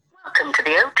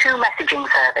the O2 messaging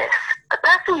service. The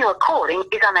person you are calling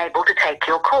is unable to take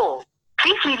your call.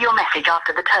 Please leave your message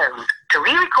after the tone. To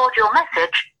re-record your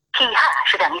message, key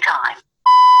hash at any time.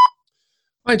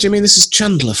 Hi Jimmy, this is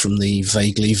Chandler from the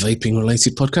vaguely vaping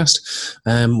related podcast.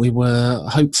 We were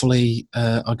hopefully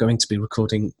are going to be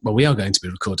recording, well we are going to be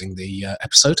recording the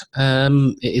episode.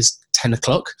 It is 10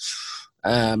 o'clock.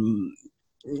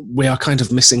 We are kind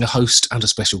of missing a host and a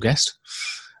special guest.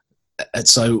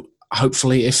 So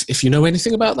hopefully if you know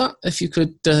anything about that, if you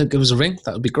could give us a ring,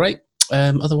 that would be great.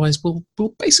 Otherwise we'll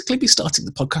basically be starting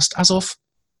the podcast as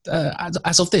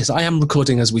of this. I am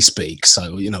recording as we speak,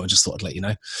 so I just thought I'd let you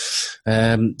know.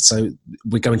 So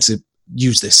we're going to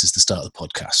use this as the start of the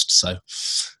podcast. So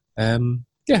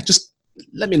just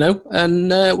let me know, and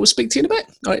we'll speak to you in a bit.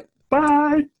 All right,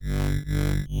 bye.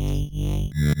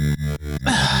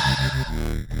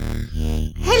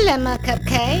 Hello, my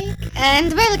cupcake,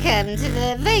 and welcome to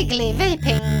the vaguely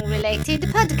vaping related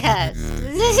podcast.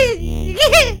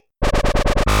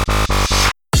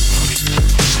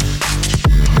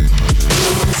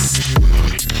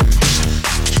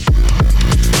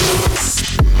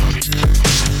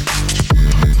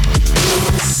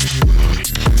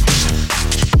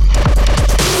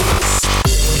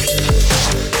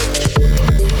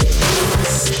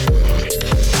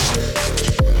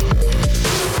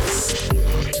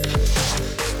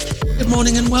 Good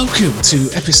morning and welcome to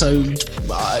episode,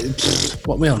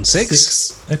 what are we on,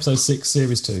 6? Episode 6,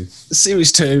 Series 2.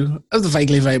 Series 2 of the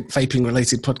Vaguely Vaping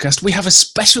Related podcast. We have a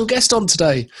special guest on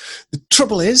today. The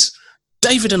trouble is,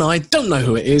 David and I don't know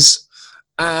who it is,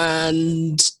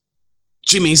 and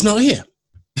Jimmy's not here.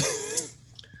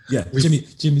 Yeah,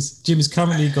 Jimmy's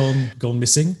currently gone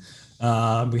missing.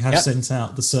 We have sent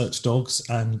out the search dogs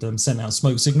and sent out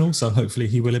smoke signals, so hopefully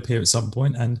he will appear at some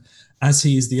point. And as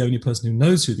he is the only person who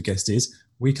knows who the guest is,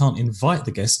 we can't invite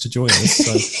the guest to join us.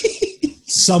 So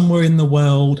somewhere in the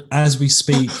world, as we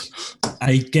speak,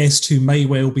 a guest who may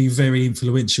well be very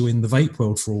influential in the vape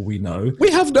world, for all we know,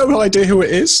 we have no idea who it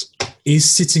is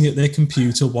sitting at their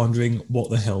computer wondering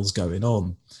what the hell's going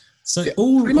on. So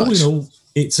all in all,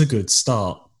 it's a good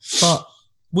start. But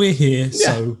we're here,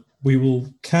 so we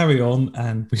will carry on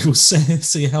and we will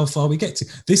see how far we get to.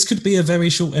 This could be a very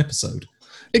short episode.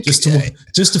 Just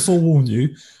to forewarn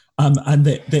you, and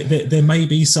there may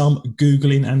be some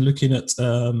Googling and looking at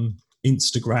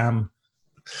Instagram.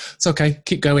 It's okay,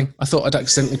 keep going. I thought I'd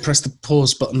accidentally press the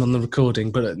pause button on the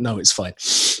recording, but no, it's fine.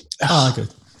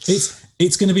 Good.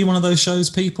 It's going to be one of those shows,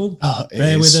 people.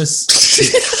 Bear with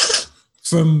us.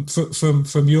 From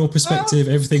your perspective,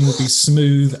 everything will be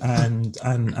smooth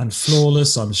and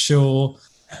flawless, I'm sure.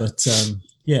 But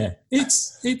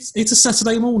it's a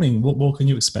Saturday morning. What more can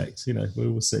you expect? We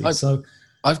will see.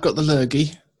 I've got the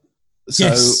lurgy, so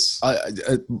yes.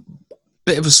 A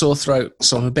bit of a sore throat,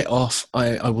 so I'm a bit off.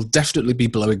 I will definitely be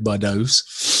blowing my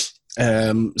nose.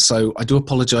 So I do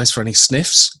apologise for any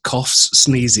sniffs, coughs,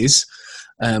 sneezes.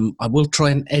 I will try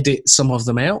and edit some of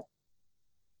them out.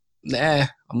 I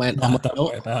might not. Don't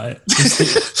worry about it.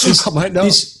 I might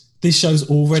not. This show's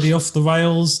already off the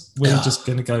rails. We're just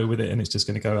going to go with it, and it's just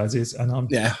going to go as is. And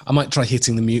I might try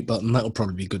hitting the mute button. That'll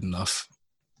probably be good enough.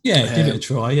 Yeah, give it a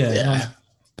try.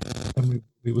 And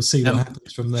we will see what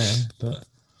happens from there. But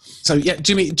so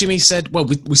Jimmy said. Well,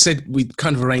 we said we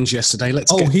kind of arranged yesterday.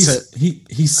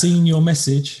 He's seen your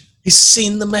message. He's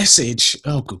seen the message.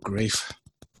 Oh, good grief.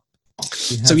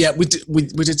 So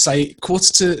we did say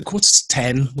quarter to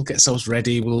 10. We'll get ourselves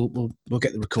ready. We'll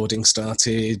get the recording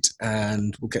started,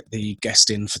 and we'll get the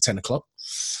guest in for 10 o'clock.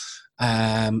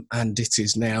 And it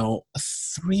is now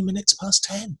 3 minutes past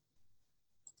 10.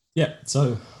 Yeah.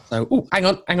 So hang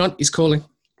on. He's calling.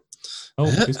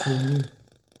 He's calling you.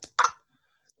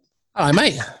 Hi,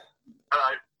 mate.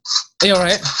 Hello. Are you all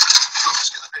right?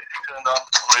 Just get the video turned on.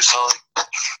 I'm really sorry.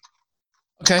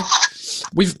 Okay.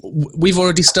 We've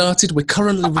already started. We're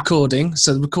currently recording,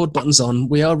 so the record button's on.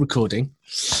 We are recording.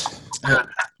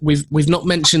 We've not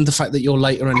mentioned the fact that you're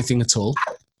late or anything at all.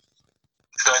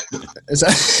 Okay. Is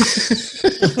that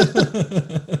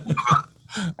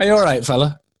Are you all right,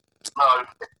 fella?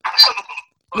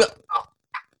 No.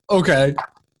 Okay.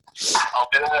 I'll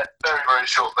be there very, very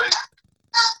shortly.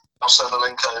 I'll send the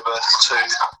link over to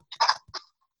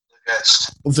the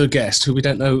guest. The guest, who we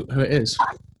don't know who it is.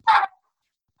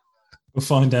 We'll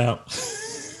find out.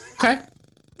 Okay.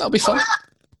 That'll be fun.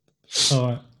 All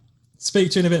right.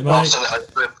 Speak to you in a bit, mate. I'm setting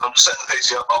the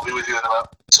PC up. I'll be with you in about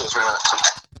 2 or 3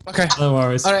 minutes. Okay. No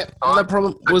worries. All right. No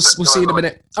problem. We'll see you in a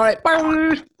minute. All right.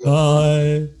 Bye.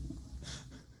 Bye.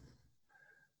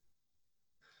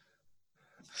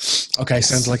 Okay,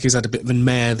 sounds like he's had a bit of a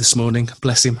mare this morning.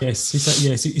 Bless him. Yes, he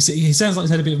sounds like he's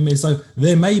had a bit of a miss. So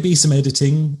there may be some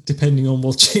editing, depending on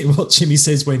what Jimmy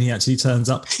says when he actually turns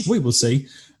up. We will see.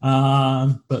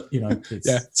 But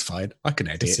it's fine. I can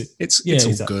edit it. It's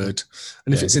all good.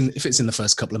 And if it's in the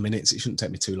first couple of minutes, it shouldn't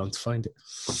take me too long to find it.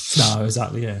 No,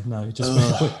 exactly. Yeah, no. Just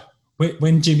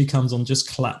when Jimmy comes on, just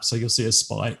clap so you'll see a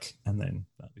spike, and then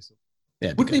that'd be.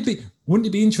 Yeah. Wouldn't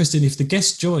it be interesting if the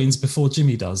guest joins before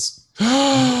Jimmy does?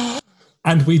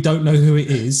 And we don't know who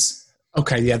it is.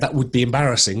 Okay, yeah, that would be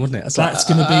embarrassing, wouldn't it? That's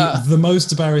going to be the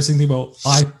most embarrassing thing. Well,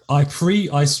 I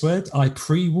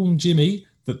pre-warned Jimmy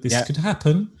that this could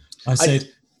happen. I said,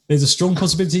 there's a strong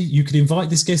possibility you could invite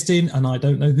this guest in, and I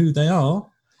don't know who they are.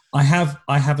 I have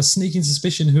a sneaking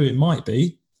suspicion who it might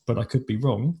be, but I could be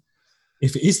wrong.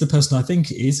 If it is the person I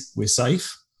think it is, we're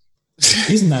safe. If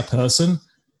it isn't that person,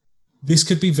 this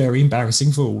could be very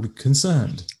embarrassing for all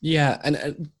concerned. Yeah,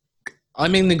 and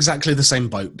I'm in exactly the same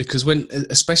boat, because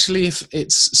especially if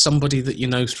it's somebody that you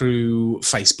know through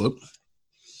Facebook,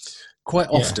 quite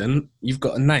often you've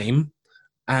got a name,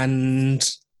 and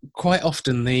quite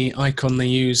often the icon they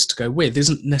use to go with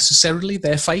isn't necessarily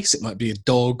their face. It might be a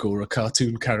dog or a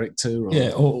cartoon character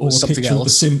or something a picture else. Of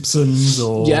the Simpsons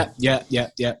or yeah.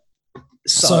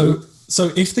 So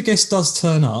if the guest does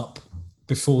turn up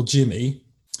before Jimmy,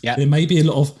 there may be a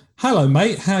lot of "Hello,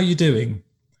 mate, how you doing?"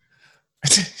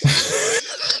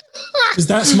 Because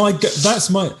this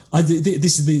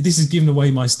is giving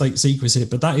away my state secrets here,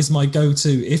 but that is my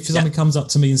go-to. If someone comes up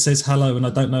to me and says hello and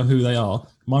I don't know who they are,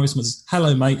 my response is,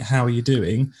 "Hello, mate, how are you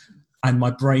doing?" And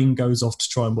my brain goes off to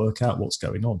try and work out what's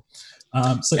going on.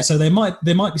 So there might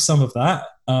be some of that,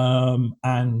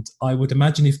 and I would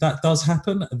imagine if that does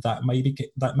happen, that may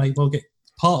well get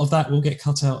part of that will get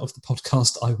cut out of the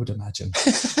podcast. I would imagine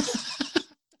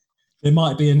there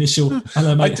might be initial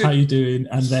 "Hello, mate, how you doing?"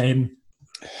 and then.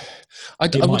 I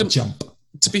might jump.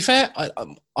 To be fair,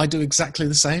 I do exactly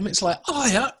the same. It's like, "Oh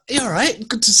yeah, you all right?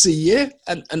 Good to see you."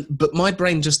 But my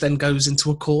brain just then goes into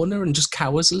a corner and just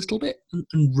cowers a little bit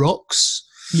and rocks.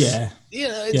 Yeah.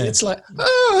 It's like.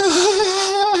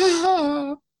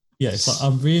 Yeah, it's like,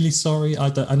 I'm really sorry.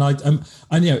 I don't, and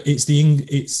it's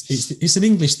an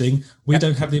English thing. We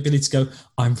don't have the ability to go,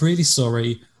 "I'm really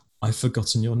sorry, I've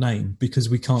forgotten your name," because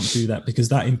we can't do that, because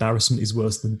that embarrassment is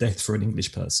worse than death for an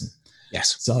English person.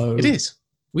 Yes, so it is.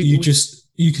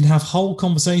 You can have whole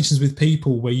conversations with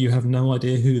people where you have no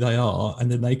idea who they are, and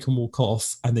then they can walk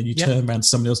off, and then you turn around to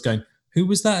somebody else going, "Who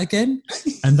was that again?"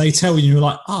 And they tell you, and you're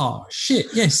like, "Oh shit,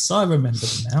 yes, I remember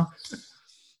them now."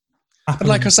 And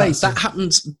like I say, that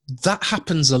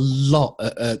happens a lot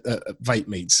at vape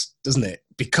meets, doesn't it?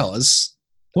 Because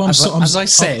as I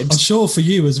said, I'm sure for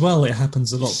you as well, it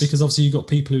happens a lot, because obviously you've got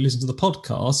people who listen to the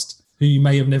podcast who you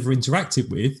may have never interacted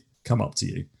with come up to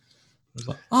you.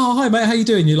 Like, "Oh, hi mate, how you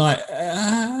doing?" You're like,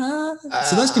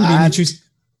 so that's going to be an interesting.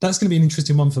 That's going to be an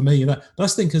interesting one for me. But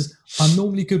that's the thing, because I'm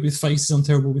normally good with faces, I'm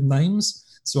terrible with names.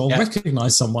 So I'll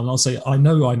recognise someone, and I'll say, I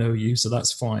know you, so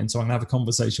that's fine. So I'm going to have a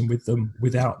conversation with them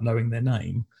without knowing their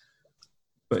name.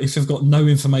 But if I've got no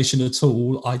information at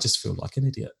all, I just feel like an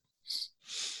idiot.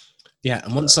 Yeah,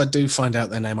 and once I do find out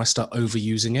their name, I start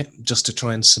overusing it just to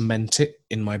try and cement it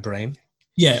in my brain.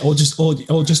 Yeah, or just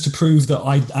to prove that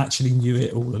I actually knew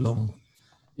it all along.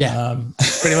 Yeah,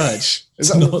 pretty much.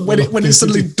 When it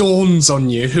suddenly dawns on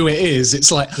you who it is,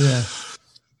 it's like,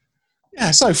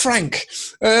 so Frank,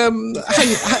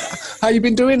 how you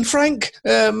been doing, Frank?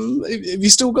 Have you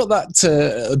still got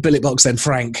that billet box then,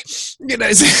 Frank? You know,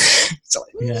 it's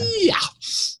like,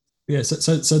 Yeah,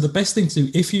 so the best thing to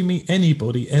do, if you meet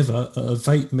anybody ever at a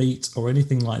vape meet or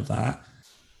anything like that,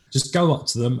 just go up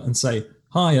to them and say,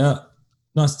 "Hiya,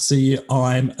 nice to see you,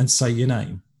 and say your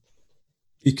name."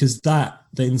 Because that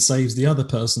then saves the other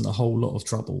person a whole lot of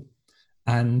trouble.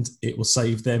 And it will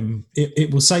save them.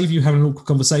 It will save you having an awkward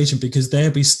conversation, because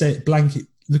they'll be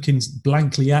looking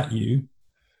blankly at you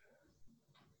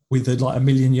with a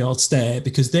 1,000,000-yard stare,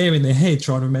 because they're in their head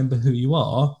trying to remember who you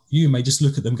are. You may just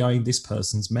look at them going, "This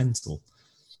person's mental."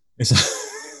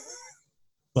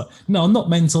 But no, I'm not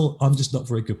mental. I'm just not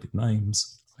very good with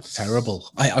names.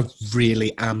 Terrible. I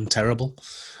really am terrible.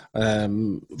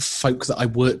 Folk that I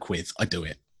work with, I do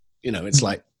it. You know, it's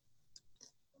like,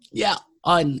 it's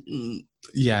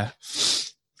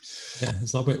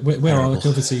like where are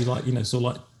obviously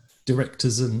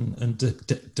directors and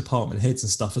department heads and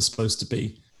stuff are supposed to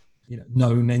be,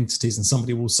 known entities, and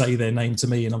somebody will say their name to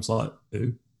me and I'm like,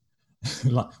 "Who?"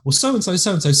 Like, "Well, so and so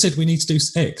said we need to do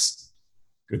X."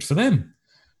 Good for them.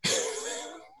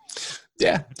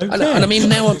 Yeah, okay. And I mean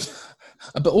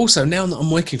but also now that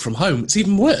I'm working from home, it's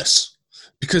even worse,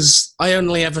 because I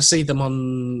only ever see them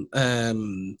on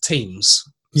Teams.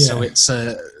 Yeah.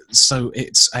 So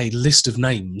it's a list of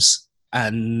names,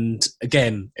 and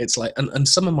again, it's like, and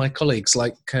some of my colleagues,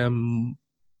 like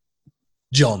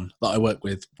John that I work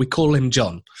with, we call him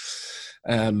John.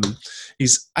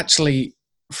 He's actually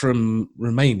from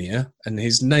Romania, and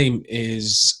his name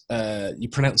is you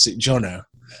pronounce it Jono.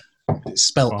 It's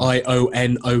spelled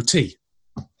Ionot.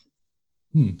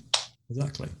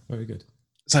 Exactly. Very good.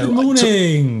 So, good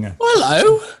morning.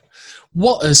 Hello.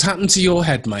 What has happened to your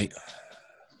head, mate?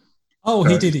 Oh,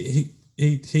 he did it.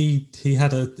 He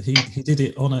did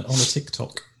it on a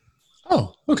TikTok.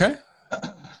 Oh, okay.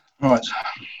 Right.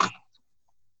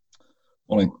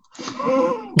 Morning.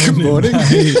 Good morning.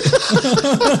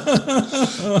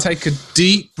 Take a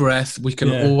deep breath. We can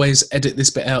always edit this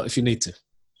bit out if you need to.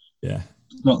 Yeah.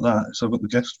 It's not that. So I've got the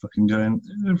guest fucking going.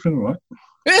 Everything all right?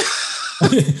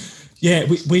 Yeah,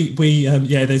 we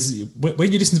there's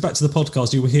when you listen back to the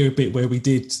podcast, you will hear a bit where we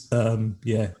did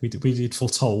we did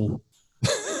foretold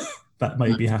that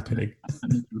may be happening. I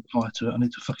need to reply to it. I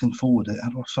need to fucking forward it. How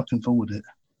do I fucking forward it?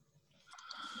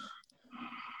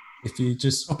 If you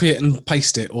just copy it and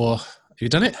paste it, or have you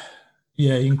done it?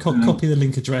 Yeah, you can copy the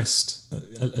link address. Do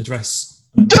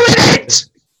it!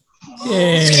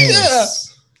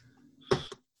 Yes. Yeah.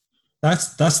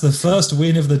 That's the first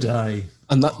win of the day.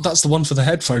 And that's the one for the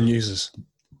headphone users.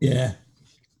 Yeah.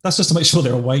 That's just to make sure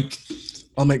they're awake.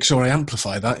 I'll make sure I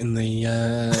amplify that in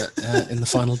the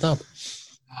final dub.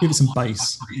 Give it some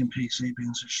bass. Fucking PC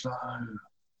being so slow.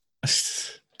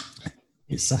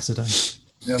 It's Saturday.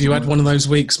 Have you had one of those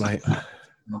weeks, mate?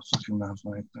 Not fucking have,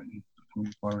 mate. Don't you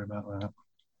worry about that.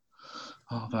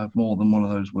 I've had more than one of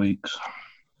those weeks.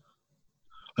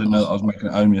 I didn't know that I was making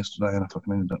it home yesterday, and I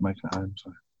fucking ended up making it home.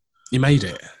 So you made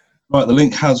it. Right, the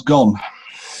link has gone.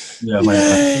 Yeah, I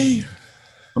made it.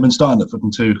 I've been starting at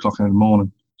fucking 2 o'clock in the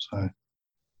morning. So.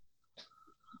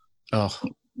 Oh.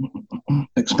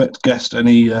 Expect guest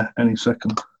any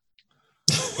second.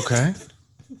 Okay.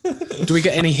 Do we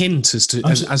get any hint as to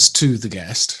the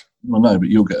guest? Well, no, but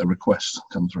you'll get a request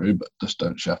come through, but just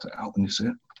don't shout it out when you see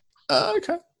it.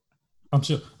 Okay.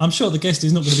 I'm sure the guest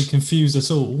is not going to be confused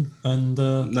at all, and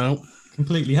no,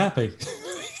 completely happy.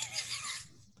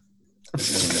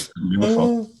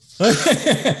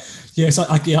 Yes,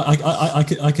 I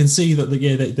can see that.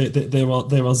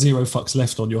 There are zero fucks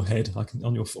left on your head.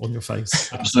 On your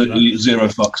face. Absolutely zero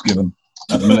fucks given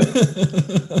at the minute.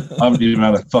 I haven't even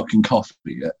had a fucking coffee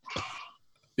yet.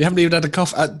 You haven't even had a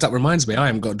coffee. That reminds me, I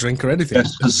haven't got a drink or anything.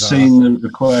 Yes, I've seen the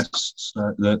requests,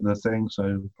 the thing, so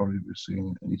we'll probably be seeing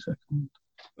it any second.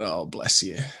 Oh, bless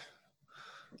you.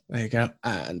 There you go.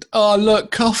 And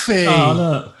look, coffee. Oh,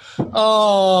 look.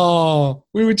 Oh,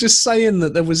 we were just saying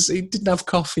that he didn't have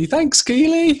coffee. Thanks,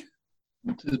 Keely.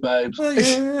 Cheers, babes. Oh,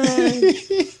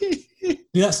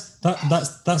 yeah.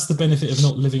 That's the benefit of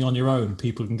not living on your own.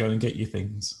 People can go and get you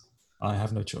things. I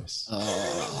have no choice.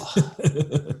 Oh.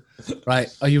 Right,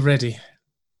 are you ready? I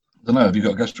don't know. Have you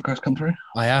got a guest request come through?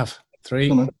 I have.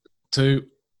 3, 2,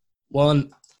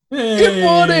 1.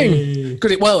 Hey.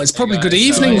 Good morning. It's probably good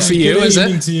evening for you, is it? Good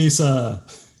evening to you, sir.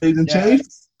 Evening, Chief.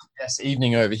 Yes,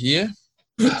 evening over here.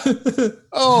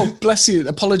 Oh, bless you.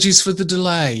 Apologies for the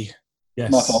delay.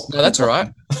 Yes. My fault. No, that's all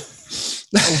right.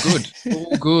 All good.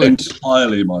 All good.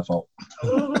 Entirely my fault.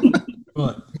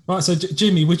 Right. So,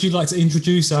 Jimmy, would you like to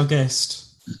introduce our guest?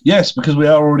 Yes, because we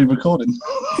are already recording.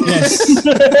 Yes.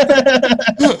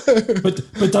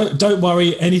 but don't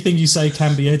worry. Anything you say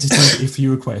can be edited if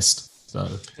you request. So,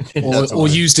 or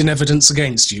used in evidence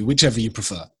against you, whichever you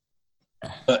prefer.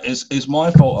 It's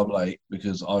my fault I'm late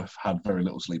because I've had very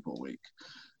little sleep all week.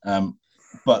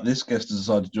 But this guest has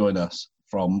decided to join us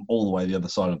from all the way the other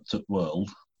side of the world.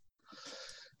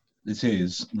 It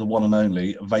is the one and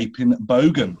only Vaping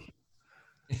Bogan.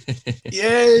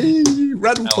 Yay!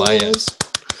 Round of applause.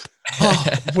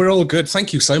 We're all good.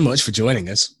 Thank you so much for joining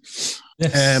us.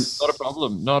 Yes. Not a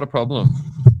problem. Not a problem.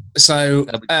 So,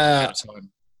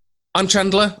 I'm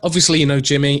Chandler. Obviously, you know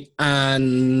Jimmy,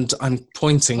 and I'm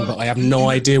pointing, but I have no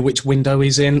idea which window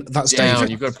he's in. That's down. David.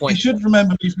 You've got to point. You should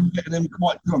remember me from getting him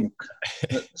quite drunk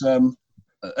at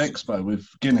Expo with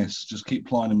Guinness. Just keep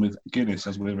plying him with Guinness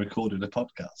as we're recording a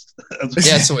podcast.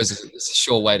 Yeah, it's always a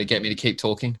sure way to get me to keep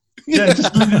talking. Yeah,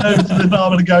 just look over to the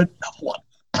bar and go, what?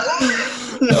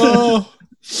 Oh.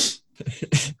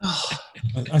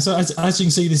 So as you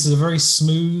can see, this is a very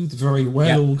smooth, very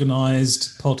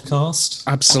well-organised podcast.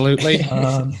 Absolutely.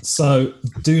 So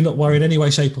do not worry in any way,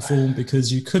 shape or form,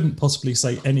 because you couldn't possibly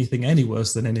say anything any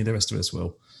worse than any of the rest of us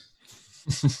will.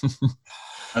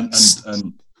 Yeah.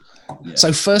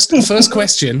 So first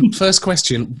question.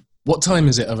 What time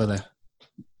is it over there?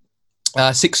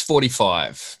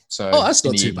 6:45. So that's in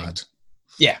not the too evening. bad.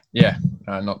 Yeah.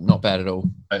 Not bad at all.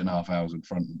 8.5 hours in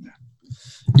front of you.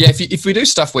 Yeah, if we do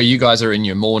stuff where you guys are in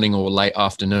your morning or late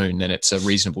afternoon, then it's a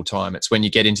reasonable time. It's when you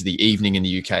get into the evening in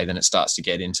the UK, then it starts to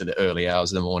get into the early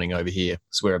hours of the morning over here.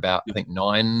 So we're about, I think,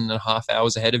 9.5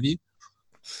 hours ahead of you.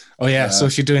 Oh yeah. So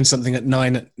if you're doing something at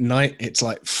 9 at night, it's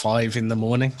like 5 in the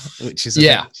morning, which is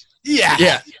Yeah. Yeah.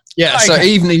 So Okay.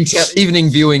 evening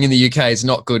viewing in the UK is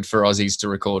not good for Aussies to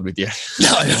record with you.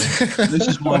 This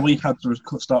is why we had to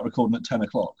start recording at 10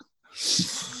 o'clock.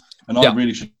 And I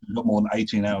really should have got more than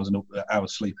 18 hours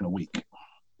sleep in a week.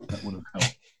 That would have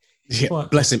helped. Yeah,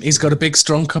 bless him. He's got a big,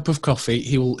 strong cup of coffee.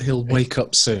 He'll wake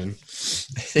up soon,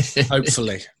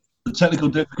 hopefully. The technical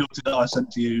difficulty that I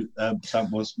sent to you, Sam,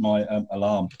 was my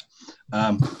alarm.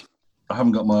 I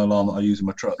haven't got my alarm that I use in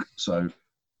my truck, so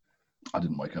I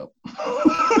didn't wake up.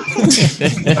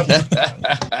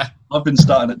 I've been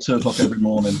starting at 2 o'clock every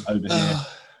morning over here,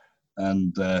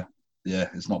 and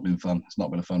it's not been fun. It's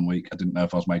not been a fun week. I didn't know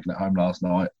if I was making it home last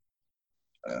night.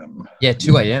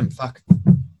 2 a.m. Fuck.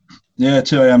 Yeah,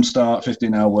 2 a.m. start,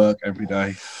 15-hour work every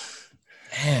day.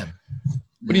 Damn.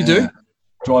 What do you do?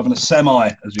 Driving a semi,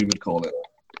 as you would call it.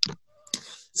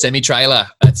 Semi-trailer.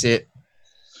 That's it.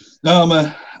 No,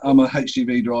 I'm a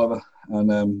HGV driver,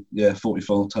 and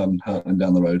 44-ton hurtling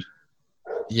down the road.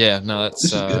 Yeah, no,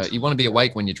 that's you want to be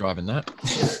awake when you're driving that.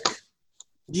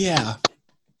 Yeah,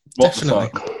 Definitely.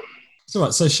 All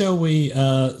right, so shall we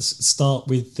start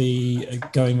with the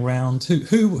going round?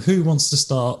 Who wants to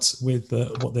start with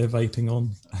what they're vaping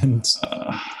on and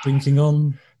drinking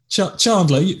on?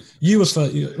 Chandler, you were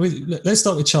first. Let's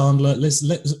start with Chandler.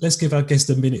 Let's give our guest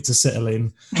a minute to settle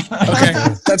in.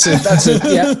 Okay, that's it.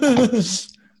 Yeah.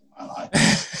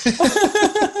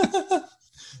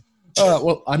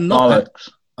 Well, I'm not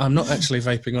actually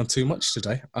vaping on too much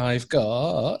today. I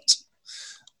got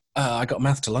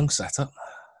mouth to lung setup.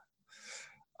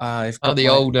 I've got the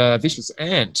old Vicious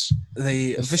Ant.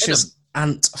 The Vicious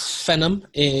Ant Phenom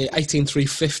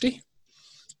 18350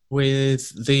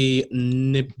 with the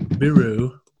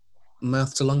Nibiru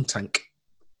mouth to lung tank.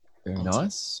 Very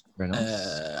nice.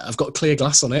 I've got clear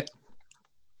glass on it,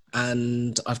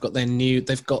 and I've got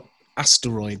they've got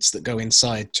asteroids that go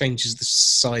inside, changes the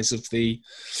size of the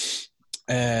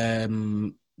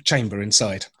chamber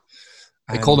inside.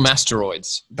 They call them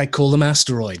asteroids. They call them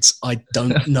asteroids. I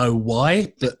don't know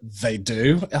why, but they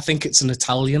do. I think it's an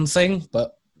Italian thing,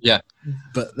 but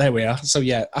But there we are. So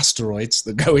yeah, asteroids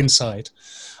that go inside.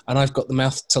 And I've got the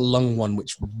mouth to lung one,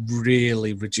 which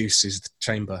really reduces the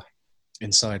chamber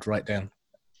inside right down.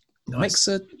 It makes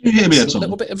a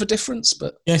little bit of a difference,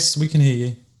 but... Yes, we can hear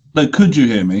you. No, could you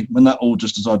hear me when that all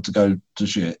just decided to go to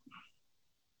shit?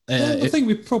 I think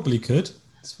we probably could.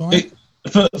 It's fine.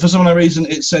 For some odd reason,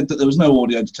 it said that there was no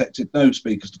audio detected, no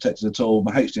speakers detected at all.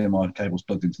 My HDMI cable's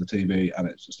plugged into the TV, and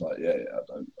it's just like,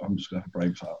 I'm just going to have a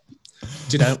brain fart.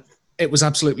 Do you know, it was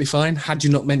absolutely fine. Had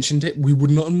you not mentioned it, we would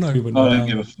not have known. I don't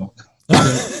give a fuck.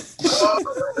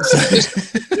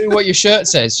 Just do what your shirt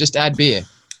says. Just add beer.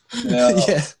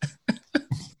 Yeah.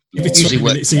 If it's 20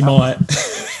 minutes, he might.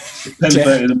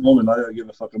 10:30 in the morning, I don't give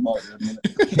a fuck. I might do a minute.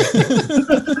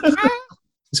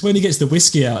 It's when he gets the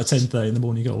whiskey out at 10:30 in the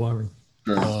morning, you got to worry.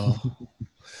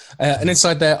 And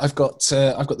inside there, I've got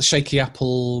the shaky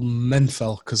apple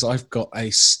menthol because I've got a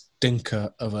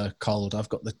stinker of a cold. I've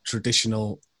got the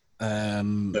traditional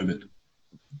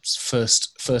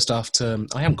first half term.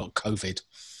 I haven't got COVID.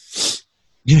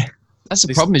 Yeah, that's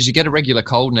the problem. Is you get a regular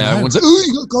cold now. Everyone's like, "Oh,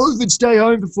 you got COVID. Stay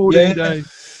home for 14 days."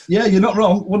 Yeah, you're not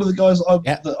wrong. One of the guys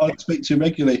that I speak to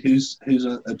regularly, who's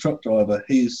a truck driver,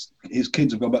 his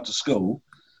kids have gone back to school.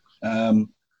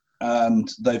 And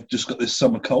they've just got this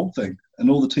summer cold thing, and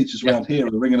all the teachers around here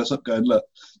are ringing us up going, look,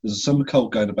 there's a summer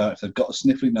cold going about. If they've got a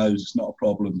sniffly nose, it's not a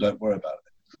problem, don't worry about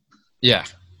it. Yeah.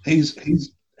 His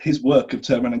work have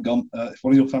turned around and gone, if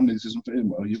one of your families isn't feeling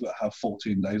well, you've got to have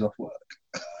 14 days off work.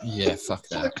 Yeah, fuck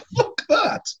that. Like, fuck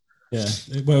that. Yeah,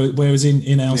 whereas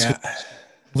in our school,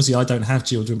 obviously I don't have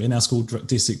children, but in our school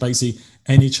district, basically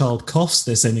any child coughs,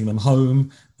 they're sending them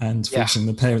home and forcing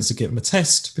the parents to give them a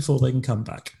test before they can come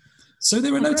back. So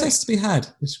there are no tests to be had.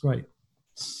 It's great.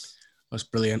 That's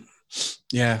brilliant.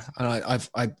 Yeah, and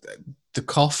the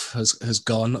cough has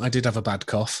gone. I did have a bad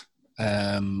cough,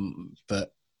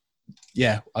 but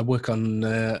yeah, I work in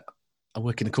a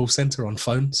call center on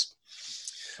phones.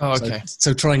 Oh, okay.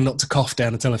 So trying not to cough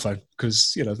down a telephone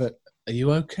because are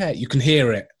you okay? You can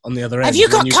hear it on the other end. Have you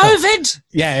got COVID?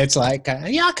 Yeah, it's like, are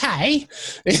you okay?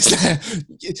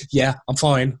 Yeah, I'm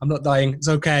fine. I'm not dying. It's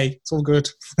okay. It's all good.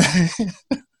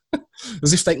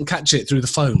 As if they can catch it through the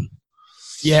phone.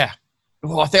 Yeah.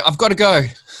 Oh, I think I've got to go.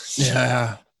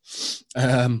 Yeah.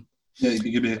 Yeah, you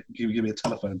can give me a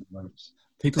telephone virus.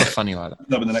 People are funny like that.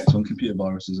 No, but the next one, computer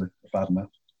viruses are bad enough.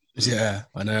 Yeah,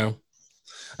 I know.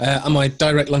 And my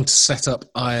direct line to setup,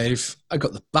 I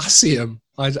got the Basium.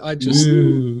 I just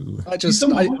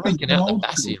Breaking out the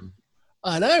Basium.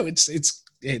 I know it's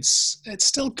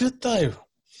still good though.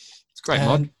 It's a great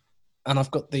mod. And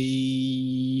I've got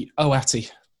the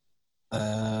OATI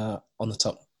on the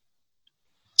top.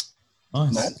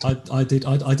 Nice. I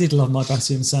did love my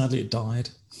Basium. Sadly, it died.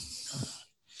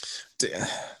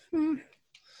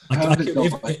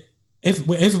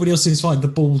 Everybody else seems fine. The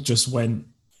ball just went.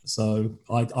 So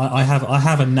I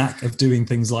have a knack of doing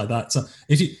things like that. So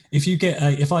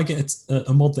if I get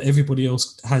a mod that everybody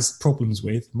else has problems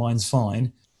with, mine's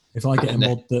fine. If I get a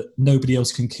mod that nobody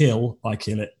else can kill, I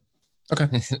kill it.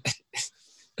 Okay,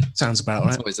 sounds about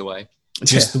right. That's always the way.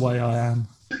 Just the way I am.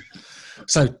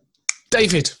 So,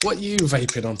 David, what are you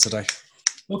vaping on today?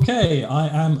 Okay, I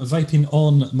am vaping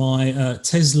on my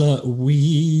Tesla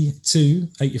Wii 2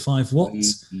 85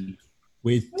 watts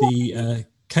with the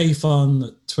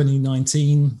K-Fun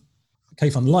 2019,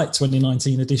 K-Fun Lite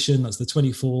 2019 edition. That's the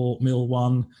 24mm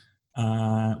one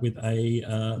with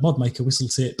a mod maker whistle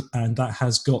tip, and that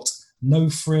has got no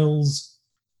frills,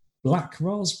 black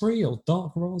raspberry or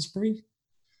dark raspberry.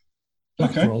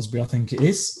 Black raspberry, I think it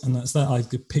is, and that's that. I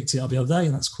picked it up the other day,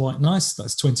 and that's quite nice.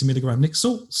 That's 20 milligram nic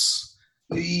salts.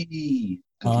 I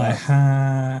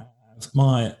have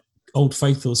my old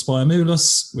faithful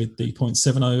Spiromulus with the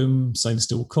 0.7 ohm stainless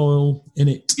steel coil in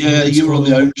it. Yeah, you were on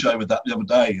the Ohm show with that the other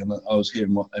day, and I was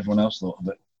hearing what everyone else thought of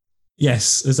it.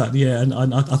 Yes, exactly. Yeah, and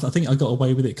I think I got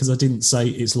away with it because I didn't say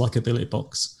it's like a billet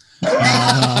box. But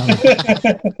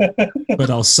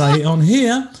I'll say it on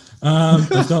here.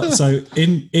 So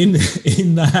in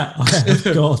that I have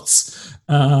got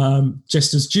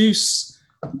Jester's Juice.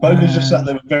 Bogan's just sat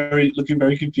there looking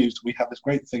very confused. We have this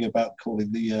great thing about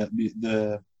calling the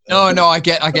No, I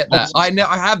get that. I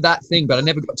have that thing, but I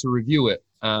never got to review it.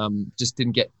 Just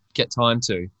didn't get time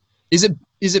to. Is it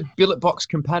billet box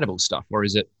compatible stuff, or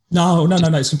is it? No.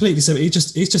 It's completely so. It's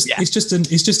just an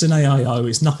AIO.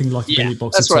 It's nothing like a billet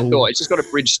box. That's what I thought. It's just got a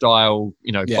bridge style,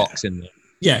 box in there.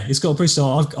 Yeah, it's got a bridge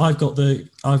style. I've got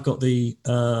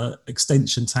the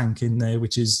extension tank in there,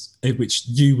 which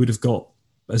you would have got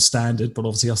as standard, but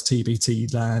obviously us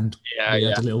TBT land, we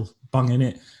had a little bung in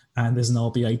it, and there's an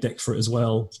RBA deck for it as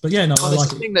well. But yeah, no, I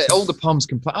like it. Thing that all the POMs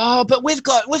complain. Oh, but we've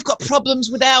got problems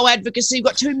with our advocacy. We've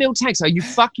got 2 mil tanks. Are you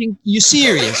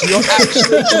serious? You're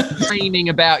actually complaining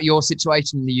about your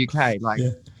situation in the UK, like.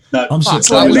 Yeah. No,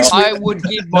 I would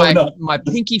give my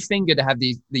pinky finger to have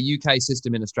the UK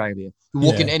system in Australia. You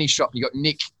walk in any shop, you got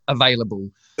Nick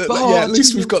available. At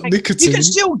least we've got nicotine. You can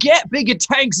still get bigger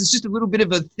tanks. It's just a little bit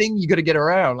of a thing you got to get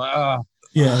around.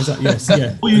 Yeah, exactly. Yes,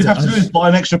 yeah. All you have to do is buy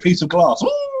an extra piece of glass.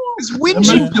 It's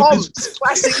whingy pumps,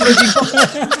 classic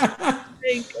whingy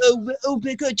oh,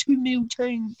 we got 2 mil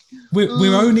tank. We're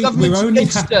only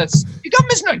against us. Your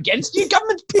government's not against you. Your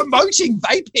government's promoting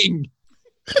vaping.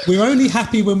 We're only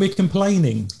happy when we're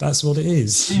complaining. That's what it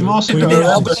is. But they're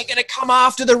going to come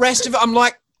after the rest of it. I'm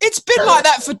like, it's been like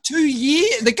that for 2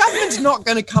 years. The government's not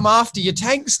going to come after your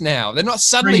tanks now. They're not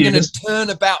suddenly going to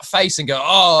turn about face and go,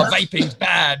 oh, vaping's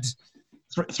bad.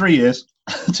 3 years.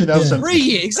 2007. 3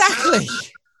 years, exactly.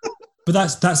 But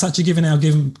that's actually giving our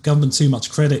government too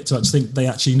much credit to actually think they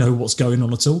actually know what's going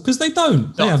on at all, because they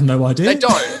don't. They have no idea. They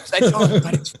don't.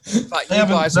 But they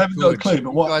haven't got a clue.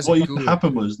 But what used to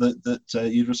happen was that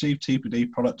you'd receive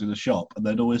TPD product in a shop, and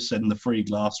they'd always send the free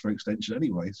glass for extension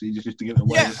anyway. So you just used to give it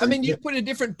away. Yeah, I mean, you put a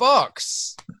different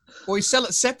box, or you sell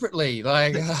it separately.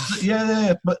 Like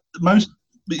yeah, but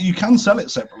you can sell it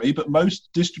separately. But most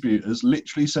distributors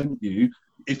literally send you.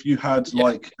 If you had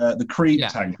the Creed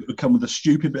tank that would come with a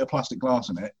stupid bit of plastic glass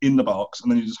in it in the box, and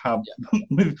then you just have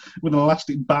with an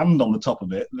elastic band on the top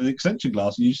of it, the extension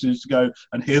glass, you used to go,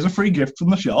 and here's a free gift from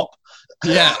the shop.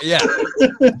 Yeah.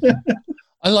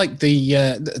 I like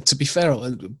the. To be fair,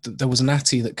 there was an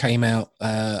ATI that came out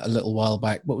a little while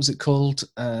back. What was it called?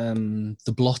 The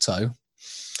Blotto.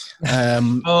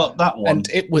 That one. And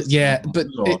it was but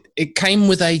it came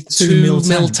with a 2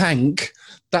 mil tank.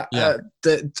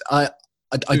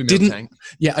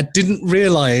 I didn't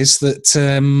realise that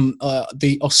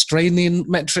the Australian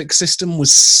metric system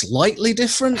was slightly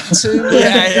different to the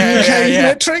UK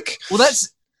metric. Well,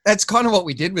 that's kind of what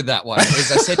we did with that one.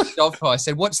 Is I said to Dovco, I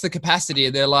said, "What's the capacity?"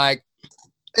 And they're like,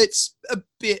 "It's a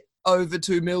bit over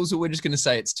 2 mils, or we're just going to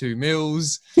say it's 2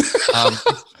 mils."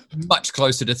 It's much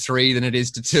closer to 3 than it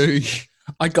is to 2.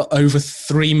 I got over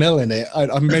 3 mil in it.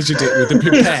 I measured it with a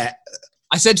pipette.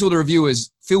 I said to all the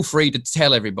reviewers, feel free to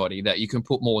tell everybody that you can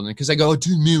put more than, because they go,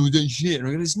 2 mils, that shit. And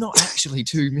I go, it's not actually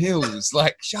 2 mils.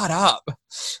 Like, shut up.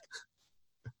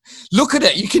 Look at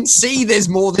it. You can see there's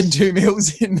more than 2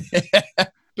 mils in there.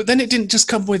 But then it didn't just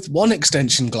come with one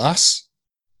extension glass.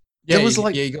 Yeah, There was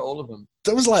like, you got all of them.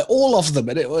 there was like all of them,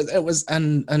 and it was,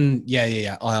 and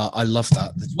yeah. I love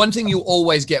that. One thing you'll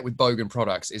always get with Bogan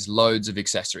products is loads of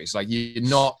accessories. Like, you're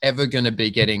not ever going to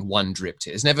be getting one drip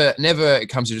tip. It's never it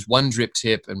comes to just one drip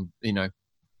tip and, you know,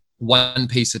 one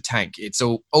piece of tank. It's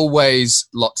always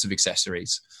lots of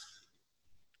accessories.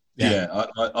 Yeah,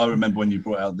 I remember when you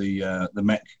brought out the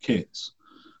mech kits,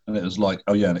 and it was like,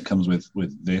 oh yeah, and it comes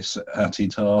with this hattie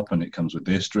top, and it comes with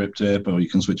this drip tip, or you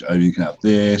can switch it over. You can have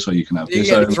this, or you can have You this.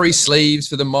 get over. 3 sleeves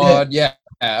for the mod. Yeah.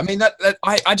 I mean,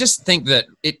 I just think that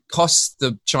it costs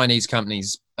the Chinese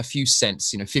companies a few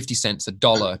cents, 50 cents,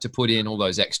 $1 to put in all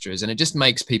those extras, and it just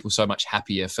makes people so much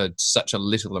happier for such a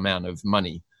little amount of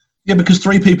money. Yeah, because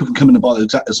 3 people can come in and buy the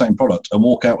exact same product and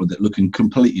walk out with it looking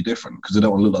completely different because they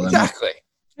don't want to look like that. Exactly.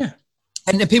 Yeah.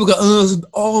 And then people go,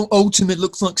 oh, Ultimate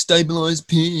looks like stabilized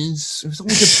pins. So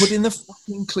we could put in the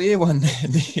fucking clear one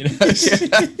then.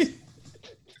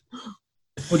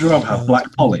 Would you rather have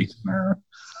black poly?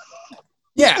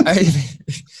 Yeah.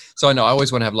 So I know I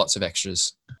always want to have lots of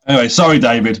extras. Anyway, sorry,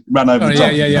 David. Ran over the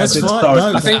top. Yeah. That's Sorry.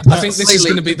 fine. No, I think this is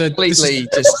going to be the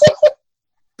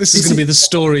This is going to be the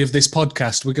story of this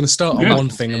podcast. We're going to start on one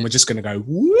thing and we're just going to go,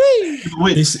 whee!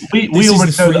 We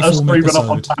already know that us 3 run off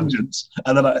on tangents.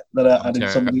 And then I added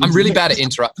something. I'm really bad at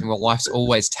interrupting. My wife's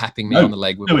always tapping me on the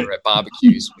leg when we're at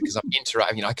barbecues because I'm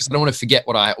interrupting, because I don't want to forget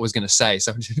what I was going to say.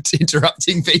 So I'm just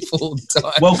interrupting people all the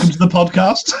time. Welcome to the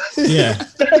podcast. Yeah.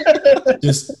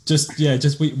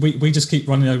 We just keep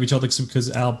running over each other because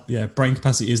our brain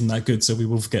capacity isn't that good, so we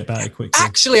will forget about it quickly.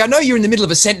 Actually, I know you're in the middle of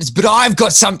a sentence, but I've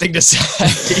got something to say.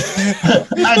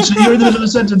 Actually, you're in the middle of a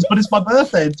sentence, but it's my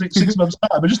birthday in 6 months'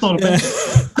 time. I just thought of it.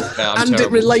 No, and it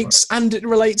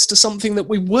relates to something that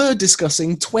we were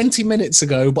discussing 20 minutes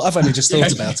ago, but I've only just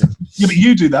thought about it. Yeah, but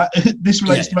you do that. This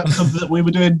relates to something that we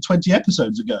were doing 20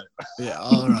 episodes ago. Yeah,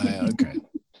 all right, okay.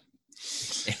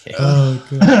 Oh,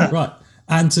 God. Right.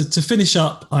 And to finish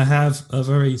up, I have a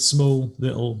very small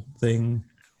little thing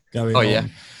going on. Yeah.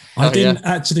 I didn't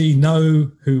actually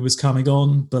know who was coming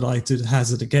on, but I did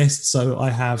hazard a guess. So I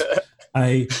have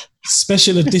a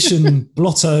special edition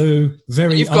Blotto,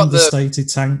 very understated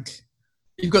tank.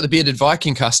 You've got the bearded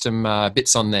Viking custom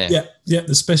bits on there. Yeah.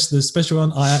 The special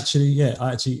one. I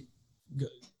actually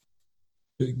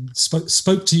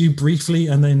spoke to you briefly,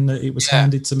 and then it was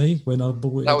handed to me when I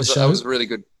bought it. That was really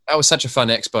good. That was such a fun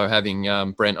expo having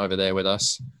Brent over there with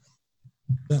us.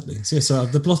 Exactly. So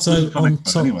the Blotto on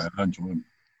top. Anyway, I enjoyed it.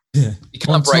 Yeah. You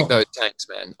can't break those tanks,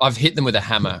 man. I've hit them with a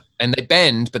hammer, and they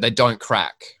bend, but they don't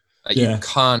crack. You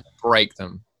can't break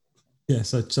them. Yeah.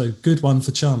 So good one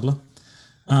for Chandler.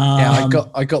 I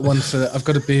got one for. I've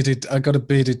got a bearded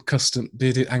vape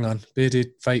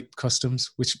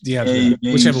customs, whichever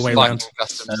way around.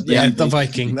 The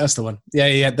Viking, that's the one.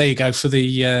 Yeah. There you go for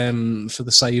the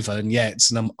saver, and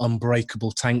it's an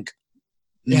unbreakable tank.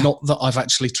 Yeah. Not that I've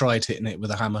actually tried hitting it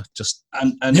with a hammer.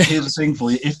 And here's the thing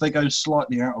for you: if they go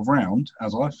slightly out of round,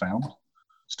 as I found,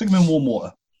 stick them in warm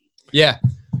water. Yeah,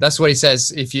 that's what he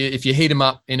says. If you heat them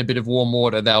up in a bit of warm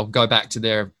water, they'll go back to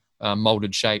their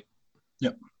molded shape.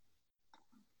 Yep.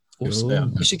 Awesome. Yeah.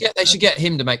 They should get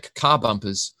him to make car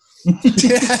bumpers. But you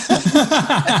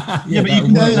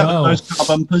can do that with most car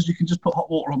bumpers. You can just put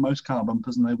hot water on most car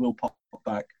bumpers, and they will pop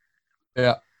back.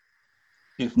 Yeah.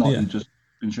 If not, you just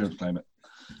insurance claim it.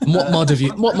 And what mod have you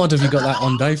got that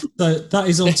on, Dave? That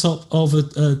is on top of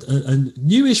a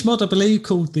newish mod, I believe,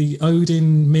 called the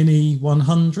Odin Mini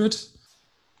 100.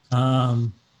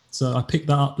 So I picked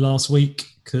that up last week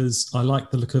because I like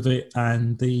the look of it,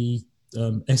 and the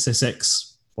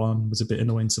SSX one was a bit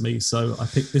annoying to me, so I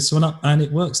picked this one up, and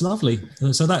it works lovely.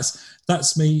 So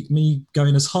that's me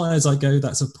going as high as I go.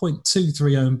 That's a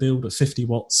 0.23 ohm build at 50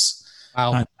 watts.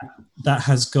 Wow. And that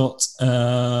has got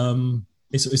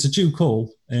it's a dual core,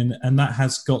 and that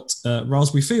has got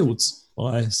Raspberry Fields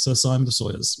by Sir Simon de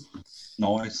Sawyers.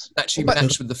 Nice. Actually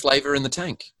matched with the flavour in the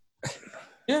tank.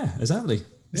 Yeah, exactly.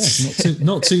 Yeah,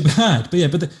 not too bad.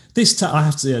 But this tank, I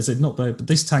have to say, I said not bad, but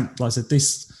this tank, like I said,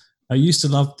 I used to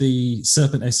love the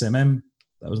Serpent SMM.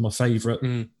 That was my favourite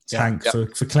tank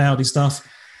for cloudy stuff.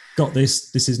 Got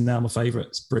this. This is now my favourite.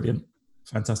 It's brilliant,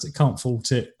 fantastic. Can't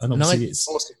fault it, and obviously it's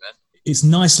awesome, man. It's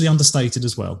nicely understated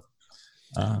as well.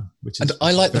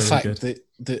 I like the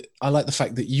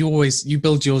fact that you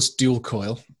build yours dual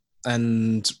coil,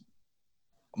 and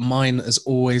mine has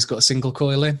always got a single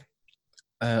coil in,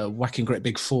 whacking great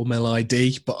big 4mm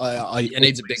ID, but it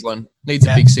needs a big one. Needs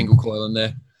a big single coil in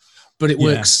there. But it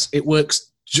works. It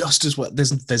works just as well.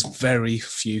 There's very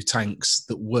few tanks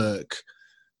that work.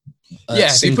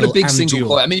 If you put a big single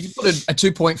coil, I mean, if you put a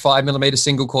 2.5mm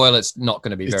single coil, it's not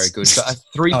going to be very good. But a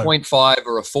 3.5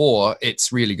 or a 4,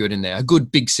 it's really good in there. A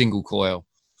good big single coil.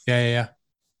 Yeah.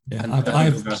 And I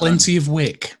have plenty of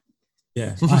wick.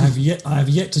 Yeah, I have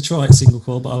yet to try it single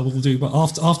coil, but I will do. But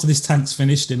after this tank's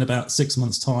finished in about 6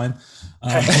 months' time,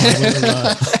 I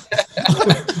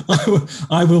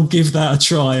will give that a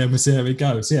try, and we'll see how it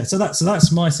goes. Yeah, so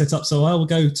that's my setup. So I will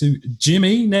go to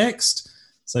Jimmy next.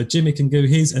 So Jimmy can do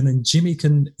his, and then Jimmy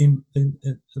can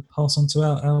pass on to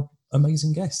our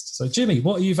amazing guest. So Jimmy,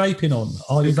 what are you vaping on?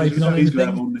 Are you vaping on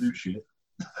anything? All new shit.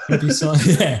 Have you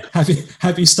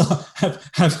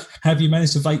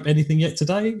managed to vape anything yet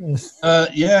today?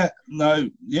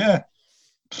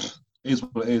 Is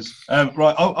what it is.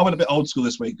 Right, I went a bit old school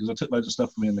this week because I took loads of stuff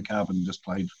with me in the cab and just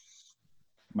played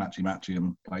matchy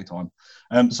and playtime.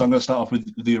 So I'm going to start off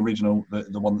with the original,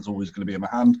 the one that's always going to be in my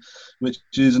hand, which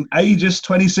is an Aegis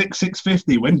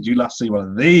 26650. When did you last see one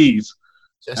of these?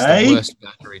 Just the worst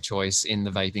battery choice in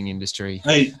the vaping industry.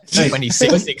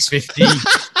 26650.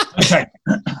 Okay.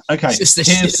 It's the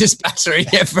shittest battery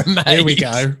ever made. Here we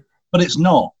go. But it's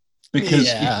not, because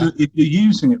if you're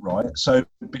using it right, so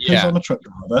because I'm a truck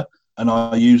driver and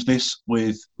I use this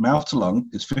with mouth to lung,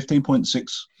 it's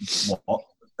 15.6 watt.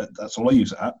 That's all I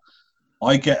use it at.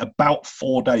 I get about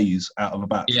 4 days out of a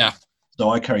battery. Yeah.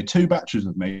 So I carry 2 batteries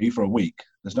with me for a week.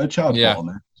 There's no charge port on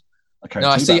there.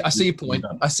 I see your point.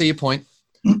 I see your point.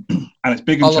 And it's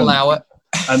big and I'll allow it.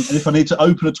 And if I need to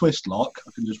open a twist lock,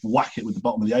 I can just whack it with the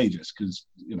bottom of the Aegis, because,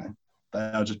 they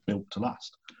are just built to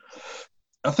last.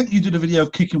 I think you did a video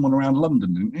of kicking one around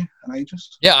London, didn't you? An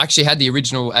Aegis? Yeah, I actually had the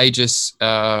original Aegis.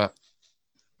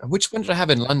 Which one did I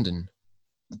have in London?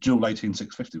 The dual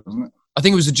 18650, wasn't it? I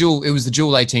think it was the dual. It was the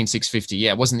dual 18650.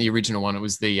 Yeah, it wasn't the original one. It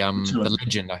was the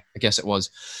Legend. I guess it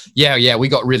was. Yeah. We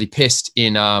got really pissed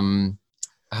in.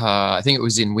 I think it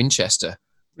was in Winchester.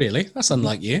 Really? That's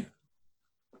unlike you.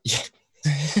 Yeah.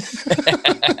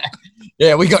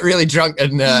 Yeah, we got really drunk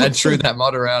and threw that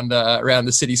mod around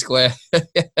the city square. But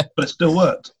it still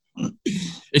worked.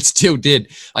 It still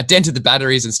did. I dented the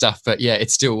batteries and stuff, but yeah, it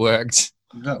still worked.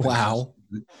 Exactly. Wow.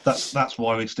 That's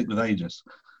why we stick with Aegis.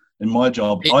 In my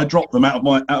job, I drop them out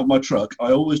of my truck.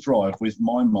 I always drive with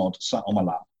my mod sat on my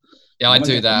lap. Yeah, I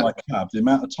do that. In my cab, the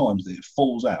amount of times that it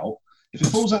falls out. If it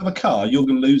falls out of a car, you're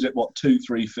going to lose it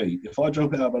 2-3 feet. If I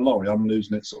drop it out of a lorry, I'm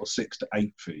losing it sort of 6 to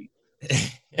 8 feet.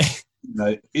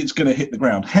 It's going to hit the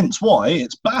ground. Hence why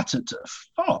it's battered to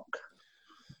fuck.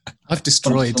 I've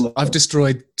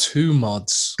destroyed 2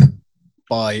 mods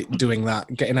by doing that,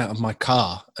 getting out of my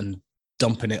car and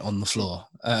dumping it on the floor.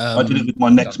 I did it with my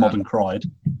next mod and cried.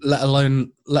 Let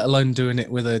alone doing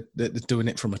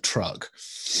it from a truck.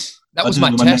 That was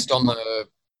my test on the.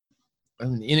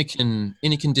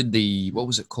 Innikin did the, what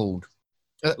was it called?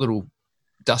 That little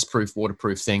dustproof,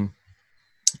 waterproof thing.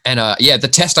 And the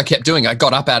test I kept doing, I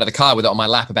got up out of the car with it on my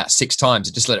lap about 6 times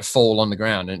and just let it fall on the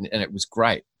ground, and it was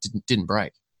great. Didn't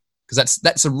break. Because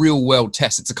that's a real world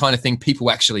test. It's the kind of thing people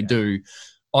actually do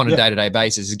on a day-to-day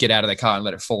basis, is get out of their car and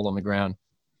let it fall on the ground.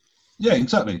 Yeah,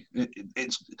 exactly.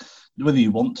 It's whether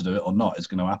you want to do it or not, it's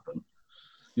going to happen.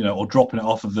 Or dropping it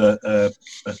off of the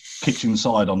kitchen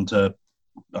side onto, I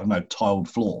don't know, tiled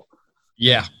floor.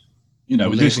 Yeah.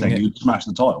 With this thing, you'd smash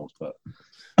the tiles, but...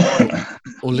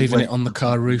 or leaving it on the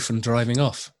car roof and driving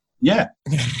off. Yeah.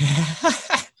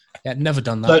 Yeah, never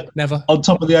done that. So, never. On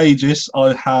top of the Aegis,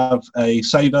 I have a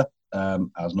Sabre,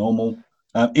 as normal.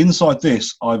 Inside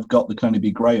this, I've got the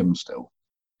Coney Graham still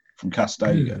from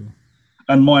Castalia.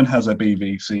 And mine has a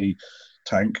BVC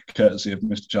tank, courtesy of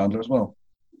Mr. Chandler as well.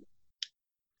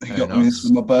 He got me this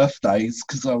for my birthdays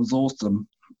because I was awesome.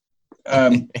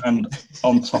 And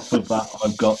on top of that,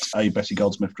 I've got a Betty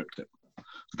Goldsmith drip tip.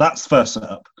 That's the first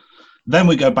setup. Then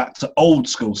we go back to old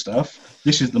school stuff.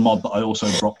 This is the mod that I also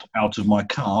dropped out of my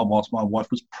car whilst my wife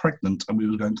was pregnant and we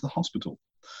were going to the hospital.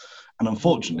 And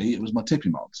unfortunately, it was my tippy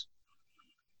mods.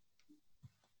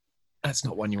 That's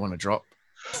not one you want to drop.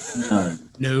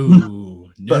 No.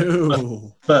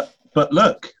 But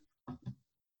look,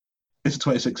 it's a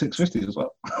 26650 as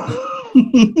well.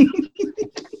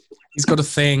 He's got a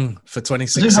thing for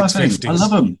 26650s. I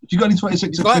love them. If you got any 26650s,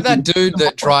 he's like that dude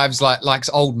that drives like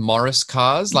old Morris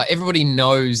cars. Like everybody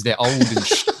knows they're old and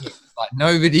shit. Like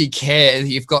nobody cares.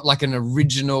 You've got like an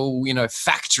original,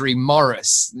 factory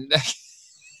Morris.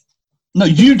 No,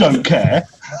 you don't care.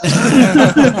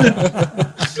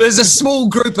 There's a small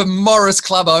group of Morris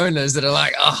Club owners that are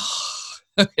like, oh,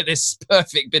 look at this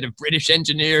perfect bit of British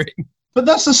engineering. But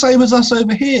that's the same as us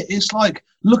over here. It's like,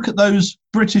 look at those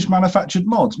British manufactured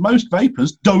mods. Most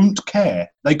vapors don't care.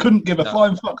 They couldn't give a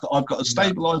flying fuck that I've got a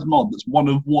stabilised mod that's one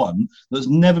of one, that's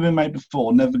never been made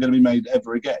before, never going to be made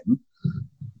ever again.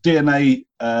 DNA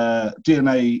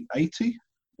 80,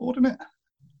 wouldn't it?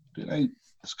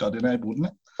 It's got DNA, wouldn't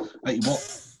it? 80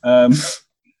 watt.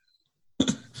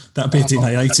 That'd be a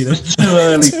DNA 80 then. Too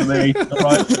early for me.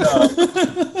 Right.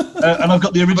 And I've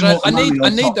got the original. But I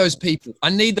need those people. I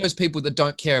need those people that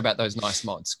don't care about those nice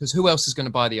mods, because who else is going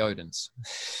to buy the Odins?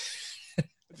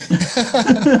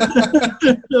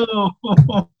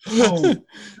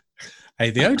 Hey,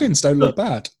 the Odins don't look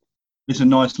bad. It's a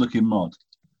nice looking mod.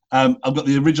 I've got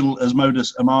the original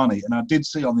Asmodeus Amani, and I did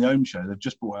see on the Ohm show they've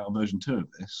just brought out a version 2 of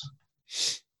this.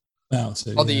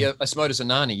 The Asmodeus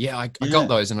Anani. Yeah, I got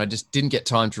those, and I just didn't get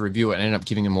time to review it and ended up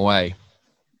giving them away.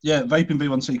 Yeah, Vaping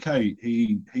V1CK,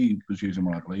 he was using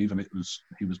one, I believe, and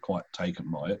he was quite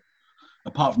taken by it.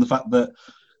 Apart from the fact that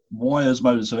why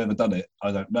Asmodeus have ever done it,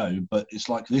 I don't know, but it's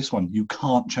like this one, you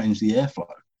can't change the airflow.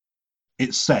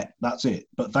 It's set, that's it.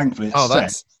 But thankfully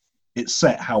it's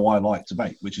set how I like to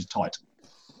vape, which is tight.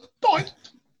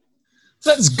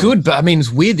 That's good, but I mean,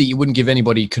 it's weird that you wouldn't give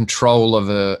anybody control of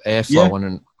a airflow on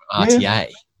an RTA. Yeah.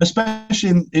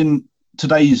 Especially in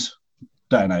today's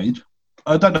day and age.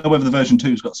 I don't know whether the version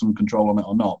 2's got some control on it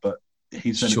or not, but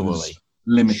he said it was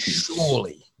limited.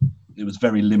 Surely. It was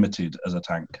very limited as a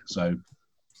tank. So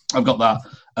I've got that.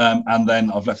 And then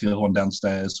I've left the other one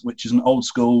downstairs, which is an old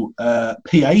school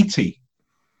P80.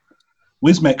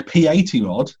 Wismec P80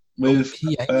 rod with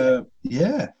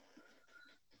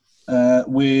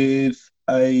with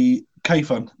a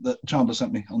K-phone that Chandler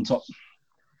sent me on top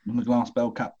and the glass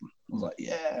bell cap. I was like,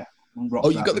 yeah. Oh,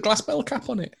 you got the glass bell cap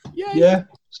on it? Yeah.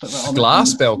 Stuck that on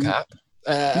glass bell cap?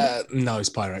 No, it's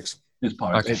Pyrex. It's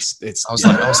Pyrex. Okay. I was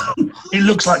like, it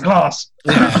looks like glass.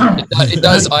 It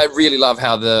does. I really love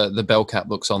how the bell cap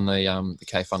looks on the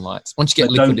K-Fun lights. Once you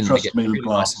get liquid in, they get really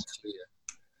nice and clear.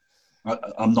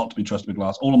 I'm not to be trusted with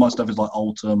glass. All of my stuff is like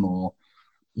Ultim or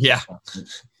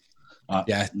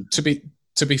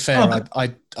To be fair,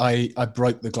 I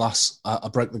broke the glass. I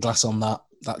broke the glass on that.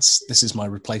 This is my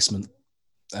replacement.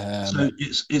 So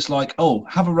it's like,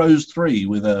 have a Rose 3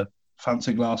 with a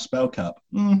fancy glass spell cap.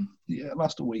 Yeah,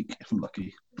 last a week if I'm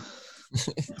lucky.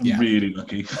 I'm really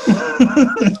lucky.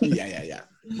 Yeah.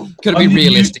 Got to be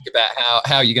realistic about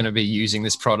how you're going to be using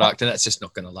this product, and that's just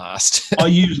not going to last. I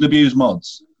use and abuse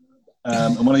mods,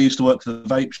 and when I used to work for the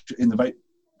vape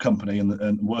company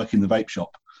and work in the vape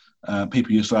shop,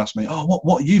 people used to ask me,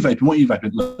 what are you vaping? What are you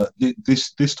vaping? Look,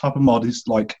 this type of mod is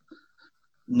like,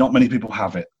 not many people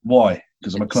have it. Why?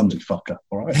 Because I'm a clumsy fucker.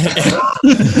 All right.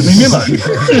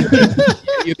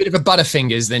 You're a bit of a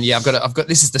butterfingers. Then I've got.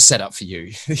 This is the setup for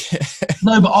you.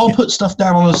 No, but I'll put stuff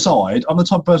down on the side. I'm the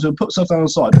type of person who put stuff down on the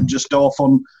side and just go off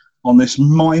on this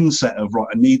mindset of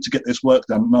I need to get this work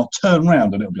done, and I'll turn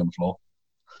around and it'll be on the floor.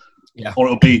 Yeah.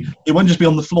 Or it won't just be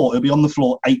on the floor. It'll be on the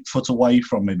floor 8 foot away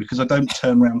from me because I don't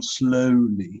turn around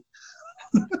slowly.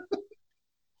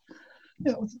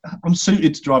 Yeah, I'm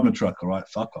suited to driving a truck. All right,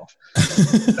 fuck off.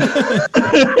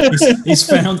 he's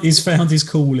found his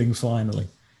calling finally.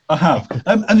 I have.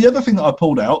 And the other thing that I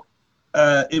pulled out,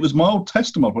 it was my old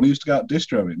tester mod when I used to go out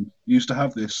distroing. Used to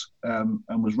have this and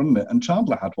was running it. And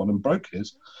Chandler had one and broke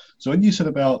his. So when you said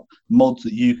about mods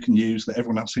that you can use that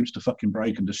everyone else seems to fucking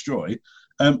break and destroy,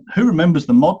 who remembers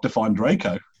the mod defined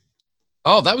Draco?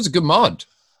 Oh, that was a good mod.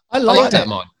 I liked that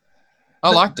mod.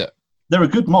 I liked it. They're a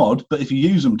good mod, but if you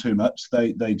use them too much,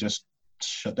 they just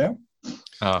shut down.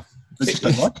 Oh. They just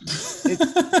don't like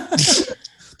it.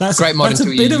 That's great mod. That's a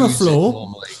bit of a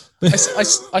flaw.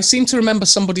 I seem to remember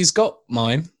somebody's got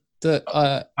mine. That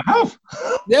I have.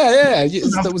 Yeah.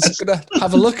 That was gonna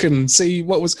have a look and see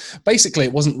what was. Basically,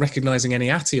 it wasn't recognizing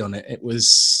any ATI on it. It was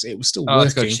still working.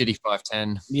 It's got a shitty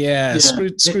 510. Yeah.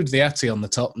 Screwed the ATI on the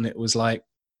top, and it was like,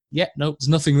 yeah, no, there's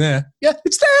nothing there. Yeah,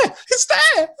 it's there. It's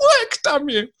there. Work, damn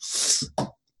you.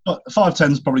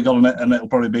 510's probably got on it, and it'll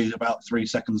probably be about 3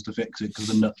 seconds to fix it because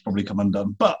the nut's probably come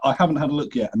undone. But I haven't had a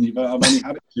look yet, and I've only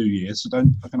had it 2 years, so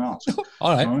don't fucking ask.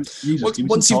 All right. Once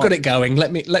you've got it going,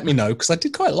 let me know because I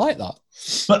did quite like that.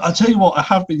 But I tell you what, I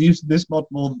have been using this mod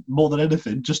more than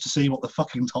anything just to see what the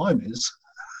fucking time is.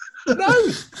 No,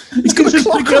 it's got a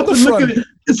clock on the front.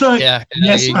 It's like,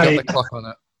 yes, you got the clock on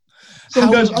it.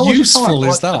 Someone How goes, useful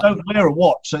is that? I don't wear a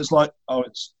watch, so it's like,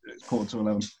 it's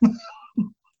 11:15.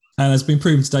 And it's been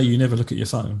proven today you never look at your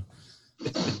phone.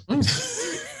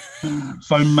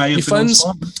 Phone may have been on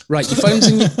silent. Right,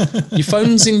 your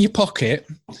phone's in your pocket.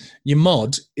 Your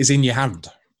mod is in your hand.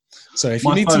 So if you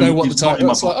My need to phone know what the is not time in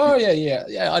my is, like,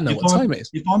 pocket. I know what time it is.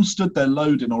 If I'm stood there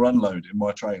loading or unloading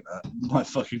my trailer, my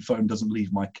fucking phone doesn't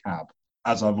leave my cab.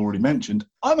 As I've already mentioned,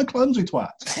 I'm a clumsy twat.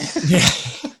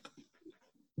 Yeah.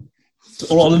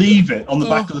 Or I'll leave it on the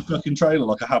back of the fucking trailer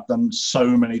like I have done so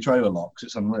many trailer locks.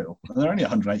 It's unreal. And they're only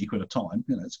 180 quid a time.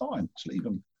 You know, it's fine. Just leave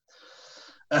them.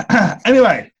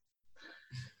 Anyway,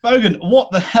 Bogan,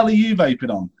 what the hell are you vaping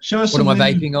on? Show us What some am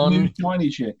I new, vaping on? new shiny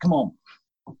shit. Come on.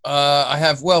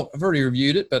 I've already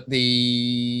reviewed it, but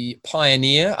the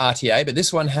Pioneer RTA, but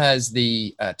this one has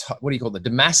the, what do you call it? The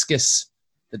Damascus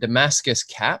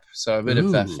cap. So a bit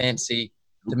of fancy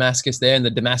Damascus there, and the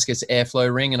Damascus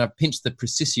airflow ring. And I've pinched the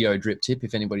Precisio drip tip,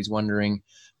 if anybody's wondering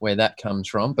where that comes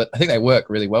from. But I think they work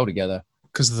really well together.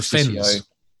 Because of the fins.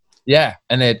 Yeah,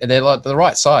 and they're like the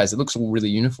right size. It looks all really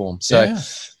uniform. So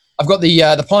I've got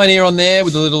the Pioneer on there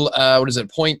with a little,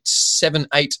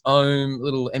 0.78 ohm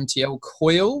little MTL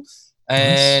coil.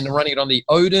 And I'm running it on the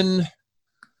Odin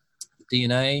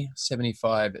DNA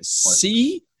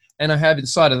 75C. And I have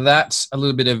inside of that a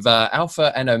little bit of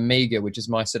Alpha and Omega, which is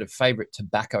my sort of favorite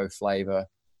tobacco flavor,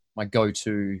 my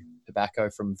go-to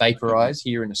tobacco from Vaporize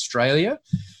here in Australia.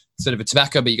 Sort of a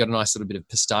tobacco, but you got a nice little bit of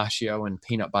pistachio and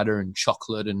peanut butter and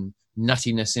chocolate and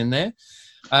nuttiness in there.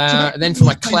 Then for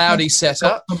my cloudy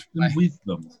setup, with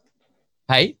them.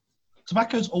 Hey,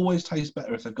 Tobaccos always taste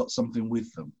better if they've got something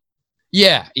with them.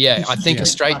 Yeah. I think a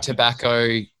straight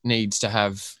tobacco needs to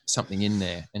have something in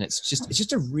there, and it's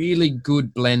just a really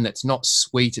good blend that's not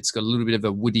sweet. It's got a little bit of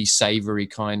a woody, savory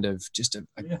kind of just a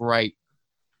great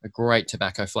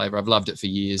tobacco flavor. I've loved it for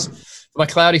years. For my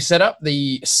cloudy setup,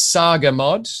 the Saga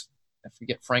Mod. If we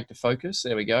get Frank to focus,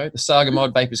 there we go. The Saga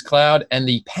Mod Vapors Cloud and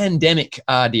the Pandemic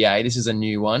RDA. This is a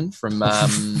new one from.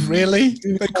 Really?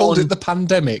 They called it the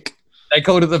Pandemic. They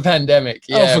called it the Pandemic.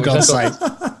 Yeah, for God's sake,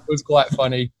 it was quite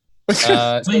funny.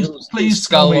 Please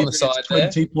skull tell me on the side there.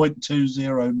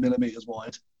 20.20 millimeters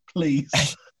wide. Please.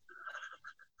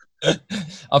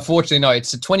 Unfortunately, no.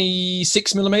 It's a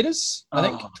 26 millimeters, I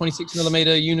think. 26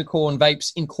 millimeter Unicorn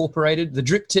Vapes Incorporated. The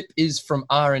drip tip is from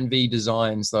R&V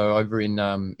Designs, though, over in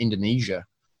Indonesia.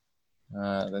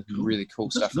 That's really cool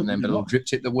stuff from them, but a little drip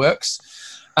tip that works.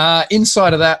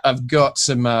 Inside of that, I've got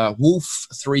some Wolf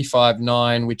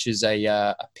 359, which is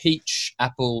a peach,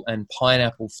 apple, and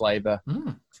pineapple flavor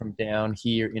from down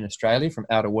here in Australia, from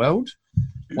Outer World.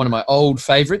 One of my old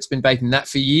favorites. Been baking that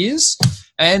for years.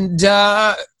 And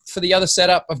for the other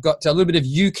setup, I've got a little bit of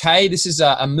UK. This is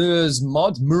a Murs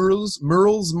mod,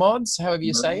 Murals Mods, however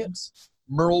you say it.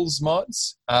 Murals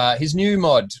Mods. His new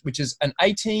mod, which is an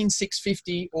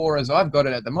 18650, or as I've got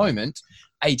it at the moment,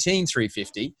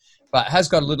 18350. But it has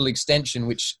got a little extension,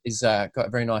 which is got a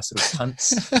very nice little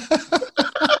cunts.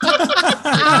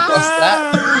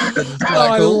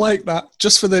 I like that.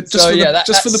 Just for the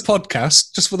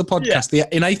podcast. Yeah.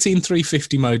 In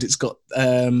 18350 mode, it's got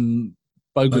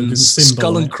Bogan's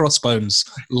skull and crossbones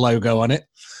logo on it,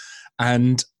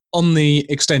 and on the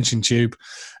extension tube,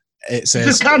 it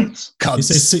says "cunts." It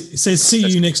says "See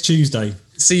you next Tuesday."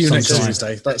 See you next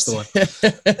Tuesday. That's the one.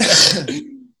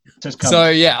 So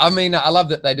yeah, I mean, I love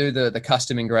that they do the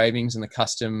custom engravings and the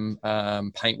custom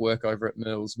paintwork over at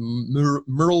Murals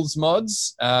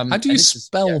Mods. How do you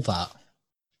spell that?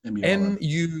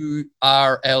 Murlz,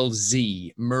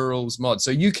 Murals Mods.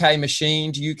 So UK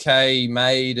machined, UK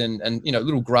made, and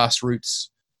little grassroots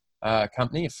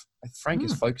company. If Frank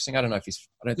is focusing, I don't know if he's.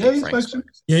 I don't think Frank's focusing.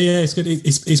 Yeah, it's good.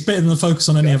 It's better than the focus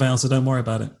on any of ours, so don't worry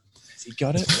about it. He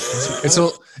got it.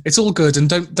 It's all good, and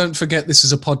don't forget this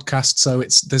is a podcast, so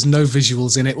there's no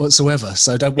visuals in it whatsoever.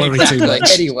 So don't worry too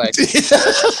much. Anyway,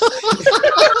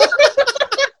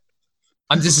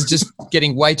 I'm just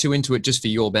getting way too into it just for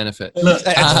your benefit. Look,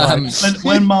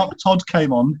 when Mark Todd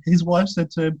came on, his wife said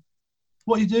to him,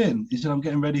 "What are you doing?" He said, "I'm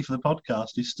getting ready for the podcast."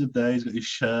 He stood there. He's got his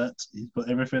shirt. He's put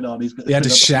everything on. He had a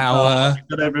shower. He's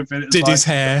got everything. Did his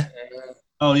hair.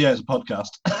 Oh yeah, it's a podcast.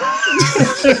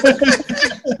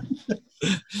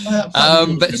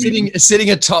 But sitting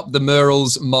atop the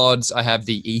Murals Mods, I have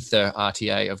the Ether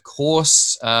RTA, of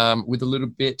course, with a little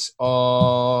bit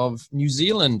of New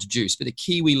Zealand juice, bit of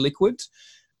kiwi liquid.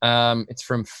 It's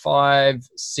from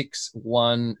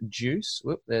 561 Juice.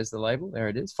 Whoop, there's the label. There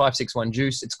it is. 561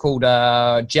 Juice. It's called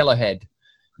Jellohead.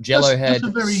 Jellohead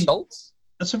salt.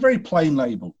 That's a very plain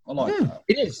label. I like that.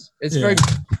 It is. It's very.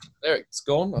 There, it's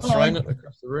gone. I've thrown it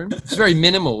across the room. It's very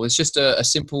minimal. It's just a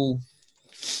simple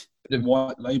bit of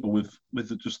white label with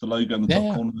just the logo on the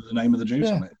top corner with the name of the juice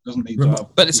on it. It doesn't need to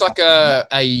have. But it's like a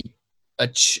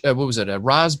what was it? A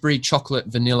raspberry chocolate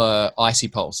vanilla icy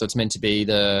pole. So it's meant to be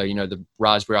the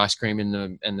raspberry ice cream and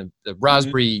the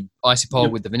raspberry icy pole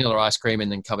with the vanilla ice cream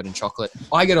and then covered in chocolate.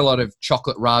 I get a lot of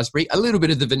chocolate raspberry, a little bit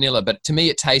of the vanilla, but to me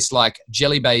it tastes like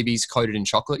jelly babies coated in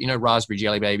chocolate. Raspberry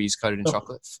jelly babies coated in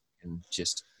chocolate, and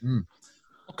just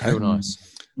real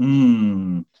nice.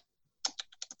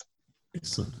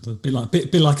 It's a bit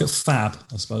like a Fab,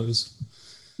 I suppose.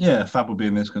 Yeah, Fab would be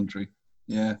in this country.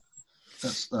 Yeah,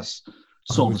 that's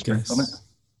sort of the spec on it.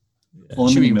 Yeah. Or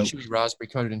Chewy raspberry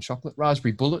coated in chocolate.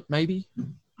 Raspberry bullet, maybe.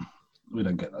 We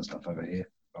don't get that stuff over here.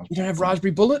 You don't have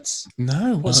raspberry bullets?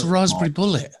 No. What's a raspberry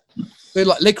bullet? They're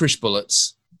like licorice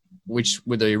bullets, which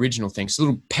were the original things.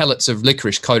 Little pellets of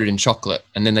licorice coated in chocolate,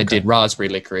 and then they did raspberry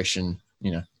licorice and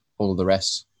all of the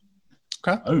rest.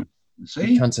 Okay. Oh,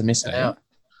 see, cunts are missing out.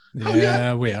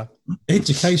 Yeah, we are.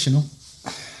 Educational.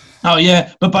 Oh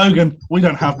yeah, but Bogan, we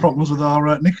don't have problems with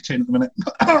our nicotine at the minute.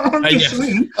 I'm just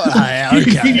saying. You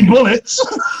can keep your bullets.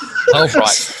 Oh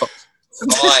right,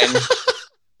 fine.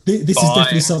 This is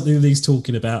definitely something that he's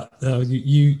talking about.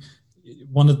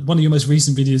 One of your most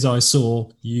recent videos I saw,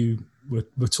 you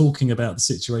were talking about the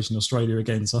situation in Australia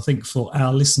again. So I think for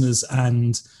our listeners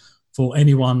and for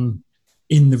anyone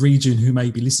in the region who may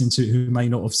be listening to it, who may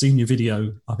not have seen your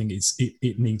video, I think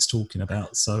it needs talking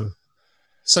about. So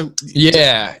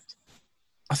yeah,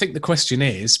 I think the question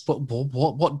is,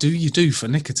 what do you do for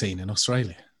nicotine in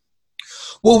Australia?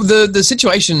 Well, the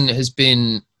situation has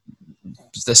been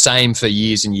the same for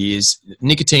years and years.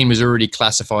 Nicotine was already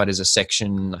classified as a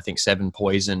Section, I think, 7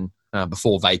 poison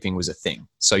before vaping was a thing.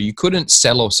 So you couldn't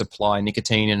sell or supply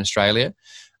nicotine in Australia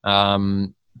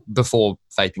before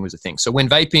vaping was a thing. So when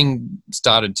vaping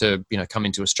started to come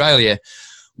into Australia,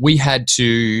 we had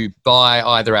to buy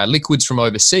either our liquids from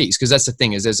overseas, because that's the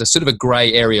thing, is there's a sort of a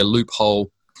grey area loophole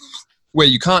where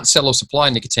you can't sell or supply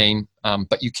nicotine,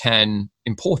 but you can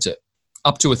import it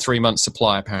up to a 3-month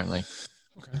supply apparently.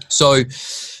 Okay. So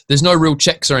there's no real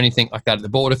checks or anything like that at the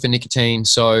border for nicotine.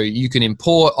 So you can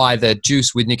import either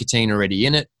juice with nicotine already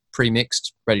in it,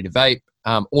 pre-mixed, ready to vape,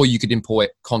 or you could import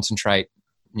concentrate,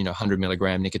 100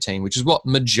 milligram nicotine, which is what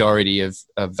majority of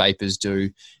vapors do,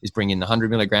 is bring in the 100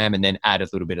 milligram and then add a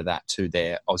little bit of that to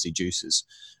their Aussie juices.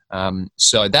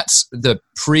 So that's the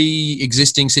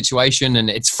pre-existing situation, and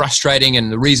it's frustrating.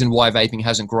 And the reason why vaping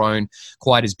hasn't grown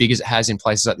quite as big as it has in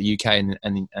places like the UK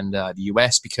and the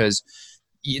US, because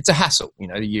it's a hassle.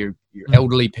 Your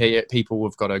elderly people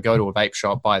have got to go to a vape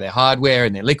shop, buy their hardware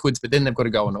and their liquids, but then they've got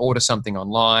to go and order something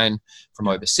online from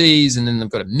overseas, and then they've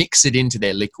got to mix it into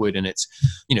their liquid, and it's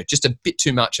just a bit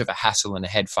too much of a hassle and a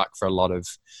head fuck for a lot of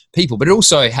people. But it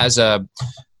also has a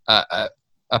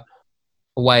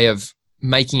way of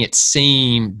making it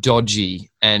seem dodgy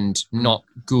and not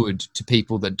good to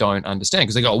people that don't understand,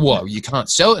 because they go, whoa, you can't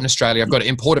sell it in Australia, I've got to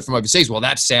import it from overseas. Well,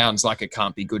 that sounds like it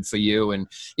can't be good for you. And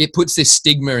it puts this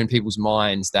stigma in people's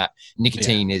minds that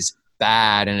nicotine is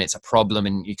bad and it's a problem,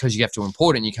 and because you have to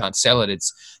import it and you can't sell it,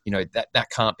 it's that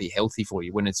can't be healthy for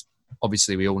you, when it's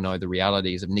obviously, we all know the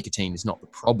realities of nicotine is not the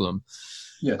problem.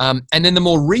 And then the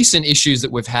more recent issues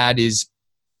that we've had is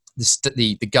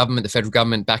the government, the federal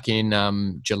government, back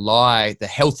in July, the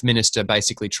health minister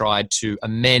basically tried to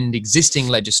amend existing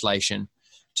legislation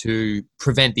to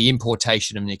prevent the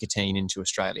importation of nicotine into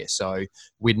Australia. So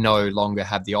we'd no longer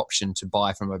have the option to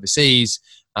buy from overseas,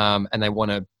 and they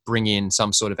want to bring in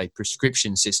some sort of a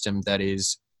prescription system that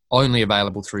is only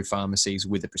available through pharmacies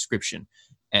with a prescription.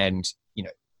 And,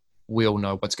 we all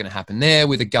know what's going to happen there,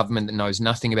 with a government that knows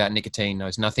nothing about nicotine,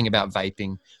 knows nothing about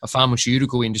vaping, a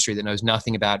pharmaceutical industry that knows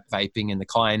nothing about vaping and the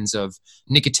kinds of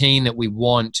nicotine that we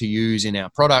want to use in our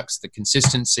products, the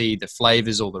consistency, the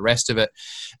flavors, all the rest of it.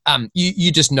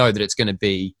 You just know that it's going to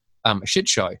be a shit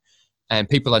show, and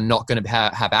people are not going to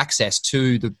have access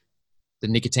to the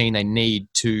nicotine they need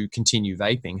to continue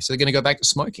vaping. So they're going to go back to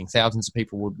smoking. Thousands of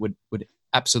people would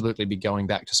absolutely be going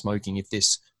back to smoking if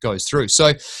this goes through.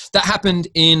 So that happened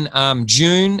in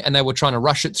June, and they were trying to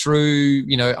rush it through,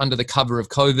 under the cover of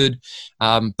COVID.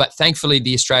 But thankfully,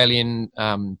 the Australian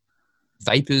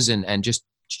vapors and just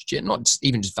not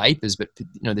even just vapors, but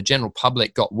the general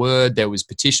public got word. There was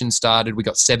petitions started. We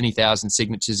got 70,000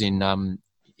 signatures in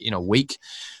a week.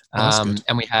 And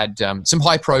we had some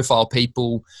high-profile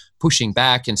people pushing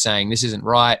back and saying this isn't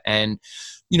right. And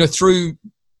through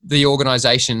the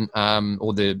organisation,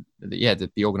 or the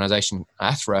organisation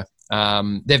ATHRA,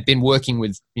 they've been working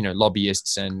with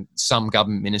lobbyists and some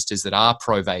government ministers that are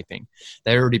pro-vaping.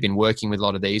 They've already been working with a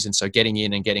lot of these, and so getting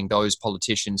in and getting those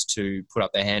politicians to put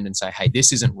up their hand and say, hey,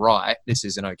 this isn't right, this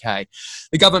isn't okay.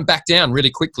 The government backed down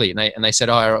really quickly, and they said,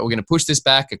 oh, we're going to push this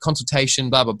back, a consultation,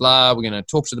 blah blah blah, we're going to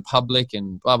talk to the public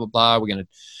and blah blah blah, we're going to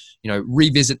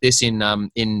revisit this in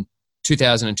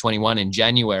 2021 in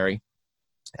January.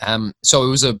 So it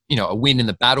was a win in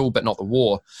the battle, but not the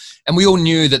war. And we all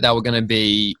knew that they were going to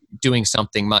be doing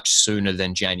something much sooner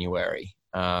than January.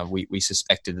 We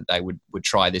suspected that they would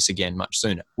try this again much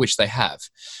sooner, which they have.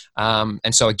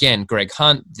 And so again, Greg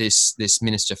Hunt, this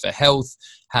Minister for Health,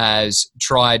 has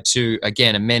tried to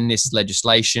again amend this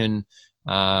legislation,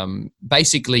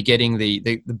 basically getting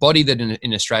the body that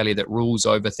in Australia that rules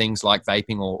over things like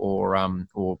vaping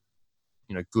or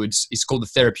goods. It's called the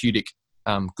Therapeutic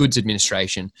Goods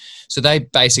Administration. So they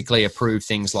basically approve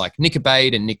things like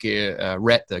Nicobate and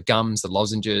Nicorette, the gums, the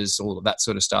lozenges, all of that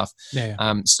sort of stuff.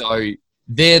 So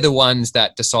they're the ones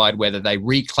that decide whether they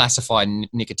reclassify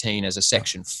nicotine as a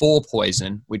Section 4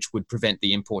 poison, which would prevent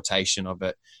the importation of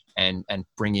it and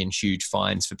bring in huge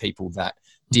fines for people that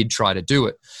did try to do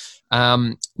it.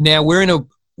 Now we're in a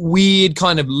weird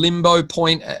kind of limbo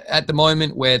point at the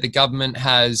moment where the government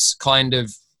has kind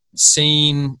of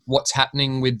seen what's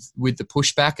happening with the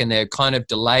pushback, and they're kind of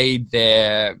delayed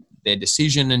their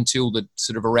decision until the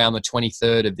sort of around the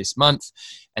 23rd of this month,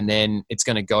 and then it's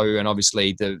going to go. And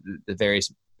obviously the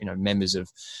various members of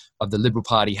the Liberal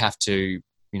Party have to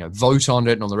vote on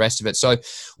it and all the rest of it. So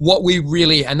what we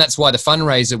really, and that's why the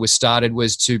fundraiser was started,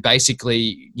 was to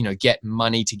basically get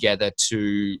money together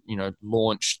to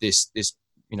launch this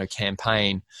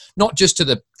campaign, not just to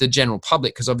the general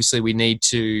public, because obviously we need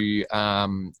to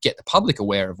get the public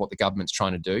aware of what the government's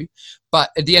trying to do.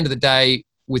 But at the end of the day,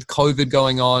 with COVID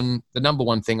going on, the number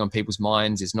one thing on people's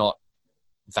minds is not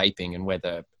vaping and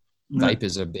whether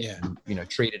vapors are being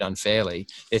treated unfairly.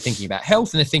 They're thinking about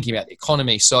health and they're thinking about the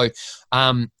economy. So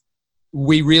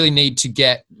we really need to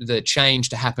get the change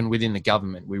to happen within the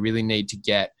government. We really need to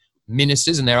get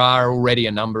ministers, and there are already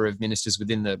a number of ministers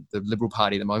within the Liberal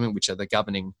Party at the moment, which are the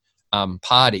governing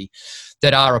party,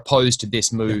 that are opposed to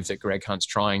this move that Greg Hunt's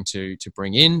trying to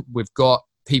bring in. We've got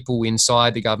people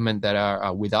inside the government that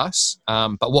are with us,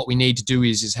 but what we need to do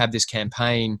is have this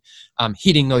campaign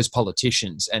hitting those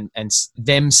politicians and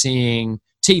them seeing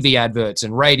TV adverts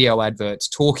and radio adverts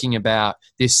talking about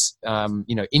this,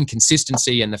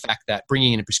 inconsistency, and the fact that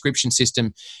bringing in a prescription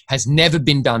system has never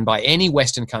been done by any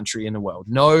Western country in the world.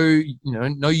 No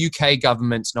UK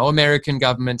governments, no American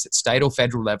governments at state or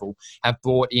federal level have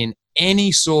brought in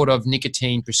any sort of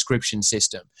nicotine prescription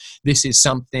system. This is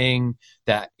something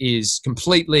that is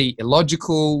completely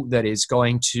illogical, that is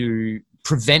going to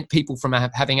prevent people from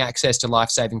having access to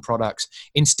life-saving products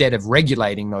instead of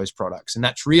regulating those products. And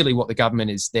that's really what the government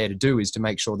is there to do, is to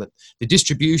make sure that the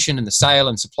distribution and the sale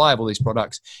and supply of all these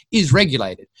products is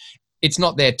regulated. It's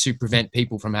not there to prevent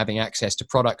people from having access to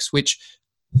products which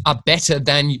are better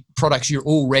than products you're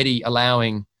already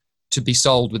allowing to be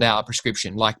sold without a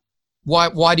prescription. Like,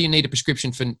 why do you need a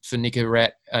prescription for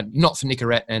Nicorette, not for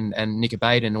Nicorette and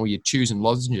Nicobate and all your chews and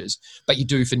lozenges, but you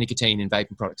do for nicotine in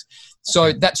vaping products?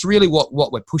 So that's really what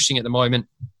we're pushing at the moment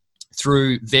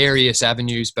through various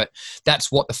avenues, but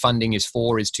that's what the funding is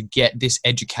for, is to get this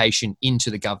education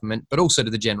into the government, but also to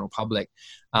the general public.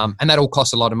 And that all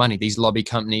costs a lot of money. These lobby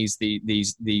companies,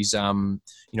 these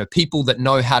people that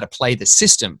know how to play the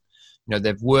system,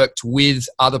 they've worked with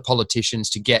other politicians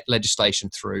to get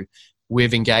legislation through.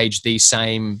 We've engaged these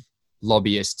same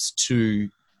lobbyists to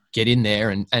get in there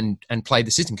and play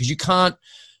the system, because you can't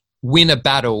win a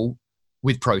battle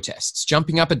with protests.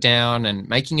 Jumping up and down and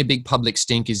making a big public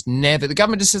stink is never. The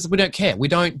government just says, we don't care. We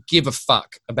don't give a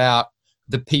fuck about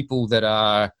the people that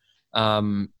are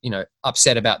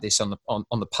upset about this on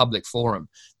the public forum.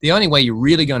 The only way you're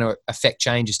really going to affect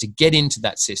change is to get into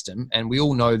that system. And we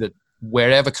all know that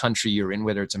wherever country you're in,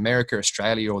 whether it's America,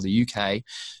 Australia, or the UK,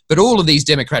 but all of these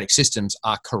democratic systems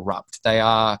are corrupt. They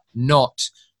are not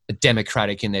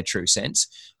democratic in their true sense.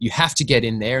 You have to get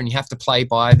in there and you have to play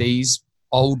by these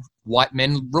old white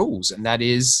men rules, and that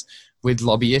is with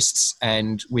lobbyists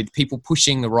and with people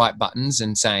pushing the right buttons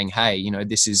and saying, hey,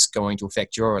 this is going to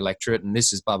affect your electorate and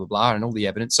this is blah, blah, blah, and all the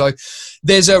evidence. So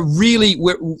there's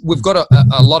we've got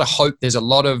a lot of hope. There's a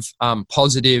lot of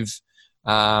positive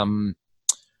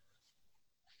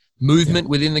movement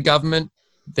within the government.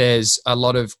 There's a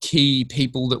lot of key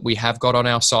people that we have got on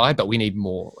our side, but we need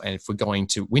more. And if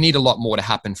we need a lot more to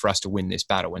happen for us to win this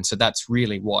battle. And so that's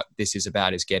really what this is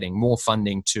about, is getting more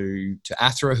funding to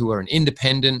ATHRA, who are an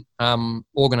independent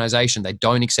organisation. They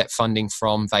don't accept funding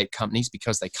from vape companies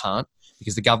because they can't,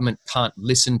 because the government can't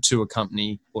listen to a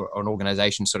company or an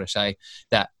organisation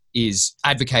that is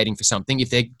advocating for something if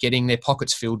they're getting their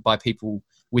pockets filled by people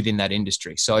within that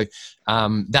industry. So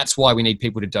that's why we need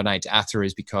people to donate to ATHRA,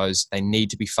 is because they need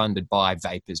to be funded by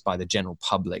vapers, by the general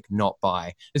public, not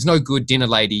by... There's no good dinner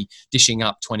lady dishing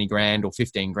up 20 grand or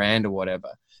 15 grand or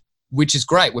whatever. which is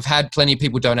great. We've had plenty of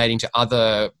people donating to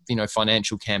other,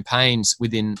 financial campaigns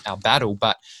within our battle,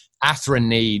 but ATHRA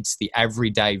needs the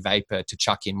everyday vapor to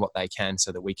chuck in what they can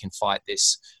so that we can fight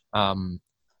this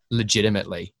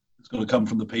legitimately. It's got to come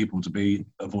from the people to be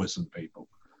a voice of the people.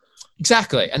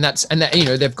 Exactly, and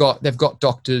they've got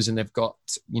doctors and they've got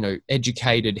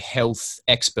educated health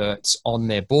experts on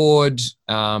their board.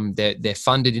 They're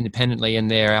funded independently, and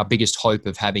they're our biggest hope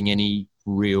of having any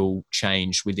real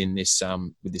change within this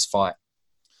fight.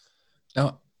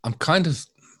 Now, I'm kind of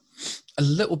a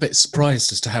little bit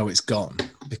surprised as to how it's gone,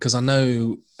 because I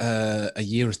know a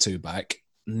year or two back,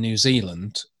 New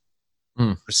Zealand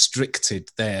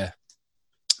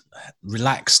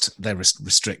relaxed their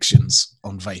restrictions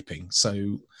on vaping.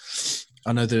 So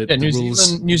I know the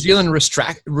rules. New Zealand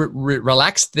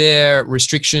relaxed their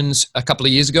restrictions a couple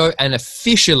of years ago, and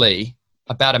officially,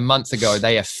 about a month ago,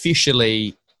 they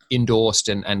officially endorsed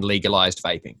and legalized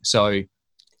vaping. So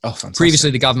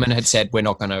previously the government had said we're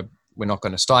not going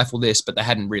to stifle this, but they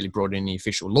hadn't really brought in any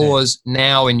official laws. Yeah.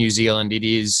 Now in New Zealand, it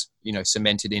is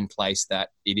cemented in place that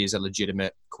it is a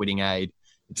legitimate quitting aid.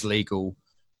 It's legal.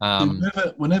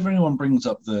 Whenever anyone brings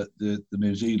up the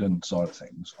New Zealand side of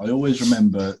things, I always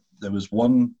remember there was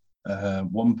one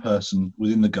person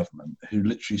within the government who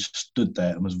literally stood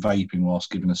there and was vaping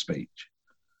whilst giving a speech.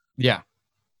 Yeah.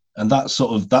 And that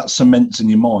cements in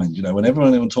your mind, whenever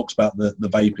anyone talks about the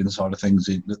vaping side of things,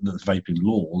 the vaping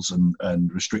laws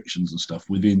and restrictions and stuff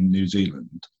within New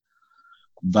Zealand,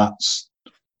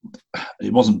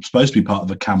 it wasn't supposed to be part of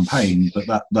a campaign,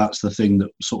 but that's the thing that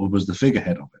sort of was the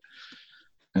figurehead of it.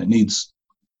 And it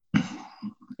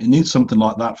needs something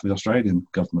like that for the Australian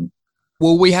government.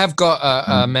 Well, we have got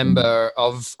a member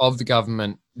of the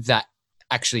government that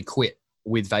actually quit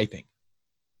with vaping.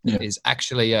 Yeah. Is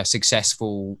actually a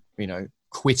successful,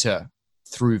 quitter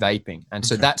through vaping. And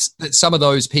so that's some of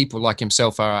those people like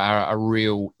himself are a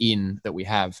real in that we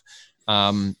have.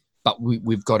 But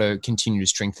we've got to continue to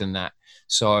strengthen that.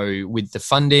 So with the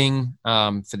funding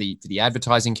for the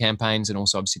advertising campaigns, and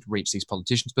also obviously to reach these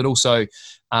politicians, but also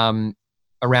around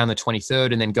the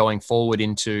 23rd and then going forward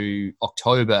into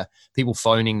October, people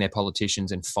phoning their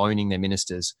politicians and phoning their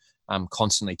ministers,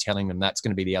 constantly telling them that's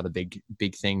going to be the other big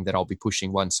thing that I'll be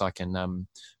pushing once I can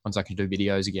do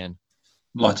videos again.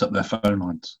 Light up their phone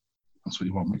lines. That's what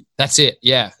you want. That's it.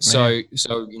 Yeah. So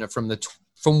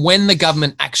from when the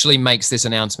government actually makes this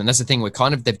announcement, that's the thing.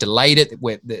 They've delayed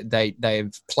it.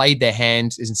 They've played their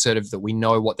hand in sort of that we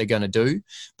know what they're going to do,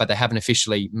 but they haven't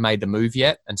officially made the move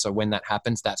yet. And so when that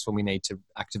happens, that's when we need to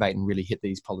activate and really hit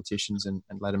these politicians and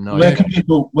let them know.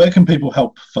 Where can people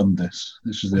help fund this?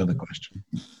 This is the other question.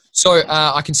 So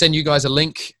I can send you guys a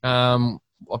link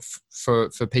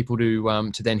for people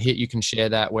to then hit. You can share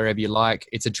that wherever you like.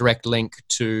 It's a direct link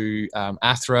to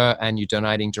ATHRA, and you're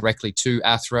donating directly to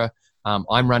ATHRA.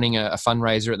 I'm running a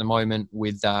fundraiser at the moment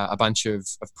with a bunch of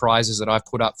prizes that I've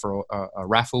put up for a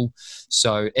raffle.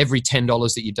 So every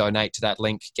 $10 that you donate to that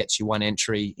link gets you one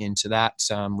entry into that.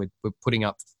 We're putting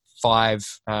up 5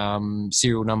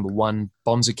 serial number 1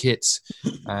 Bonza kits,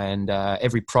 and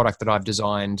every product that I've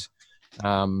designed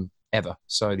ever.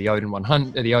 So the Odin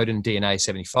 100, the Odin DNA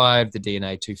 75, the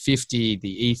DNA 250, the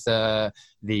Ether,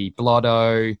 the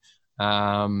Blotto,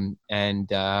 and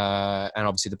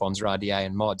obviously the Bonza RDA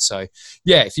and mod. So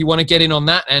yeah, if you want to get in on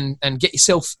that and get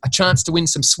yourself a chance to win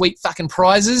some sweet fucking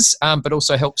prizes, but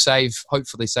also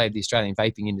hopefully save the Australian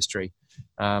vaping industry,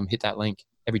 hit that link.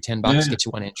 Every $10 gets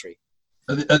you one entry.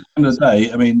 At the end of the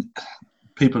day, I mean,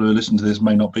 people who listen to this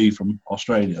may not be from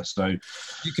Australia, so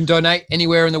you can donate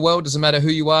anywhere in the world. Doesn't matter who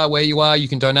you are, where you are. You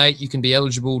can donate. You can be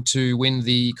eligible to win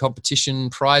the competition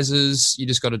prizes. You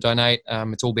just got to donate.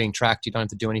 It's all being tracked. You don't have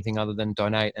to do anything other than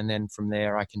donate, and then from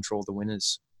there, I can draw the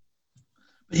winners.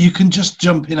 You can just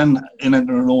jump in and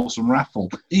enter an awesome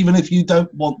raffle. Even if you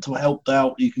don't want to help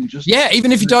out, you can just... Yeah,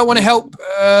 even if you don't want to help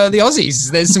the Aussies,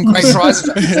 there's some great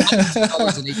prizes.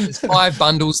 There's 5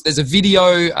 bundles. There's a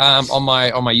video on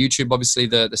my YouTube, obviously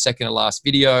the second to last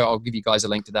video. I'll give you guys a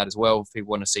link to that as well if people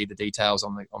want to see the details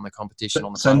on the competition,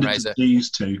 on the send fundraiser. Send it to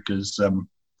these two, because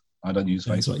I don't use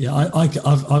Facebook. Yeah,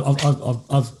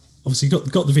 I've obviously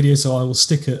got the video, so I will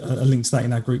stick a link to that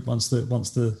in our group once the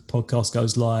podcast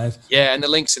goes live. Yeah, and the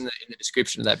link's in the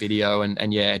description of that video,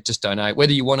 and yeah, just donate.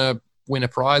 Whether you want to win a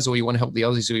prize or you want to help the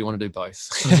Aussies, or you want to do both.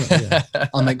 Yeah.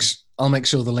 I'll make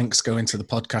sure the links go into the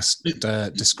podcast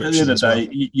description. At the end of the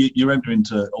day, you're entering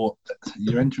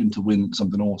to win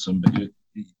something awesome, but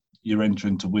you're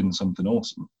entering to win something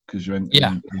awesome because you're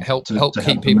entering help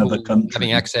keep people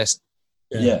having access.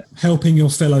 Yeah, helping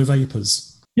your fellow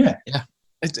vapors. Yeah.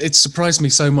 It surprised me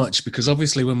so much, because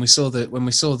obviously when we saw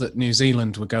that New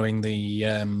Zealand were going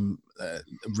the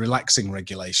relaxing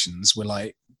regulations, we're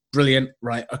like, brilliant,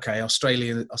 right? Okay,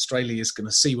 Australia is going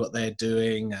to see what they're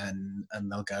doing, and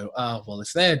they'll go, well,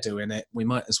 if they're doing it, we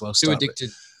might as well start. Too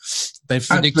addicted. They've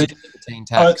addicted to nicotine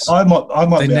tax. I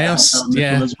might They be now,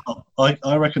 as well.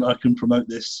 I reckon I can promote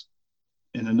this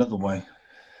in another way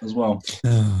as well.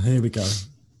 Oh, here we go.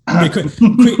 Quick,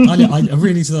 I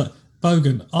really need to know.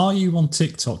 Bogan, are you on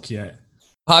TikTok yet?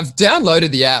 I've downloaded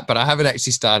the app, but I haven't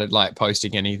actually started like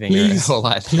posting anything or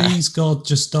like that. Please, God,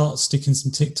 just start sticking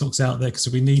some TikToks out there because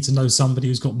we need to know somebody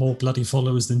who's got more bloody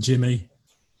followers than Jimmy.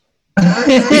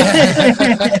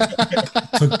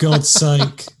 For God's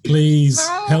sake, please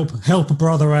help a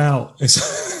brother out. So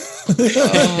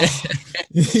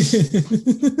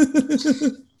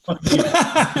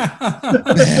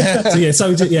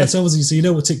obviously, you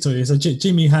know what TikTok is. So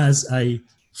Jimmy has a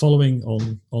following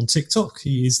on TikTok.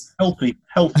 He is healthy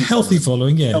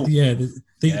following. Yeah, healthy. yeah.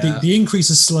 The increase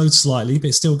has slowed slightly, but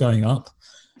it's still going up.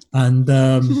 And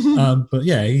but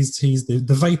yeah, he's the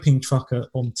vaping trucker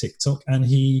on TikTok, and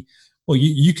you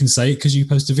can say it because you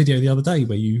posted a video the other day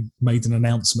where you made an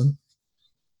announcement.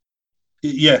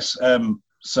 Yes.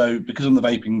 So because I'm the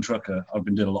vaping trucker, I've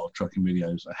been doing a lot of trucking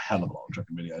videos, a hell of a lot of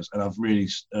trucking videos, and I've really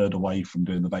stirred away from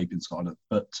doing the vaping side of it.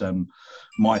 But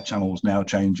my channel is now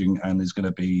changing and is going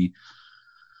to be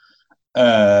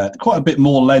quite a bit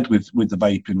more led with the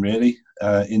vaping, really,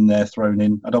 in there thrown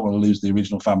in. I don't want to lose the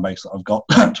original fan base that I've got,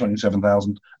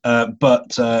 27,000,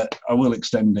 but I will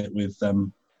extend it with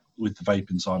the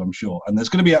vaping side, I'm sure. And there's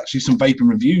going to be actually some vaping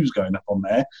reviews going up on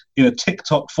there in a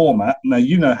TikTok format. Now,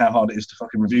 you know how hard it is to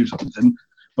fucking review something,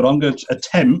 but I'm going to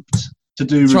attempt to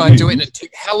try and do it in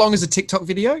how long is a TikTok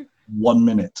video? 1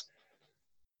 minute.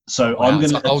 So wow, I'm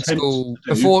going to old school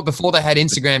before they had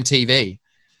Instagram TV.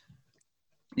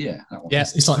 Yeah, that one. Yeah,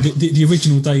 it's like the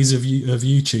original days of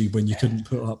YouTube when you couldn't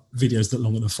put up videos that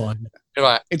longer than 5 minutes.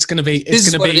 Right. It's going to be. This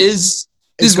is what it is.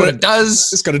 This is what it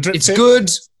does. It's got a drip. It's good.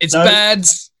 It's bad.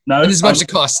 No, this is much it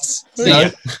costs. No,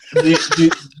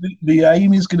 the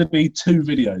aim is going to be 2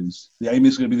 videos. The aim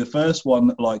is going to be the first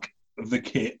one, like the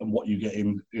kit and what you get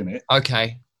in it.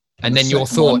 Okay, and then your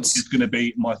thoughts. Is going to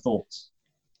be my thoughts.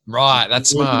 Right, that's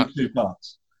smart. 2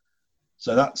 parts.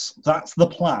 So that's the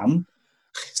plan.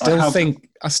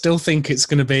 I still think it's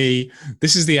going to be.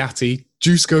 This is the Atty.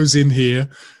 Juice goes in here.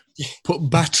 Put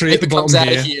battery at the bottom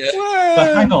here.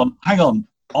 But hang on.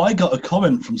 I got a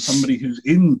comment from somebody who's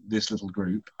in this little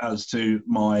group as to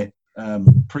my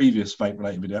previous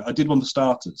vape-related video. I did one for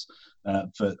starters,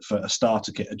 for a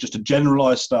starter kit, just a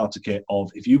generalised starter kit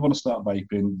of if you want to start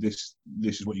vaping, this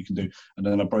is what you can do. And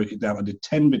then I broke it down. I did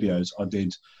 10 videos. I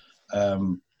did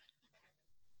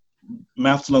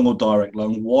mouth to lung or direct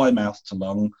lung, why mouth to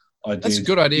lung. That's a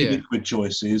good idea. Liquid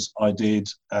choices. I did.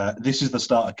 This is the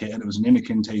starter kit, and it was an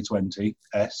Inikin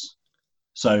T20S.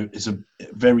 So it's a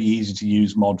very easy to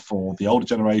use mod for the older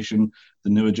generation, the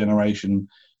newer generation,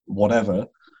 whatever.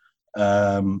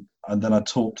 And then I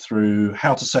talked through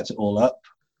how to set it all up,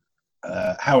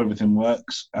 how everything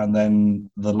works, and then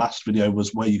the last video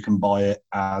was where you can buy it,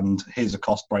 and here's a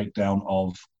cost breakdown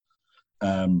of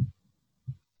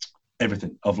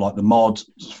everything, of like the mod,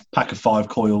 pack of 5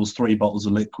 coils, 3 bottles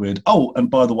of liquid. Oh,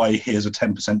 and by the way, here's a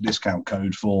 10% discount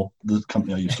code for the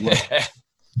company I used to work for.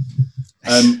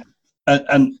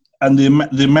 And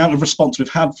the amount of response we've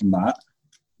had from that,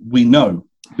 we know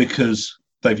because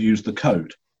they've used the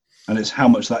code, and it's how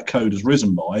much that code has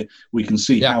risen by. We can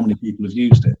see how many people have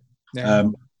used it,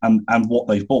 and what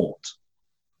they've bought.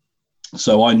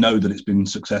 So I know that it's been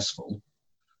successful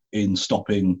in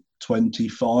stopping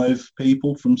 25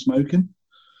 people from smoking.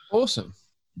 Awesome.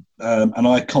 And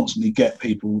I constantly get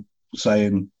people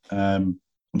saying, I'm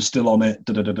still on it,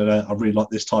 I really like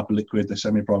this type of liquid. They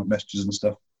send me private messages and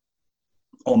stuff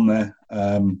on there.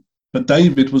 But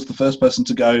David was the first person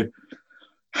to go,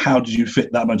 how did you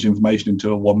fit that much information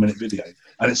into a 1 minute video?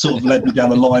 And it sort of led me down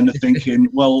the line of thinking,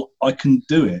 well, I can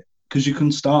do it because you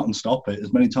can start and stop it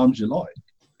as many times as you like.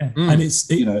 Yeah. And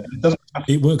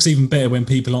it works even better when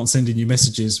people aren't sending you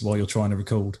messages while you're trying to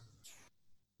record.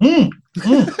 Yeah.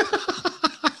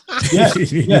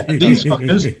 These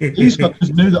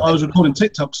fuckers knew that I was recording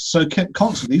TikToks, so kept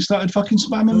constantly started fucking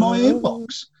spamming my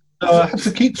inbox. So I had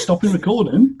to keep stopping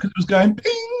recording because it was going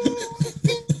ping.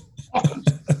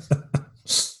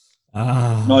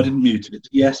 No, I didn't mute it.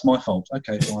 Yes, my fault.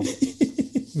 Okay, fine.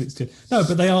 It's good. No,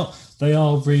 but they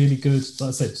are really good. Like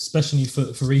I said, especially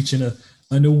for reaching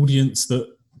an audience that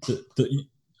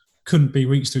couldn't be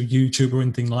reached through YouTube or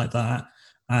anything like that.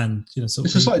 And it's a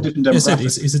slightly different demographic.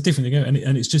 It's a different thing,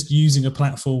 and it's just using a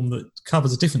platform that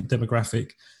covers a different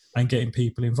demographic and getting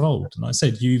people involved. And like I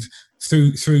said, you've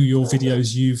through your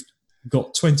videos, you've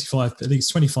got at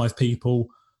least 25 people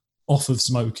off of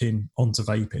smoking onto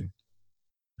vaping.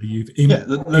 You've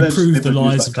improved the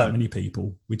lives of that many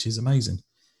people, which is amazing.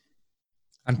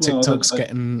 And TikTok's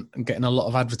getting a lot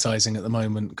of advertising at the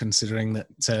moment, considering that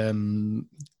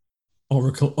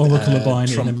Oracle are buying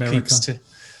Trump it in America.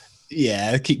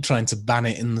 They keep trying to ban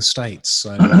it in the States.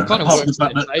 So it kind of works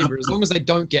in their favor. As long as they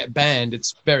don't get banned,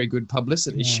 it's very good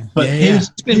publicity. Yeah. But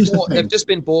they've just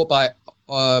been bought by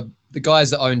the guys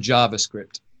that own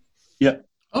JavaScript. Yeah.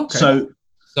 Okay. So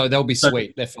they'll be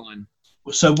sweet. They're fine.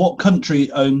 So what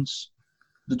country owns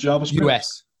the JavaScript?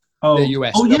 US. Oh, the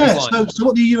US. Oh, yeah. So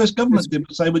what the US government did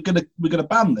was say we're gonna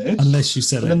ban this unless you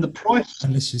sell it, and then the price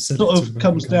sort of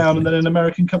comes down, and then an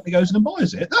American company goes in and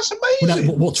buys it. That's amazing.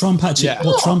 Well, what Trump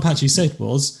actually said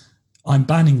was, "I'm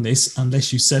banning this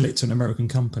unless you sell it to an American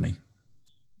company."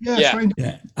 Yeah.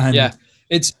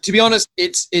 It's, to be honest,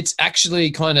 it's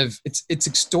actually kind of it's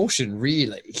extortion,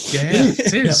 really. Yeah,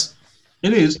 it is.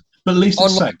 It is, but at least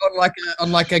it's safe.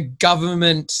 on like a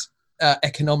government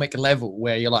economic level,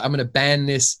 where you're like, I'm going to ban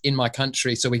this in my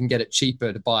country so we can get it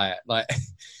cheaper to buy it. Like,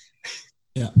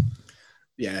 yeah,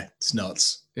 it's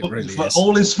nuts. It really for is.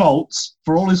 all his faults,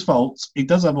 he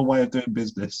does have a way of doing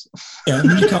business. Yeah, I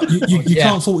mean, you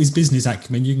can't fault his business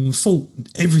acumen. You can fault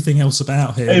everything else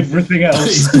about him. Everything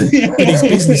else, but his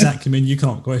business acumen, you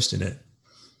can't question it.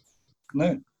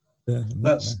 No,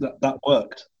 that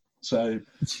worked. So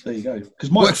there you go.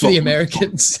 Because work for the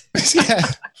Americans.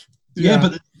 yeah,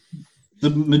 but the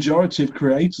majority of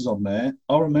creators on there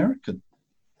are American.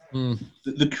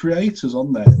 The creators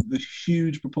on there, the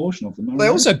huge proportion of them are They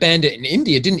also banned it in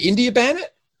India. Didn't India ban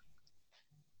it?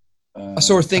 I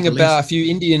saw a thing about a few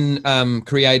Indian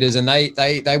creators, and they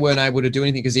weren't able to do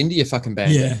anything because India fucking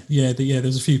banned it. Yeah.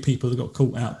 There's a few people that got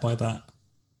caught out by that.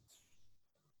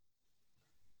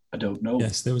 I don't know.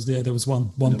 Yes, there was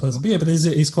one person. But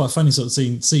it's quite funny sort of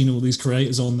seeing all these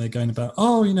creators on there going about,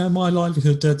 my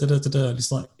livelihood, da da da da da. And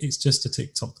it's like, it's just a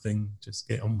TikTok thing. Just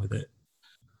get on with it.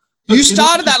 You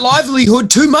started that livelihood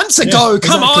 2 months ago.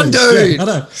 Come on, dude. Yeah, I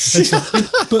know.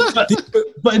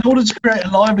 But in order to create a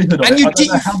livelihood, and you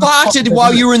farted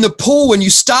while you were in the pool when you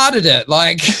started it.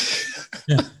 Like,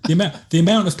 yeah, the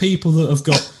amount of people that have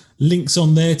got links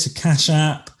on there to Cash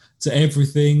App, to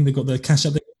everything. They've got their Cash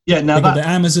App. The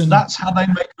Amazon. That's how they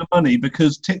make the money,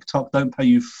 because TikTok don't pay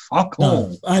you fuck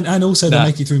all. And also they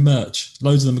make you through merch.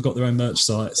 Loads of them have got their own merch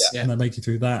sites, and they make you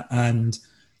through that. And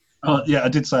I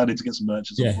did say I need to get some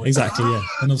merch. Exactly. Yeah,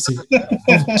 and obviously,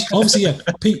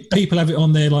 people have it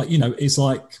on there. Like, it's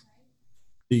like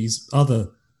these other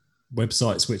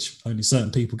websites which only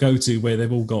certain people go to, where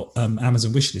they've all got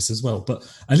Amazon wishlists as well. But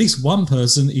at least one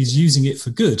person is using it for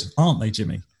good, aren't they,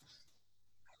 Jimmy?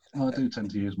 I do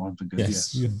tend to use mine for good.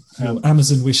 Yes. Your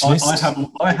Amazon wish list. I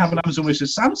have an Amazon wish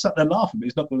list. Sam sat there laughing, but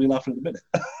he's not going to be laughing in a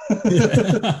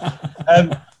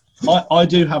minute. I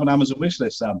do have an Amazon wish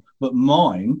list, Sam, but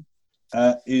mine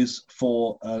is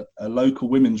for a local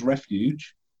women's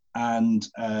refuge and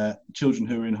children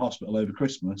who are in hospital over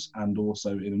Christmas, and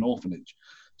also in an orphanage.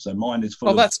 So mine is full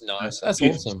of that's nice. That's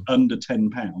awesome. Under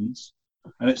 £10,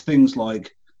 and it's things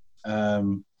like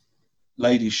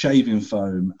ladies' shaving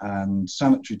foam and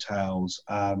sanitary towels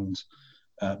and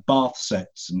bath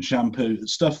sets and shampoo,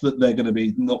 stuff that they're going to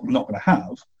be not going to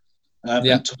have,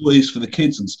 and toys for the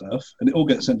kids and stuff, and it all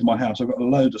gets sent to my house. I've got a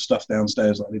load of stuff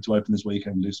downstairs that I need to open this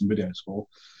weekend and do some videos for,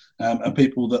 and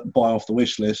people that buy off the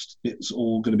wish list, it's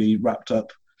all going to be wrapped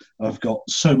up. I've got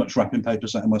so much wrapping paper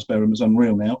sat in my spare room, it's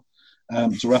unreal now,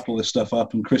 to wrap all this stuff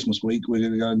up, and Christmas week we're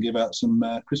going to go and give out some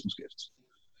Christmas gifts.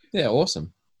 Yeah,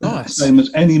 awesome. Nice. Same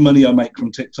as any money I make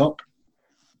from TikTok,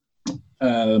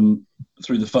 through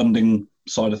the funding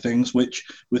side of things, which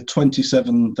with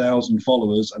 27,000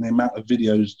 followers and the amount of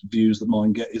views that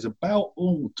mine get is about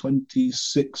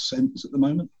 26 cents at the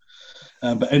moment.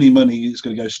 But any money is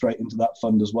going to go straight into that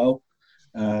fund as well.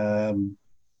 And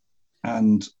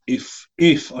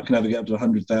if I can ever get up to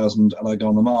 100,000 and I go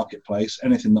on the marketplace,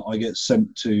 anything that I get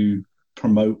sent to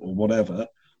promote or whatever,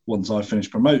 once I finish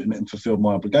promoting it and fulfilled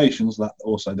my obligations, that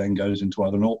also then goes into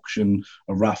either an auction,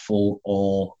 a raffle,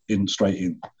 or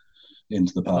straight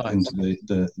into the part, into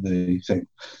the thing.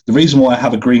 The reason why I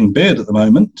have a green beard at the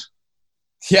moment.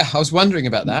 Yeah, I was wondering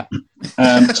about that.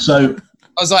 So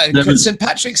I was like, St.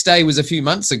 Patrick's Day was a few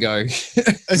months ago.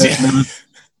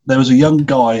 There was a young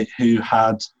guy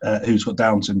who's got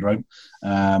Down syndrome,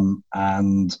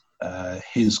 and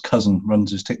his cousin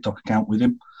runs his TikTok account with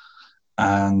him.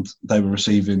 And they were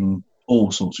receiving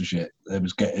all sorts of shit. They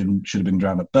was should have been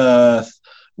drowned at birth.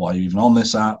 Why are you even on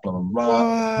this app? Blah, blah,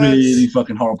 blah. Really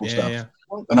fucking horrible stuff. Yeah.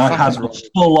 And I had a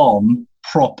full-on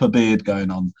proper beard going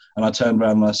on. And I turned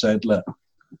around and I said, look,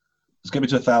 Let's get me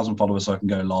to 1,000 followers so I can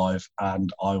go live,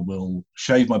 and I will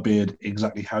shave my beard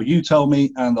exactly how you tell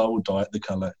me, and I will dye it the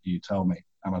colour you tell me.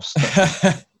 And I've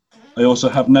stuck. I also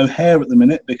have no hair at the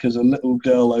minute because a little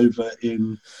girl over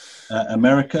in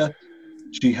America,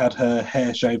 she had her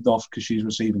hair shaved off because she's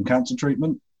receiving cancer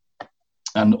treatment.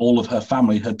 And all of her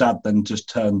family, her dad then just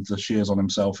turned the shears on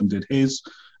himself and did his.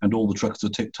 And all the truckers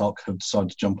of TikTok have decided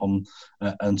to jump on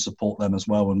and support them as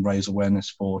well and raise awareness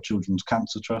for children's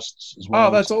cancer trusts as well.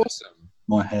 Oh, that's awesome.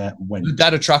 My hair went. The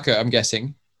dad a trucker, I'm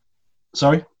guessing.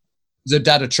 Sorry? The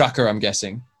dad a trucker, I'm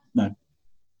guessing. No.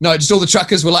 No, just all the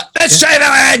truckers were like, let's shave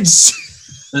our heads!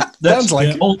 Sounds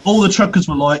like all the truckers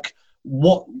were like,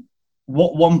 what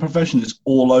one profession is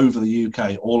all over the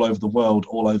UK, all over the world,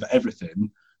 all over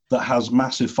everything that has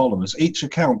massive followers. Each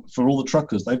account for all the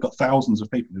truckers, they've got thousands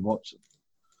of people who watch them.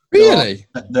 Really?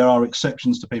 There are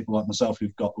exceptions to people like myself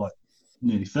who've got like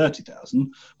nearly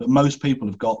 30,000, but most people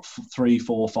have got 3,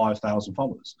 4, 5,000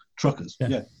 followers. Truckers,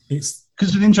 yeah. It's because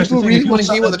it's an interesting people thing. really want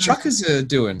to hear what the truckers are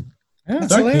doing. Yeah,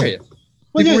 that's hilarious.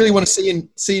 Well, People really want to see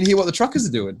and hear what the truckers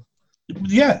are doing.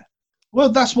 Yeah. Well,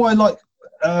 that's why like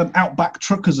Outback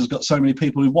Truckers has got so many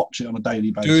people who watch it on a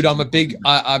daily basis. Dude,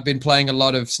 I've been playing a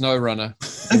lot of SnowRunner.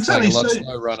 Exactly.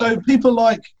 So people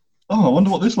like, oh, I wonder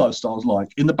what this lifestyle's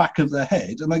like in the back of their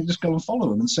head, and they just go and follow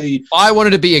them and see. I wanted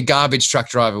to be a garbage truck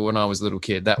driver when I was a little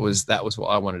kid. That was what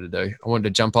I wanted to do. I wanted to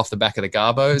jump off the back of the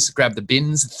garbos, grab the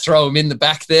bins, throw them in the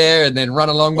back there, and then run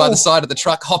along by the side of the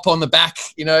truck, hop on the back.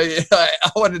 You know,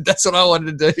 that's what I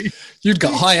wanted to do. You'd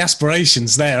got high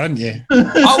aspirations there, hadn't you?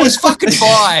 I was fucking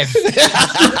 5.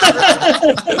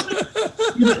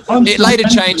 It later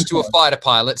changed to a fighter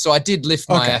pilot, so I did lift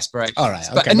my aspirations. All right.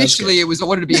 But initially, I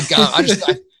wanted to be a gun.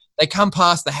 They come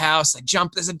past the house, they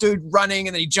jump, there's a dude running,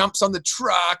 and then he jumps on the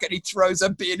truck and he throws a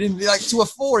bin in, like, to a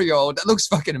 4-year-old. That looks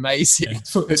fucking amazing.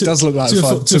 Yeah. It does look like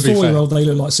fun. To a 4-year-old, they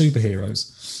look like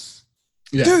superheroes.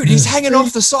 Yeah. Dude, he's hanging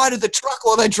off the side of the truck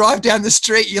while they drive down the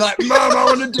street. You're like, Mum, I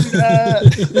want to do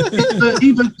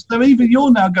that. so even you're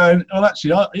now going, well,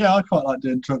 actually, I quite like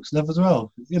doing truck stuff as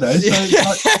well. You know, so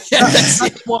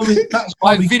that's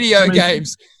why we video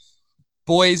games.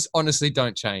 Boys honestly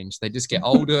don't change. They just get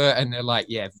older and they're like,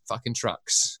 yeah, fucking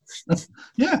trucks.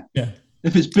 Yeah.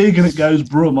 If it's big and it goes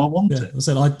brum, I want it. I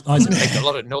said I make a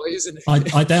lot of noise.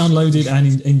 I downloaded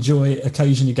and enjoy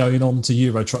occasionally going on to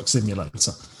Euro Truck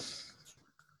Simulator.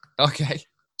 Okay.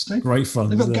 Great fun.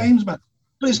 They've got games about.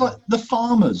 But it's like the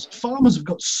farmers. Farmers have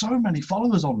got so many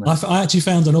followers on there. I actually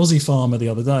found an Aussie farmer the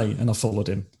other day and I followed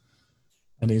him.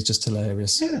 And he's just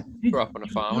hilarious. Yeah, grew up on a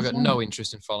farm. I've got no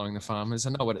interest in following the farmers.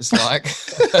 I know what it's like.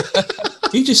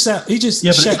 he just shouts at his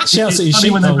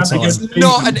sheep the whole time. It's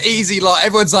not an easy life.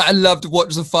 Everyone's like, I love to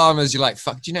watch the farmers. You're like,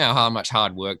 fuck, do you know how much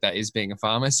hard work that is being a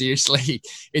farmer? Seriously,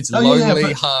 it's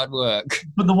lonely, hard work.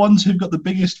 But the ones who've got the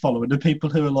biggest following are people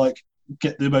who are like,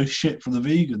 get the most shit from the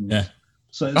vegans. Yeah.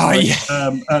 So it's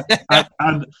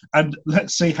and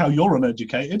let's see how you're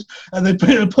uneducated. And they put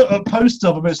a post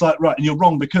of them. It's like, right, and you're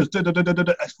wrong because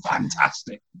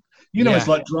fantastic. You know, it's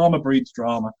like drama breeds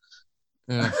drama.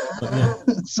 Yeah.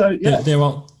 There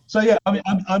are. So I mean,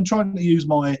 I'm trying to use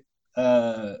my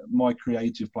my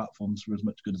creative platforms for as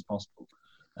much good as possible.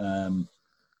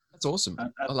 That's awesome. I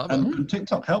love it. And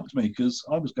TikTok helped me because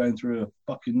I was going through a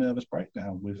fucking nervous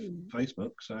breakdown with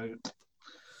Facebook. So.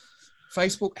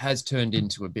 Facebook has turned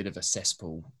into a bit of a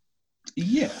cesspool.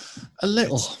 Yeah, a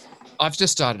little. I've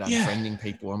just started unfriending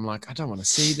people. I'm like, I don't want to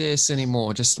see this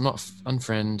anymore. Just not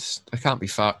unfriend. I can't be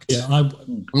fucked. Yeah, I'm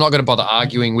not going to bother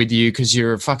arguing with you because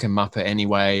you're a fucking muppet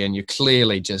anyway, and you're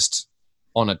clearly just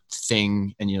on a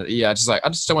thing. And I just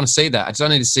don't want to see that. I just don't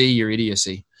need to see your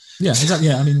idiocy. Yeah, exactly.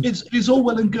 Yeah, I mean, it's all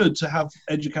well and good to have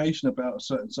education about a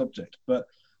certain subject, but.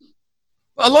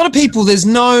 A lot of people, there's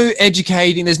no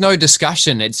educating, there's no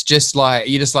discussion. It's just like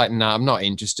you're just like, no, I'm not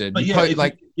interested. But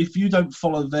if you don't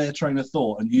follow their train of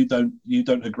thought and you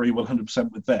don't agree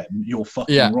 100% with them, you're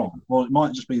fucking wrong. Well, it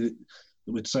might just be that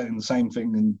we're saying the same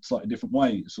thing in slightly different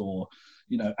ways, or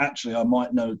actually, I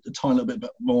might know a tiny little bit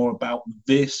more about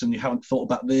this, and you haven't thought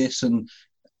about this, and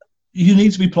you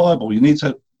need to be pliable. You need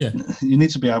to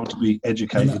be able to be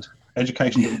educated.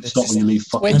 Education doesn't stop when you leave.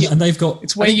 And they've got.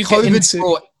 It's where you get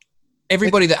into.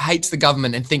 Everybody that hates the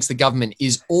government and thinks the government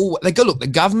is the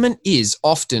government is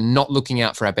often not looking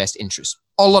out for our best interests.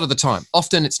 A lot of the time.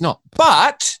 Often it's not.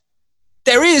 But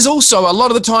there is also a lot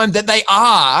of the time that they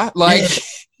are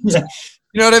you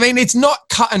know what I mean? It's not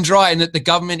cut and dry and that the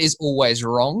government is always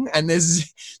wrong. And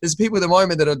there's people at the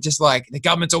moment that are just like, the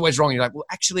government's always wrong. You're like, well,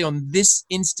 actually on this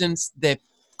instance, they're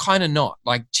kind of not.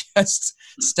 Like, just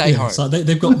stay home. So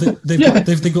they've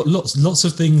got lots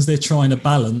of things they're trying to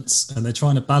balance, and they're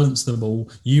trying to balance them all.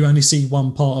 You only see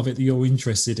one part of it that you're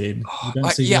interested in. You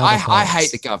don't see the other parts. I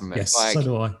hate the government. Yes, like, so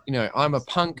do I. You know, I'm a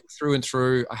punk through and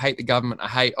through. I hate the government. I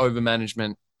hate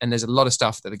overmanagement. And there's a lot of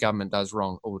stuff that the government does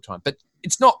wrong all the time. But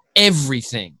it's not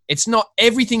everything. It's not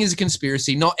everything is a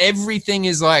conspiracy. Not everything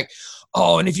is like,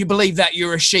 oh, and if you believe that,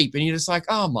 you're a sheep. And you're just like,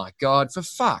 oh my God, for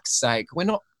fuck's sake, we're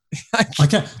not. I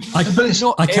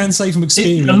can say from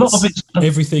experience, a lot of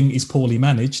everything is poorly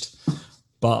managed,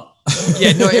 but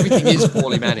yeah, no, everything is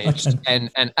poorly managed, and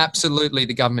absolutely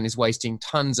the government is wasting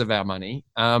tons of our money.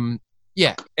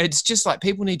 Yeah, it's just like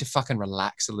people need to fucking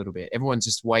relax a little bit. Everyone's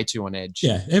just way too on edge.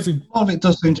 Yeah, a lot of it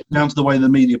does seem to be down to the way the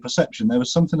media perception. There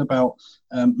was something about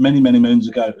many moons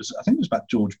ago. I think it was about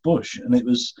George Bush, and it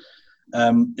was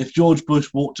if George Bush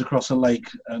walked across a lake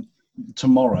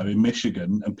tomorrow in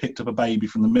Michigan and picked up a baby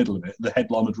from the middle of it, the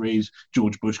headline would read,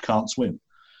 "George Bush can't swim."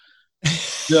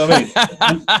 You know what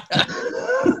I mean?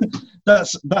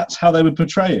 That's how they would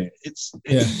portray it.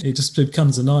 It just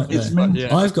becomes a nightmare.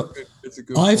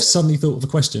 I've suddenly thought of a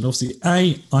question. Obviously,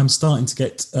 I'm starting to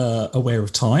get aware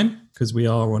of time because we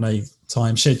are on a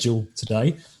time schedule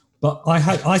today. But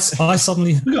I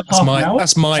suddenly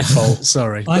that's my fault.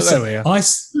 Sorry, there we are.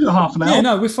 We got half an hour. Yeah,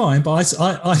 no, we're fine. But I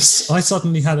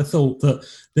suddenly had a thought that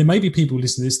there may be people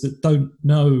listening to this that don't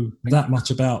know that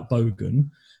much about Bogan,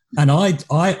 and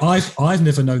I've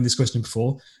never known this question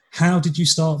before. How did you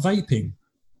start vaping?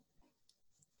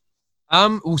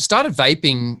 We started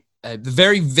vaping. The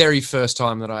very, very first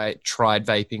time that I tried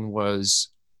vaping was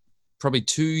probably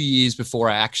 2 years before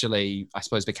I actually, I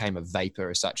suppose, became a vapor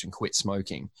as such and quit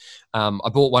smoking. I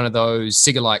bought one of those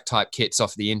cigar-like type kits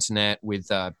off the internet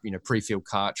with, pre-filled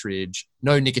cartridge,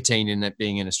 no nicotine in it,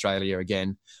 being in Australia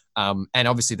again. And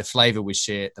obviously the flavor was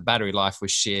shit, the battery life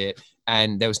was shit,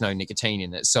 and there was no nicotine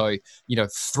in it. So,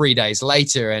 3 days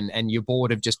later and you're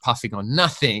bored of just puffing on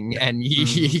nothing and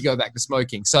you go back to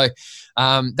smoking. So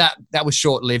that was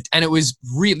short-lived. And it was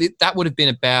really, that would have been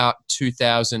about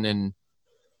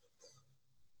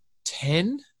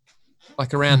 2010,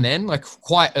 like around then, like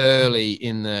quite early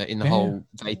in the whole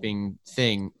vaping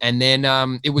thing. And then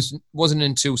it wasn't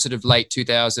until sort of late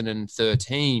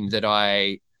 2013 that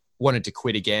I wanted to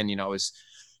quit again. I was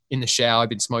in the shower. I've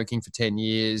been smoking for 10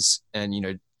 years and,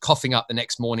 coughing up the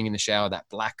next morning in the shower, that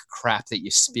black crap that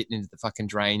you're spitting into the fucking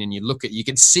drain. And you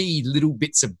can see little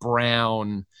bits of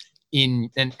brown and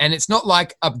it's not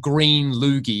like a green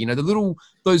loogie,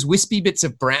 those wispy bits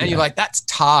of brown. Yeah. You're like, that's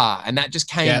tar. And that just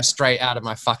came straight out of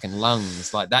my fucking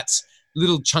lungs. Like that's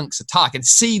little chunks of tar. I can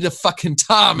see the fucking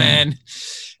tar, man.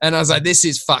 And I was like, this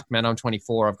is fucked, man. I'm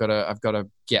 24. I've got to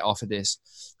get off of this.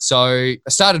 So I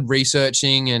started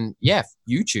researching and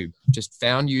YouTube, just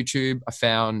found YouTube. I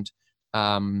found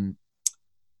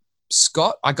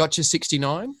Scott, I Got You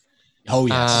 69. Oh,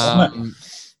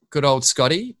 yes. Good old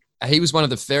Scotty. He was one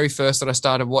of the very first that I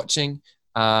started watching.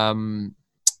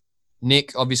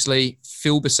 Nick, obviously.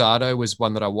 Phil Bassardo was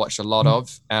one that I watched a lot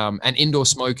of. And Indoor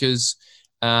Smokers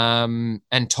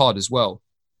and Todd as well.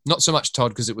 Not so much Todd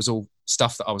because it was all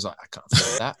stuff that I was like, I can't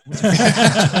follow that.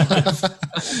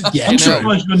 I'm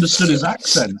surprised you understood his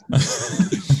accent.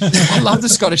 I love the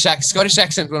Scottish accent. Scottish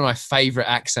accent is one of my favourite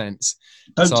accents.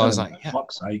 I was like, hey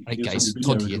guys,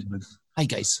 Todd here. Hey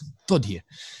guys, Todd here.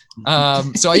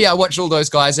 So I watched all those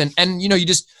guys and you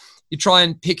try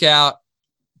and pick out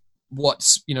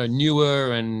what's,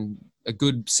 newer and a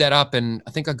good setup. And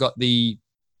I think I got the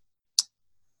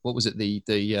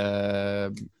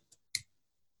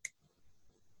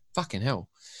fucking hell.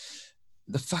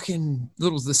 The fucking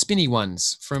the spinny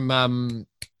ones from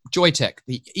Joytech,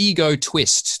 the Ego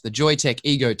Twist, the Joytech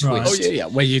Ego Twist. Right. Oh yeah,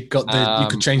 where you got you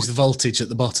could change the voltage at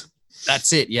the bottom.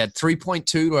 That's it. Yeah,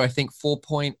 3.2 or I think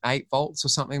 4.8 volts or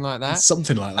something like that.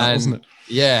 Something like that, wasn't it?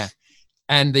 Yeah,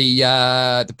 and the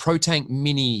ProTank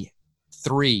Mini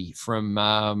 3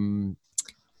 from.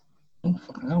 Oh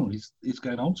fucking hell! He's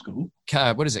going old school.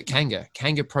 What is it? Kanga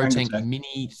ProTank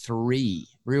Mini 3,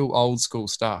 real old school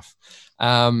stuff.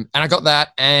 And I got that,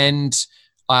 and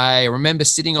I remember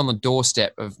sitting on the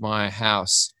doorstep of my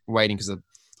house waiting because the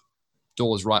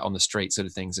door's right on the street, sort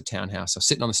of thing. It's a townhouse. I was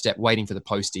sitting on the step waiting for the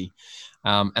postie,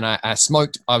 and I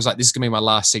smoked. I was like, "This is gonna be my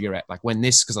last cigarette." Like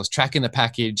because I was tracking the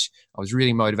package, I was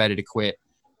really motivated to quit.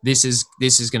 This is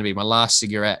going to be my last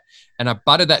cigarette. And I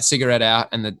buttered that cigarette out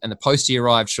and the postie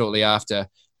arrived shortly after.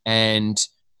 And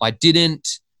I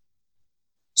didn't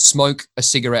smoke a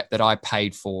cigarette that I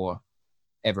paid for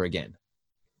ever again.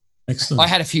 Excellent. I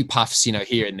had a few puffs,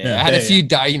 here and there. I had a few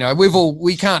days,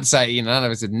 we can't say, none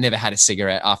of us had never had a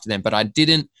cigarette after them, but I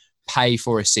didn't pay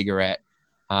for a cigarette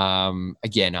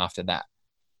again after that.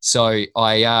 So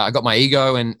I got my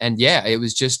ego, and yeah, it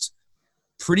was just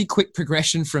pretty quick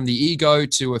progression from the ego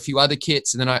to a few other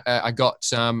kits. And then I got,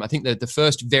 I think the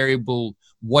first variable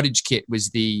wattage kit was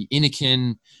the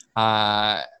Inokin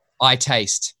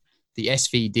iTaste, the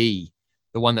SVD,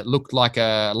 the one that looked like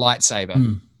a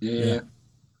lightsaber. Yeah.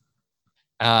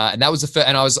 And that was the first,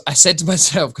 and I said to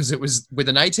myself, because it was with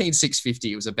an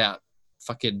 18650, it was about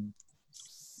fucking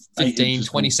 15,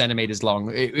 20 centimeters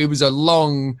long. It was a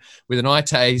long, with an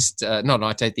iTaste, not an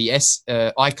iTaste,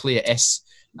 the iClear S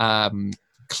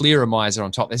clearomizer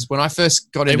on top. This is when I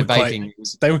first got into vaping.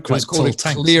 It was called a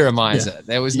clearomizer. Yeah.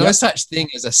 There was no such thing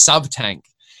as a sub tank.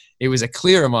 It was a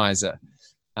clearomizer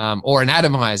or an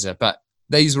atomizer, but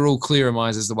these were all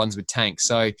clearomizers, the ones with tanks.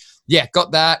 So yeah,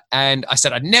 got that. And I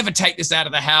said, I'd never take this out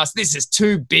of the house. This is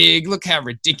too big. Look how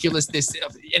ridiculous this,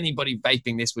 anybody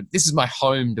vaping this is my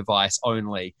home device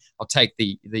only. I'll take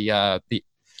the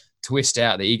twist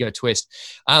out, the ego twist.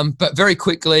 But very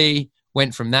quickly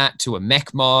went from that to a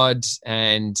mech mod,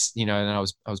 and then I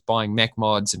was buying mech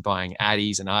mods and buying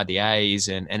Addies and RDAs,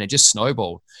 and it just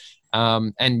snowballed.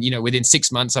 And within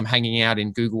 6 months, I'm hanging out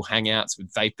in Google Hangouts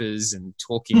with vapors and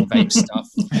talking vape stuff,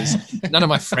 because none of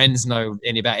my friends know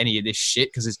about any of this shit.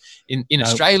 Because in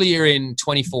Australia in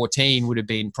 2014 would have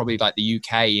been probably like the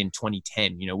UK in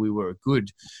 2010. We were a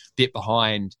good bit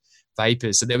behind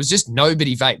vapors, so there was just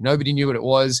nobody vape. Nobody knew what it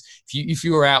was. If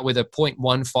you were out with a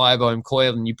 0.15 ohm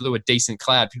coil and you blew a decent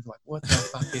cloud, people were like, what the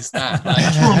fuck is that?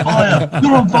 Like,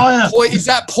 you're on fire. Is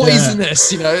that poisonous?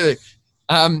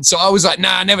 So I was like,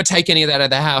 nah, never take any of that out of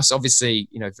the house. Obviously,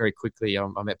 very quickly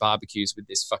I'm at barbecues with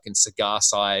this fucking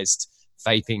cigar-sized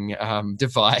vaping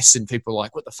device, and people are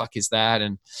like, what the fuck is that?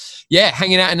 And yeah,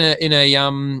 hanging out in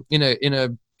a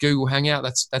Google Hangout,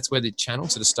 that's where the channel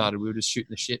sort of started. We were just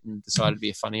shooting the shit and decided it'd be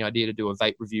a funny idea to do a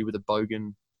vape review with a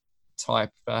Bogan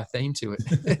type theme to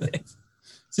it.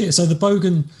 So the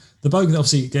Bogan,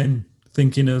 obviously, again,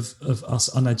 thinking of us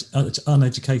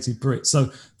uneducated Brits.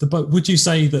 So would you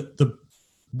say that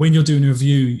when you're doing a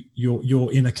review,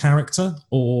 you're in a character,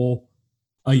 or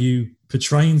are you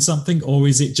portraying something, or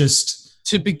is it just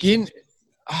to begin?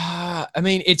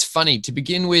 It's funny to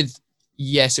begin with.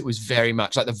 Yes, it was very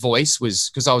much like the voice was,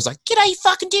 because I was like, "G'day,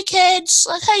 fucking dickheads!"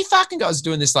 Like, "Hey, fucking guys,"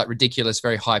 doing this like ridiculous,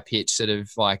 very high pitched sort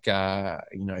of like,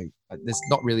 there's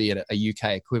not really a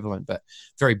UK equivalent, but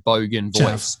very Bogan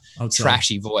voice,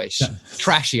 trashy voice,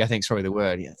 trashy. I think is probably the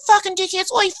word. Yeah, fucking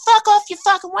dickheads! Oi, fuck off, you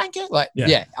fucking wanker! Like,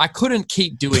 yeah, I couldn't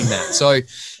keep doing that. So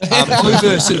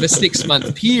over sort of a 6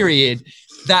 month period,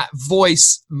 that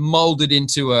voice molded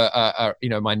into a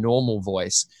my normal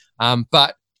voice,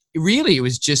 but. Really, it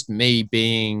was just me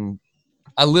being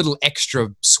a little extra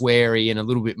sweary and a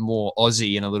little bit more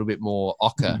Aussie and a little bit more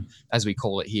ochre, as we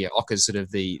call it here. Ochre is sort of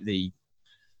the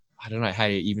I don't know how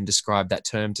you even describe that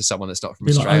term to someone that's not from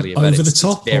Australia, but it's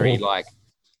very like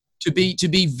to be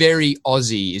very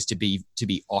Aussie is to be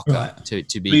ochre, right.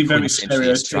 to be very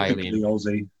stereotypically Australian.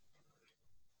 Aussie.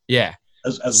 Yeah.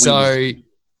 As so.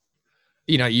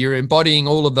 You're embodying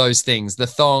all of those things, the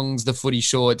thongs, the footy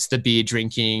shorts, the beer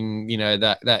drinking,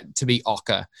 that to be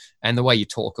ochre, and the way you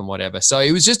talk and whatever. So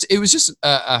it was just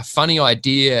a funny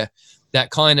idea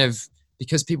that kind of,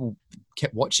 because people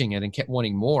kept watching it and kept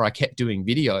wanting more, I kept doing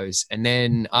videos. And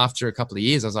then after a couple of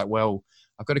years, I was like, well,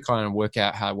 I've got to kind of work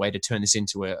out a way to turn this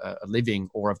into a living,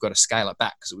 or I've got to scale it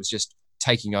back, because it was just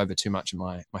taking over too much of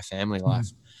my family life.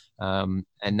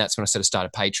 And that's when I sort of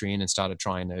started Patreon and started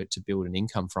trying to build an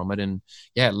income from it. And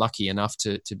yeah, lucky enough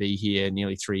to be here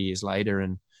nearly 3 years later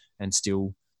and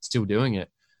still doing it.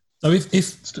 So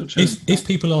if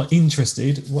people are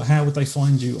interested, how would they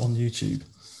find you on YouTube?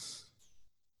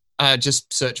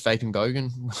 Just search Vaping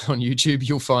Bogan on YouTube.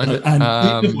 You'll find it. And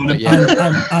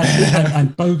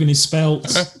Bogan is spelled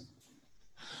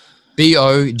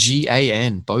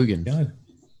Bogan. Bogan. Yeah.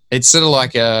 It's sort of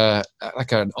like an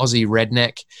Aussie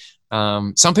redneck.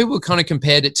 Some people kind of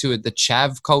compared it to the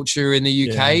chav culture in the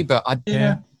UK, but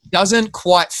it doesn't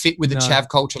quite fit with the chav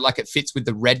culture like it fits with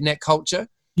the redneck culture.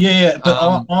 Yeah, but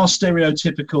our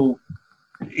stereotypical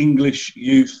English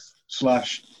youth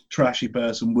 / trashy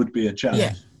person would be a chav.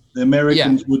 Yeah. The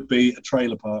Americans would be a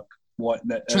trailer park white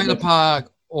net. Trailer park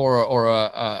or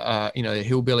a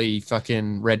hillbilly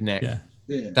fucking redneck.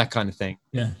 Yeah. That kind of thing.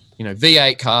 Yeah.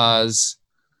 V8 cars,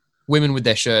 women with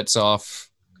their shirts off,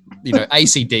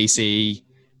 AC/DC,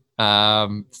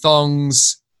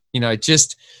 thongs,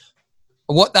 just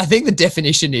what I think the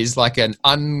definition is like an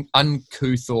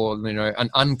uncouth or, an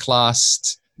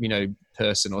unclassed,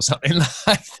 person or something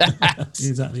like that.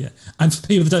 Exactly. Yeah. And for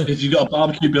people that don't, If you've got a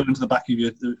barbecue built into the back of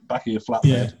your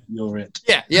flatbed, you're it.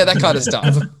 Yeah, that kind of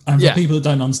stuff. And for people that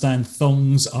don't understand,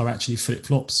 thongs are actually flip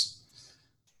flops.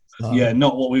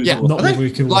 Not what we would call not what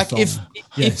we call like a thong.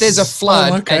 if there's a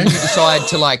flood okay. and you decide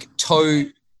to like tow.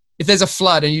 If there's a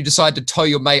flood and you decide to tow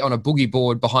your mate on a boogie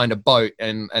board behind a boat,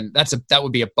 and that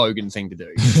would be a bogan thing to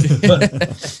do.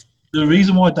 But the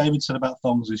reason why David said about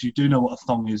thongs is you do know what a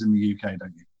thong is in the UK,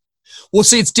 don't you? Well,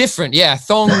 see, it's different. Yeah, a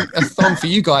thong for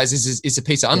you guys is a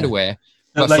piece of underwear,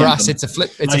 but for us, it's a flip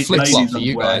flop for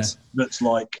you guys. That's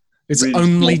like It's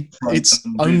really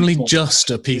only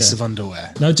just a piece of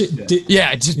underwear. No, just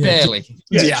barely.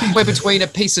 We're between a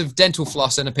piece of dental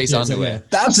floss and a piece of underwear. Yeah.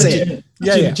 That's it.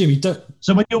 Jimmy, don't.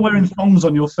 So when you're wearing thongs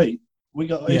on your feet, we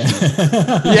got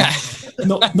issues.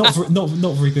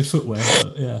 not very good footwear.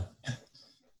 But yeah.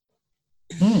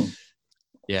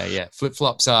 Yeah. Flip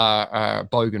flops are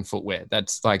bogan footwear.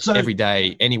 That's like every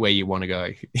day, anywhere you want to go.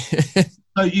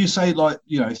 So you say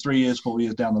 3 years, 4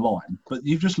 years down the line, but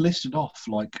you've just listed off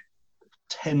like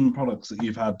 10 products that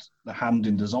you've had the hand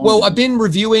in design. Well, I've been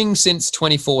reviewing since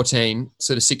 2014,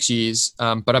 sort of 6 years,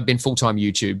 but I've been full-time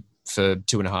YouTube for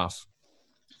 2.5.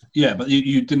 Yeah, but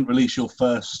you didn't release your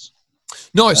first.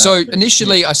 No, so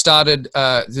initially I started,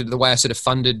 the way I sort of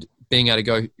funded being able to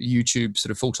go YouTube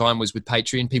sort of full-time was with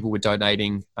Patreon. People were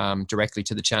donating directly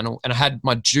to the channel. And I had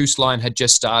my juice line had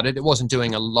just started. It wasn't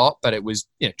doing a lot, but it was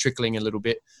trickling a little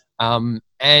bit. And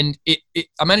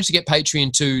I managed to get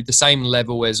Patreon to the same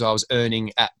level as I was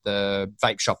earning at the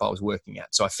vape shop I was working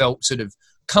at. So I felt sort of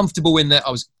comfortable in that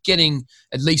I was getting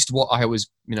at least what I was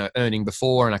earning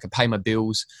before, and I could pay my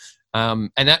bills. And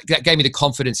that gave me the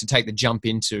confidence to take the jump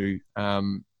into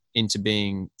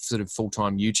being sort of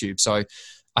full-time YouTube. So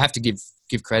I have to give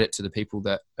credit to the people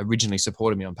that originally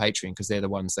supported me on Patreon, because they're the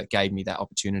ones that gave me that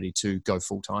opportunity to go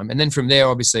full-time. And then from there,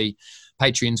 obviously,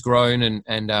 Patreon's grown,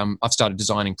 and I've started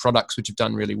designing products, which have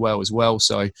done really well as well.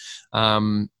 So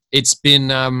it's been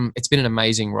an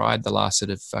amazing ride the last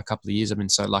sort of a couple of years. I've been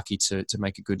so lucky to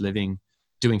make a good living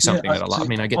doing something that I love. I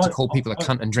mean, I get to call people a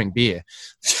cunt and drink beer.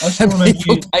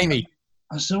 People pay me.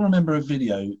 I still remember a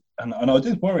video, and I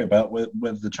did worry about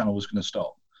whether the channel was going to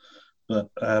stop. But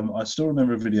I still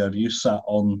remember a video of you sat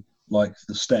on like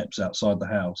the steps outside the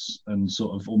house and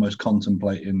sort of almost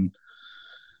contemplating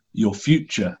your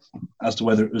future as to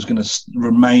whether it was going to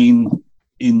remain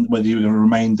whether you were going to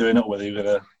remain doing it or whether you were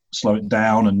going to slow it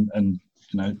down and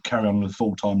carry on with a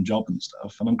full-time job and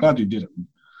stuff. And I'm glad you didn't.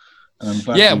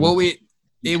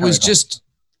 It was just,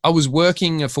 I was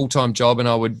working a full-time job, and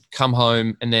I would come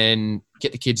home and then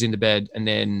get the kids into bed and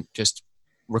then just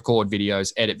record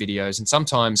videos, edit videos. And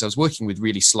sometimes I was working with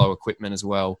really slow equipment as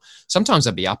well. Sometimes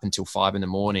I'd be up until 5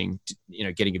 a.m,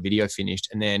 getting a video finished,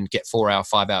 and then get 5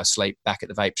 hours sleep back at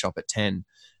the vape shop at 10.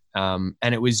 And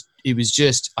it was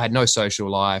just, I had no social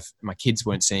life. My kids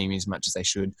weren't seeing me as much as they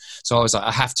should. So I was like,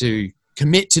 I have to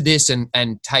commit to this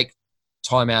and take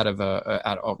time out of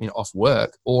off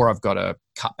work, or I've got to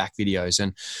cut back videos.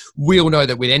 And we all know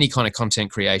that with any kind of content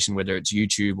creation, whether it's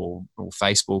YouTube or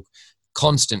Facebook,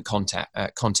 constant content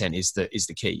is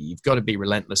the key. You've got to be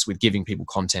relentless with giving people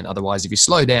content. Otherwise, if you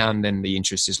slow down, then the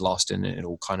interest is lost and it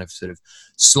all kind of sort of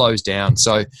slows down.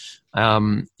 So, I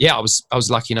was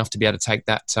lucky enough to be able to take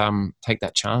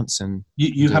that chance. And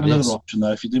you had another option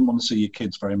though. If you didn't want to see your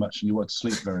kids very much and you wanted to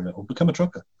sleep very little, become a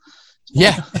trucker.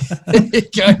 Yeah,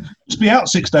 just be out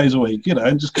 6 days a week,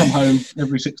 and just come home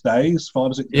every 6 days, 5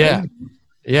 or 6 days.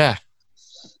 Yeah.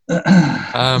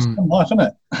 Life, isn't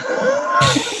it?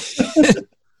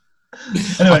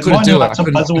 Anyway, I couldn't do it. I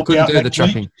couldn't do the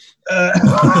trucking.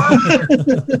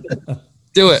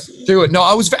 Do it.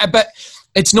 No, but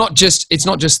it's not just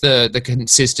the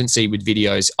consistency with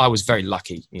videos. I was very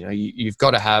lucky. You've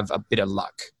got to have a bit of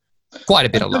luck, quite a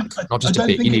bit of luck, not just a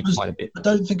bit. You need quite a bit. I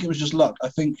don't think it was just luck. I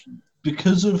think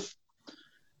because of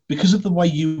the way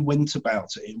you went about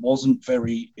it, it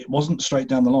wasn't straight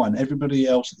down the line. Everybody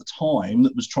else at the time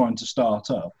that was trying to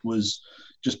start up was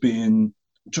just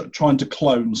trying to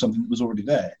clone something that was already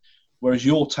there. Whereas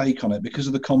your take on it, because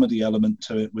of the comedy element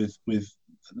to it with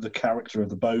the character of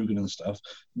the Bogan and stuff,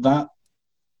 that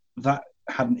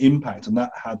had an impact, and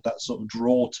that had that sort of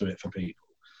draw to it for people.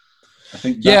 I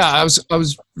think. I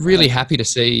was really happy to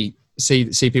see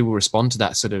people respond to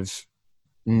that sort of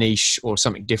niche or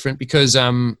something different, because I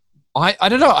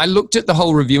don't know, I looked at the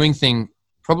whole reviewing thing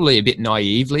probably a bit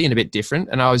naively and a bit different,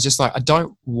 and I was just like, I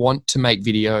don't want to make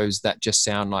videos that just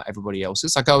sound like everybody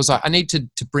else's. Like I was like, I need to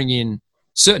bring in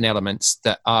certain elements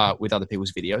that are with other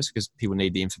people's videos, because people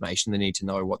need the information, they need to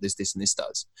know what this and this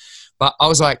does. But I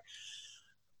was like,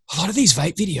 a lot of these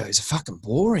vape videos are fucking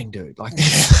boring, dude. Like, they're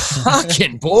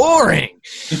fucking boring.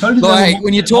 Like,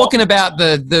 when you're talking about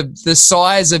the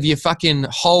size of your fucking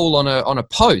hole on a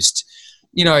post,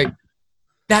 you know,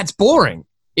 that's boring.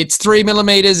 It's 3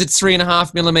 millimeters. It's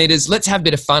 3.5 millimeters. Let's have a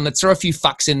bit of fun. Let's throw a few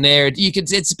fucks in there.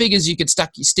 It's as big as you could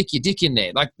stick your dick in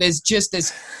there. Like, there's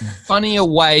funnier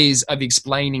ways of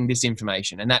explaining this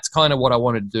information, and that's kind of what I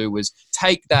wanted to do, was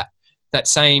take that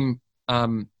same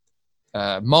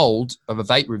mold of a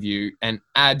vape review and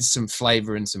add some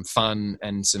flavor and some fun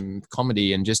and some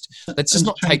comedy, and let's just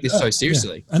not take this so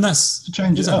seriously. Yeah. And that's to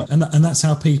change it up. And that's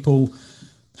how people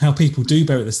do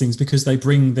bear these things, because they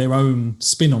bring their own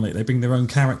spin on it. They bring their own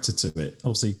character to it.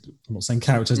 Obviously, I'm not saying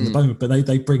characters in the moment, but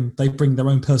they bring their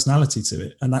own personality to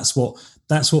it, and that's what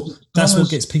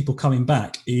gets people coming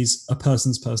back, is a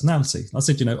person's personality. I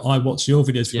said, you know, I watch your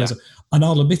videos, and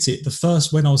I'll admit it.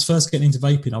 When I was first getting into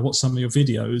vaping, I watched some of your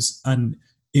videos, and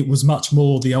it was much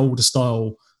more the older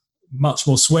style, much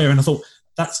more swearing. I thought,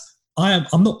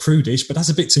 I'm not prudish, but that's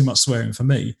a bit too much swearing for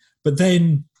me. But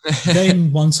then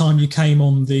one time you came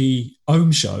on the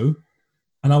Ohm show,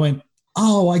 and I went,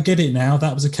 oh, I get it now.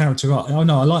 That was a character art. Oh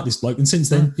no, I like this bloke. And since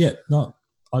then,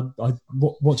 I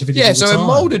watch a video. Yeah, so it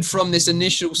molded from this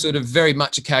initial sort of very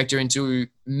much a character into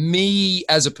me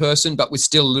as a person, but with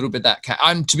still a little bit that.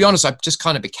 To be honest, I just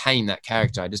kind of became that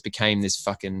character. I just became this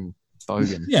fucking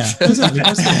Bogan. Yeah, exactly.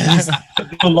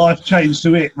 Your life changed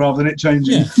to it rather than it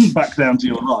changing back down to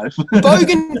your life.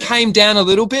 Bogan came down a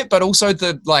little bit, but also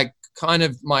kind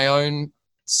of my own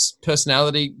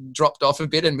personality dropped off a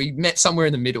bit, and we met somewhere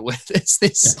in the middle with this. Yeah,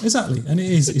 exactly, and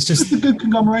it's just a good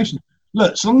conglomeration.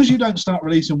 Look, as long as you don't start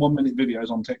releasing 1-minute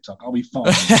videos on TikTok, I'll be fine.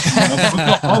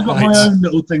 I've got my own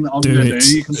little thing that I'm going to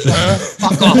do. You can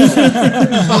fuck off.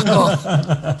 Fuck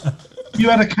off. You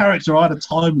had a character, I had a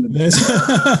time limit.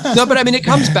 No, but I mean, it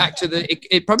comes back to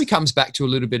it probably comes back to a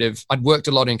little bit of, I'd worked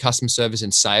a lot in customer service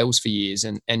and sales for years,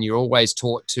 and you're always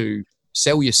taught to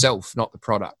sell yourself, not the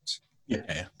product.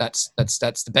 Yeah. That's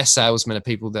the best salesmen are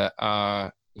people that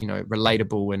are, you know,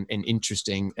 relatable and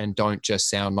interesting, and don't just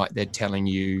sound like they're telling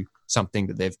you something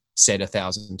that they've said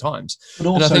 1,000 times. But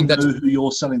also, and I think know who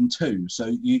you're selling to.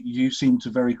 So you seem to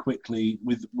very quickly,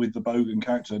 with the Bogan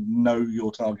character, know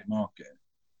your target market.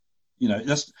 You know,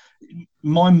 that's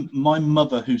my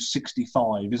mother, who's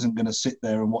 65, isn't going to sit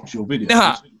there and watch your videos.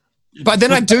 Nah. But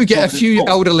then I do get a few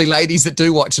elderly ladies that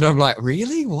do watch, and I'm like,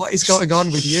 really? What is going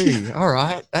on with you? All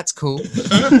right, that's cool.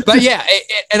 But yeah,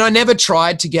 and I never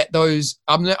tried to get those.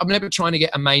 I'm never trying to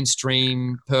get a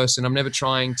mainstream person. I'm never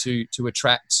trying to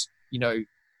attract, you know,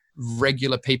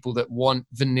 regular people that want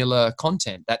vanilla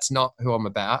content. That's not who I'm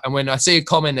about. And when I see a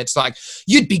comment that's like,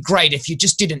 you'd be great if you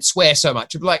just didn't swear so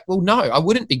much, I'm like, well, no, I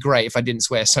wouldn't be great if I didn't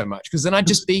swear so much, because then I'd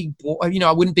just be, you know,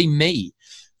 I wouldn't be me.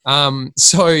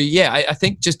 So yeah, I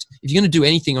think just if you're going to do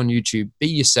anything on YouTube, be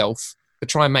yourself, but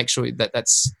try and make sure that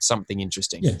that's something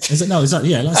interesting. Yeah, exactly.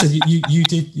 Yeah, like I said,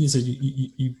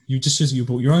 you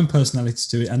brought your own personality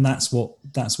to it, and that's what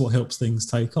helps things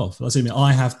take off. Like I said,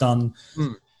 I have done,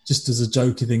 just as a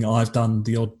jokey thing, I've done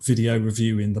the odd video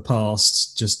review in the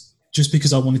past, just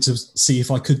because I wanted to see if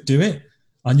I could do it.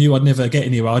 I knew I'd never get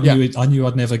anywhere. I knew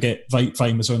I'd never get vape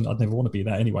famous, or I'd never want to be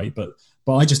that anyway. But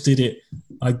I just did it.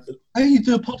 Hey, you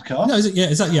do a podcast? No,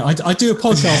 exactly. Yeah, I do a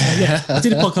podcast. Yeah, I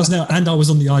did a podcast now, and I was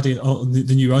on the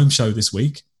new Ohm show this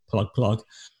week. Plug.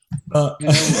 But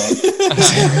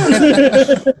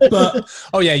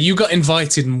oh yeah, you got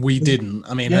invited and we didn't.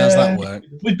 I mean, how's that work?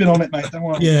 We've been on it, mate. Don't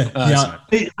worry. Yeah.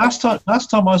 Last time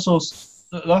I saw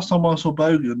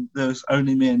Bogan, there was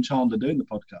only me and Chandler doing the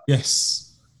podcast. Yes.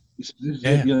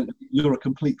 You're a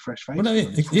complete fresh face. Well, no,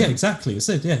 exactly. I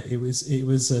said, it was.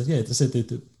 I said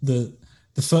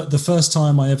the first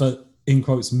time I ever, in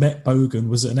quotes, met Bogan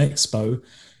was at an expo.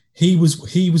 He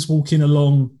was walking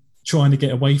along trying to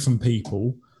get away from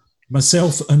people.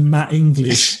 Myself and Matt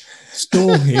English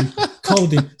saw him,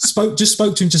 called him, spoke to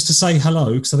him just to say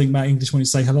hello, because I think Matt English wanted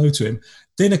to say hello to him.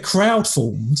 Then a crowd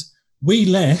formed. We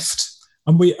left,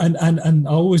 and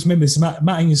I always remember this.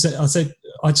 Matt English said,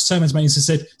 I just turned to Matt English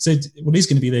and said, well, he's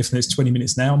going to be there for the next 20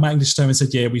 minutes now. Matt English turned and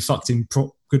said, yeah, we fucked him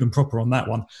good and proper on that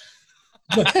one.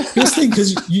 But here's the thing,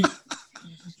 because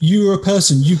you're a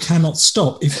person, you cannot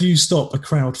stop. If you stop, a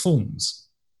crowd forms.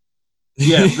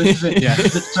 Yeah, this is it. Yeah.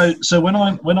 So when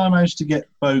I managed to get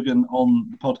Bogan on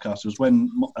the podcast, was when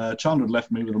Chandler had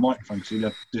left me with a microphone, because he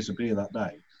had to disappear that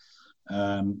day.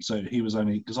 So he was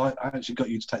only, because I actually got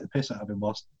you to take the piss out of him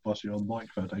whilst you were on the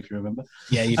microphone, if you remember.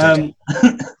 Yeah, you did.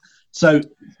 So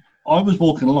I was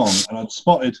walking along and I'd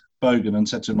spotted Bogan and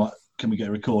said to him, like, can we get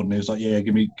a record? And he was like, yeah,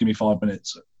 give me 5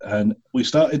 minutes. And we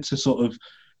started to sort of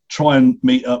try and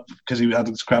meet up because he had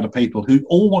this crowd of people who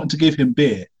all wanted to give him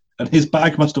beer. And his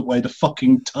bag must have weighed a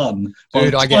fucking ton.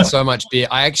 Dude, I get so much beer.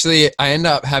 I end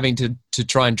up having to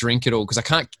try and drink it all because I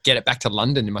can't get it back to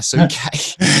London in my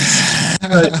suitcase.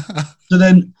 So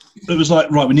then it was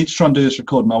like, right, we need to try and do this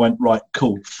recording. I went, right,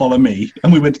 cool, follow me.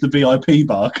 And we went to the VIP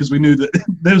bar because we knew that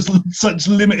there was such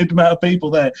limited amount of people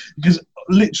there. Because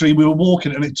literally we were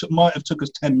walking and it might have took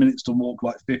us 10 minutes to walk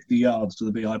like 50 yards to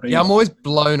the VIP Yeah, bar. I'm always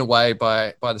blown away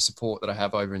by the support that I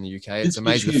have over in the UK. It's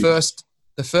amazing.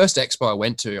 The first expo I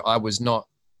went to, I was not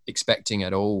expecting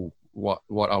at all what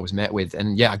I was met with.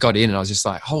 And yeah, I got in and I was just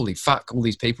like, holy fuck, all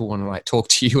these people want to like talk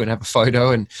to you and have a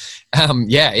photo. And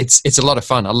yeah, it's a lot of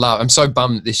fun. I'm so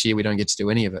bummed that this year we don't get to do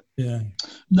any of it. Yeah.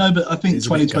 No, but I think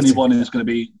 2021 is going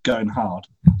to be going hard.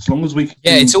 As long as we can.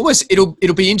 Yeah, it's almost,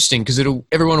 it'll be interesting because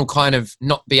everyone will kind of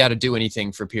not be able to do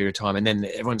anything for a period of time. And then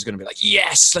everyone's going to be like,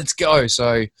 yes, let's go.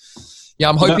 So yeah,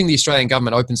 I'm hoping the Australian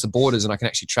government opens the borders and I can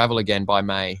actually travel again by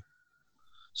May.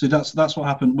 So that's what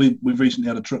happened. We've recently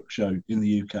had a truck show in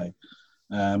the UK.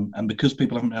 And because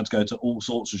people haven't been able to go to all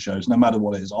sorts of shows, no matter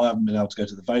what it is, I haven't been able to go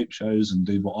to the vape shows and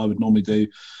do what I would normally do.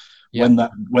 Yeah.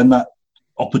 When that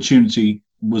opportunity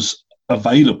was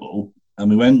available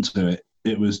and we went to it,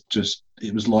 it was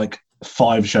like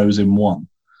 5 shows in one.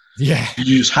 Yeah.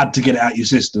 You just had to get it out of your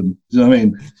system. Do you know what I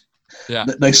mean? Yeah.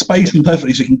 They spaced it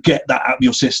perfectly so you can get that out of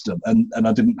your system. And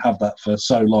I didn't have that for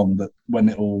so long that when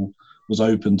it all was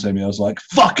open to me, I was like,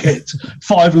 fuck it,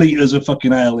 5 litres of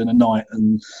fucking ale in a night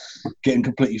and getting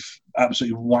completely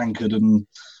absolutely wankered and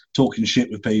talking shit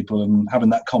with people and having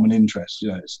that common interest.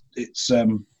 You know,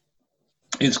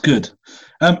 it's good.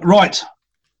 Right,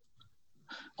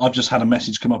 I've just had a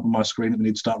message come up on my screen that we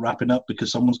need to start wrapping up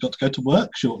because someone's got to go to work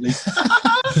shortly.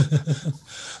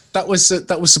 That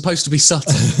was supposed to be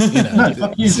subtle, you know. No,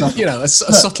 fuck you, a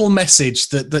subtle message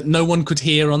that no one could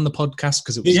hear on the podcast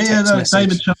because it was a text message.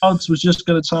 David Childs was just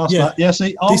going to task that. Yeah,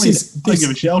 see, I don't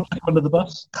give a shit. I'll take under the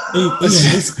bus. Ian,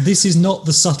 this is not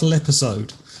the subtle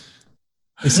episode.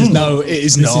 It is not.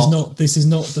 This is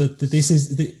not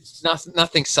the.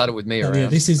 Nothing subtle with me around. Yeah,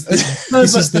 this is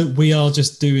that we are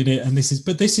just doing it, and this is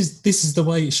the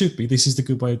way it should be. This is the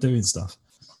good way of doing stuff.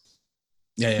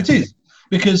 Yeah. It is,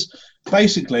 because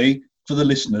basically for the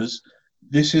listeners,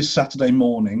 this is Saturday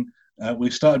morning.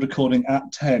 We started recording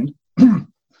at 10.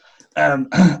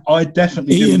 I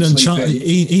definitely Ian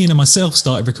and myself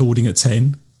started recording at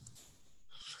 10.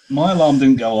 My alarm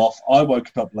didn't go off. I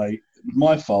woke up late.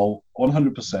 My fault,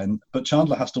 100%. But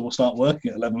Chandler has to start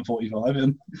working at 11:45,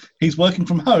 and he's working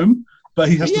from home, but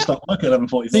he has to start working at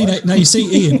 11:45. Now you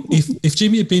see, Ian, if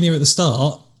Jimmy had been here at the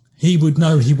start, he would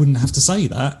know he wouldn't have to say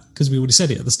that because we already said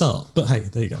it at the start. But hey,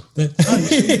 there you go. Yeah,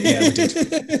 we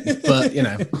did. But you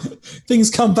know,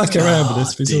 things come back around with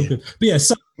this. It's all good. But yeah,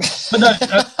 so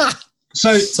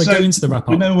go into the wrap up.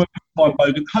 We know where we find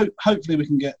Bogan. Hopefully, we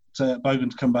can get Bogan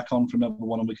to come back on for another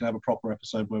one, and we can have a proper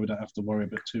episode where we don't have to worry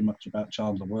about too much about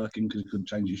Chandler working because he couldn't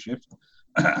change his shift.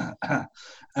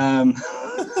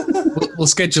 We'll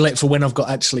schedule it for when I've got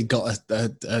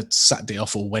a Saturday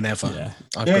off or whenever. Yeah.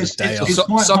 I've got a day off.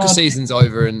 Soccer season's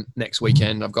over and next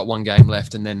weekend I've got 1 game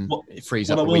left and then it frees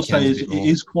up the weekend. What I will say is it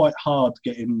is quite hard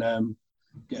getting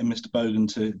Mr. Bogan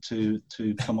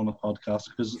to come on a podcast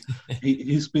because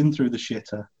he's been through the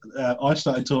shitter. I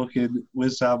started talking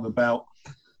with Sam about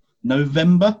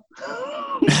November.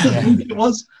 I think it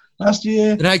was last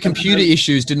year. And I had computer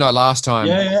issues, didn't I, last time?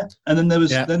 Yeah. And then there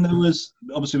was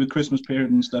obviously with Christmas period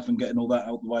and stuff and getting all that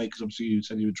out of the way because obviously you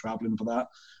said you were travelling for that.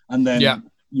 And then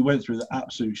you went through the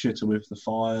absolute shitter with the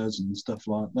fires and stuff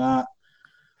like that.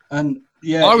 And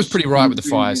yeah, I was pretty right with the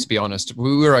fires, to be honest.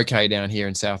 We were okay down here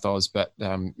in South Oz, but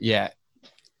yeah.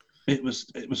 It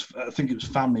was. I think it was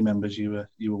family members you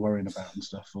were worrying about and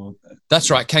stuff.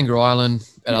 That's right, Kangaroo Island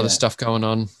and other stuff going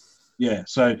on. Yeah,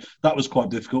 so that was quite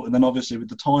difficult. And then obviously with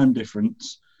the time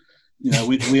difference, you know,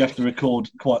 we have to record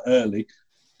quite early.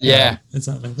 Yeah,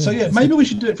 exactly. So yeah, maybe we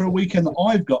should do it for a weekend that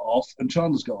I've got off and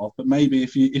Chandler's got off. But maybe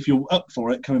if you're up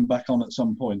for it, coming back on at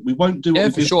some point, we won't do it. Yeah,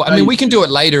 for sure. I mean, we can do it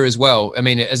later as well. I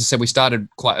mean, as I said, we started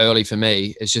quite early for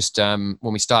me. It's just when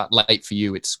we start late for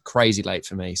you, it's crazy late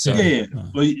for me. So yeah.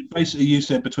 Well, basically, you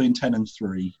said between 10 and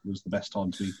 3 was the best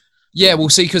time to be. Yeah, we'll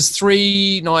see, because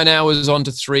 9 hours on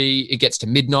to 3, it gets to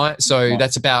midnight. So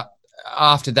that's about,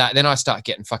 after that, then I start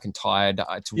getting fucking tired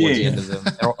towards the end of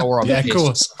the, or I'm of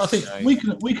course. I think we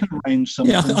can arrange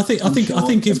something. Yeah, I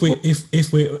think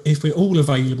if we're all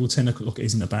available, 10 o'clock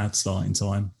isn't a bad starting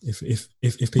time. If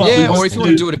people or if you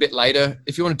want to do it a bit later,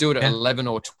 if you want to do it at 11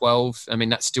 or 12, I mean,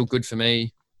 that's still good for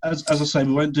me. as I say,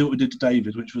 we won't do what we did to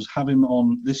David, which was have him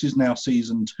on. This is now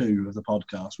season 2 of the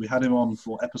podcast. We had him on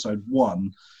for episode 1,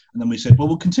 and then we said, well,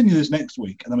 we'll continue this next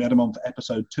week, and then we had him on for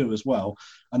episode 2 as well.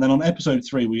 And then on episode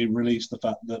 3, we released the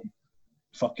fact that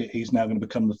fuck it, he's now going to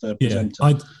become the third presenter.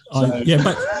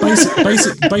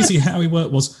 Basically how it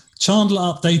worked was Chandler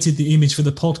updated the image for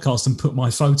the podcast and put my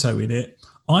photo in it.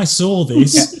 I saw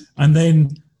this and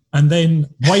then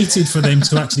waited for them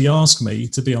to actually ask me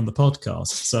to be on the podcast.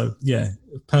 So yeah,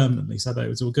 permanently. So that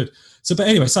was all good. So, but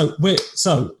anyway,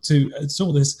 to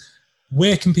sort this,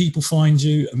 where can people find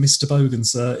you, Mr. Bogan,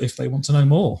 sir, if they want to know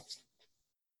more?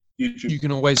 YouTube. You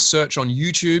can always search on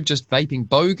YouTube, just Vaping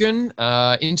Bogan.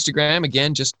 Instagram,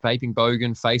 again, just Vaping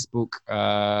Bogan. Facebook,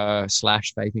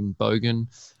 /Vaping Bogan.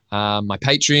 My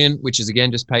Patreon, which is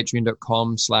again just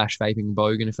patreon.com/Vaping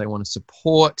Bogan if they want to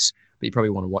support. But you probably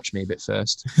want to watch me a bit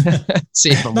first. See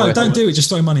if I'm No, don't do it. Just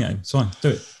throw money at him. It's fine. Do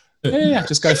it. Yeah,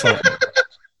 just go for it.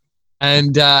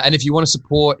 And if you want to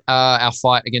support our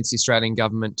fight against the Australian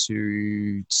government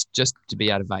to be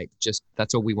able to vape,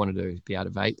 that's all we want to do, be able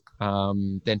to vape.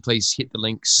 Then please hit the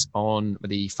links on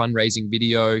the fundraising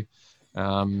video.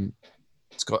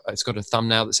 It's got a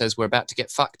thumbnail that says we're about to get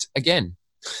fucked again.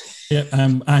 Yeah,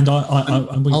 and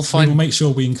we'll make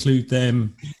sure we include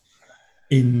them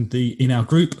in our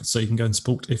group, so you can go and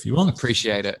support if you want.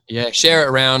 Appreciate it. Yeah, share it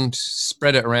around,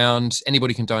 spread it around.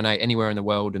 Anybody can donate anywhere in the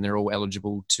world, and they're all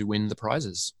eligible to win the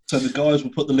prizes. So the guys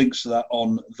will put the links to that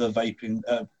on the vaping,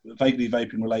 vaguely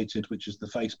vaping related, which is the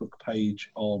Facebook page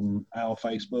on our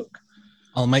Facebook.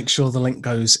 I'll make sure the link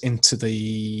goes into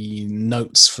the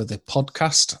notes for the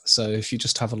podcast. So if you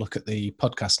just have a look at the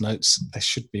podcast notes, there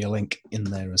should be a link in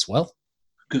there as well.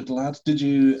 Good lad. Did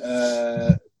you?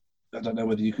 I don't know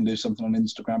whether you can do something on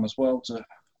Instagram as well to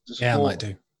yeah, I might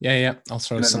do. Yeah. I'll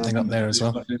throw something up there as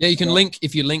well. Yeah, you can link,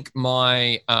 if you link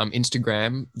my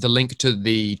Instagram, the link to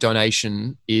the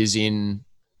donation is in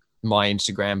my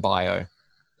Instagram bio. I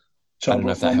don't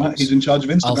know if that helps. He's in charge of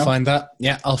Instagram. I'll find that.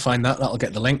 Yeah, I'll find that. That'll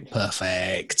get the link.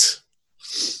 Perfect.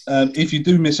 If you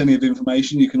do miss any of the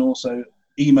information, you can also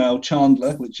email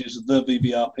Chandler, which is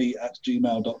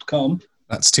thevvrp@gmail.com.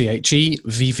 That's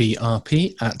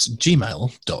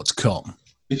thevvrp@gmail.com.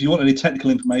 If you want any technical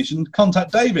information,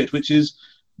 contact David, which is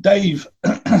Dave,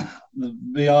 the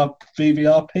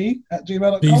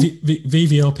VVRP@gmail.com.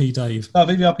 VVRP Dave. Oh,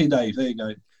 VVRP Dave. There you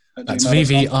go. That's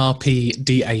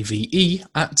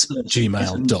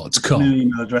VVRPDAVE@gmail.com. New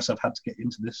email address I've had to get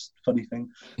into this funny thing.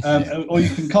 Or you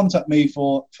can contact me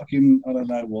for fucking, I don't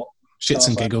know what. Shits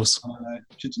and giggles. I don't know,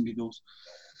 shits and giggles.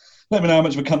 Let me know how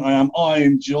much of a cunt I am. I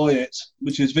enjoy it,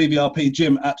 which is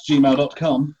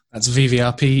vvrpjim@gmail.com. That's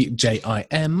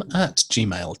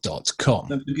vvrpjim@gmail.com.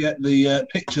 Don't forget the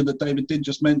picture that David did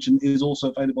just mention is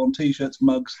also available on T-shirts,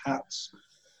 mugs, hats.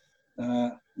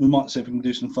 We might see if we can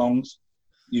do some thongs.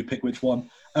 You pick which one.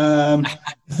 On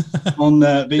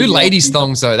do ladies'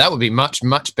 thongs, though. That would be much,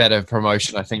 much better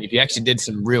promotion, I think, if you actually did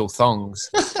some real thongs.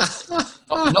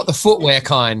 not the footwear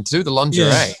kind. Do the lingerie.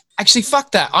 Yeah. Actually, fuck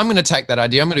that. I'm going to take that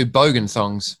idea. I'm going to do Bogan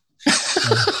thongs.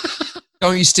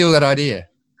 Don't you steal that idea?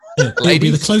 Yeah, it'll be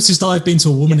the closest I've been to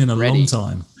a woman in a long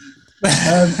time.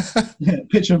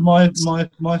 Picture of my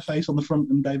face on the front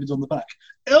and David's on the back.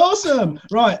 Awesome.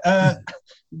 Right.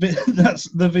 That's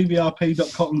the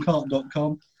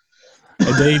vvrp.cottoncart.com.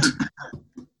 Indeed.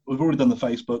 We've already done the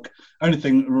Facebook. Only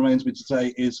thing that remains me to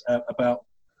say is about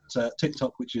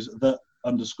TikTok, which is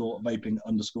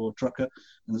 _vaping_trucker. And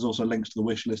there's also links to the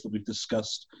wish list that we've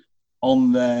discussed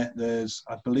on there. There's,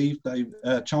 I believe,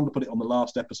 Chandler put it on the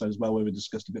last episode as well, where we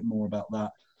discussed a bit more about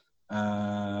that.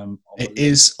 It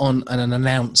is on an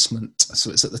announcement,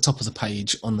 so it's at the top of the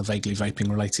page on the Vaguely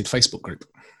Vaping related Facebook group.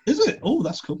 Is it? Oh,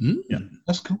 that's cool. Yeah,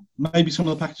 that's cool. Maybe some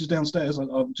of the packages downstairs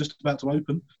I'm just about to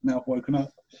open. Now I've woken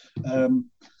up.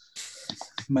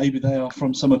 Maybe they are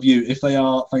from some of you. If they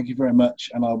are, thank you very much,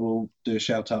 and I will do a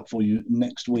shout out for you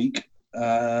next week.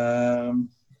 Yeah.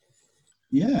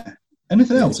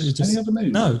 Anything else? Any other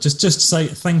news? No, just to say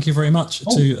thank you very much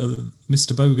to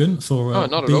Mr. Bogan for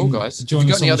not at all, guys. Have you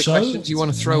got any other questions you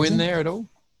want to throw in there at all?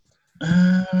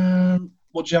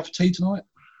 What do you have for tea tonight?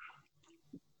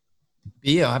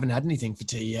 Beer. I haven't had anything for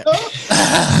tea yet.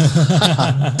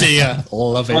 Dear,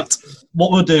 love it.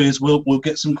 What we'll do is we'll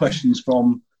get some questions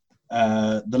from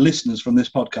the listeners from this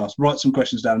podcast. Write some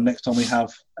questions down. Next time we have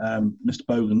Mr.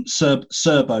 Bogan, Sir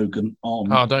Bogan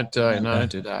on. Oh, don't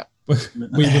do that.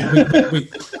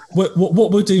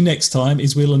 What we'll do next time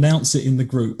is we'll announce it in the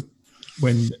group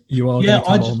when you are going to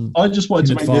come on. I just wanted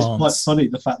to make this quite funny,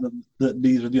 the fact that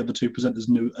these are the other two presenters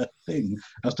knew a thing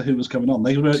as to who was coming on.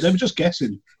 They were just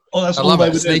guessing. Oh, that's I love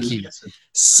it.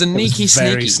 Sneaky.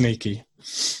 Very sneaky.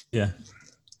 Yeah.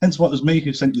 Hence why it was me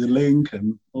who sent you the link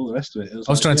and all the rest of it.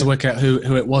 I was trying to work out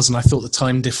who it was, and I thought the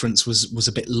time difference was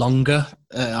a bit longer.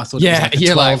 I thought Yeah, it was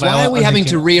you're like, 12 why hour, are we I having think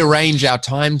to it- rearrange our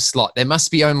time slot? There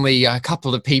must be only a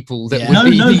couple of people that Yeah.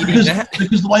 would be No, needing because that.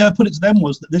 the way I put it to them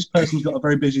was that this person's got a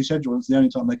very busy schedule. It's the only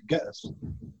time they could get us.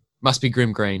 Must be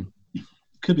Grim Green.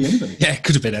 Could be anybody. Yeah, it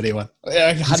could have been anyone. Yeah,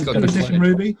 I hadn't got got a a Dick clue. and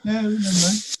Ruby. Yeah, we never know.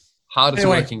 Hardest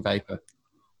Anyway. working vapor.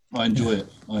 I enjoy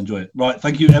it. Right,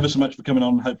 thank you ever so much for coming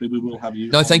on. Hopefully we will have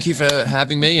you. No, on. thank you for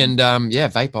having me. And yeah,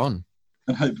 vape on.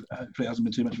 And hopefully it hasn't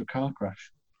been too much of a car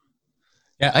crash.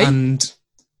 Yeah, Hey. and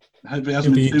Hopefully it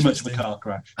hasn't It'll been be too much of a interesting. car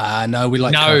crash. no, we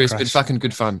like No, car it's crash. been fucking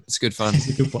good fun. It's good fun. It's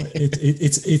a good point.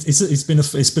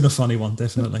 It's been a funny one,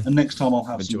 definitely. And next time I'll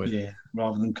have some Enjoyed it. beer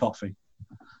rather than coffee.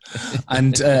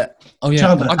 And oh yeah,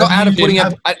 Chandler, I got have out of you putting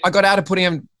have- I got out of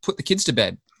put the kids to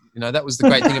bed. You know, that was the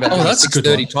great thing about Oh, the that's a good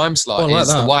 6:30 one. time slot. Oh, I like is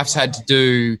the that. wife's had to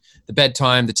do the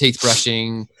bedtime, the teeth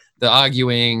brushing, the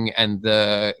arguing, and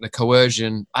the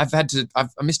coercion. I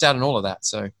missed out on all of that.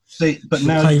 So See, but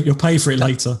now, You'll pay for it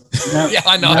later. now yeah,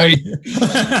 I know.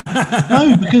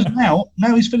 no, because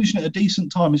now he's finishing at a decent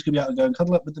time. He's going to be able to go and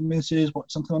cuddle up with the missus,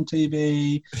 watch something on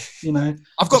TV. You know,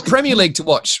 I've got Premier League to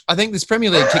watch. I think there's Premier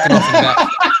League kicking off in about.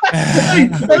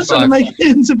 I was trying to make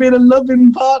it into being a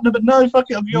loving partner, but no, fuck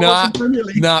it, I'm going to watch the Premier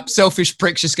League. Nah, selfish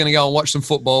prick's just going to go and watch some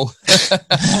football.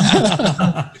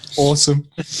 awesome.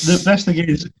 The best thing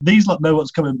is these lot know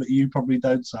what's coming, but you probably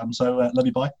don't, Sam. So love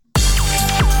you, bye.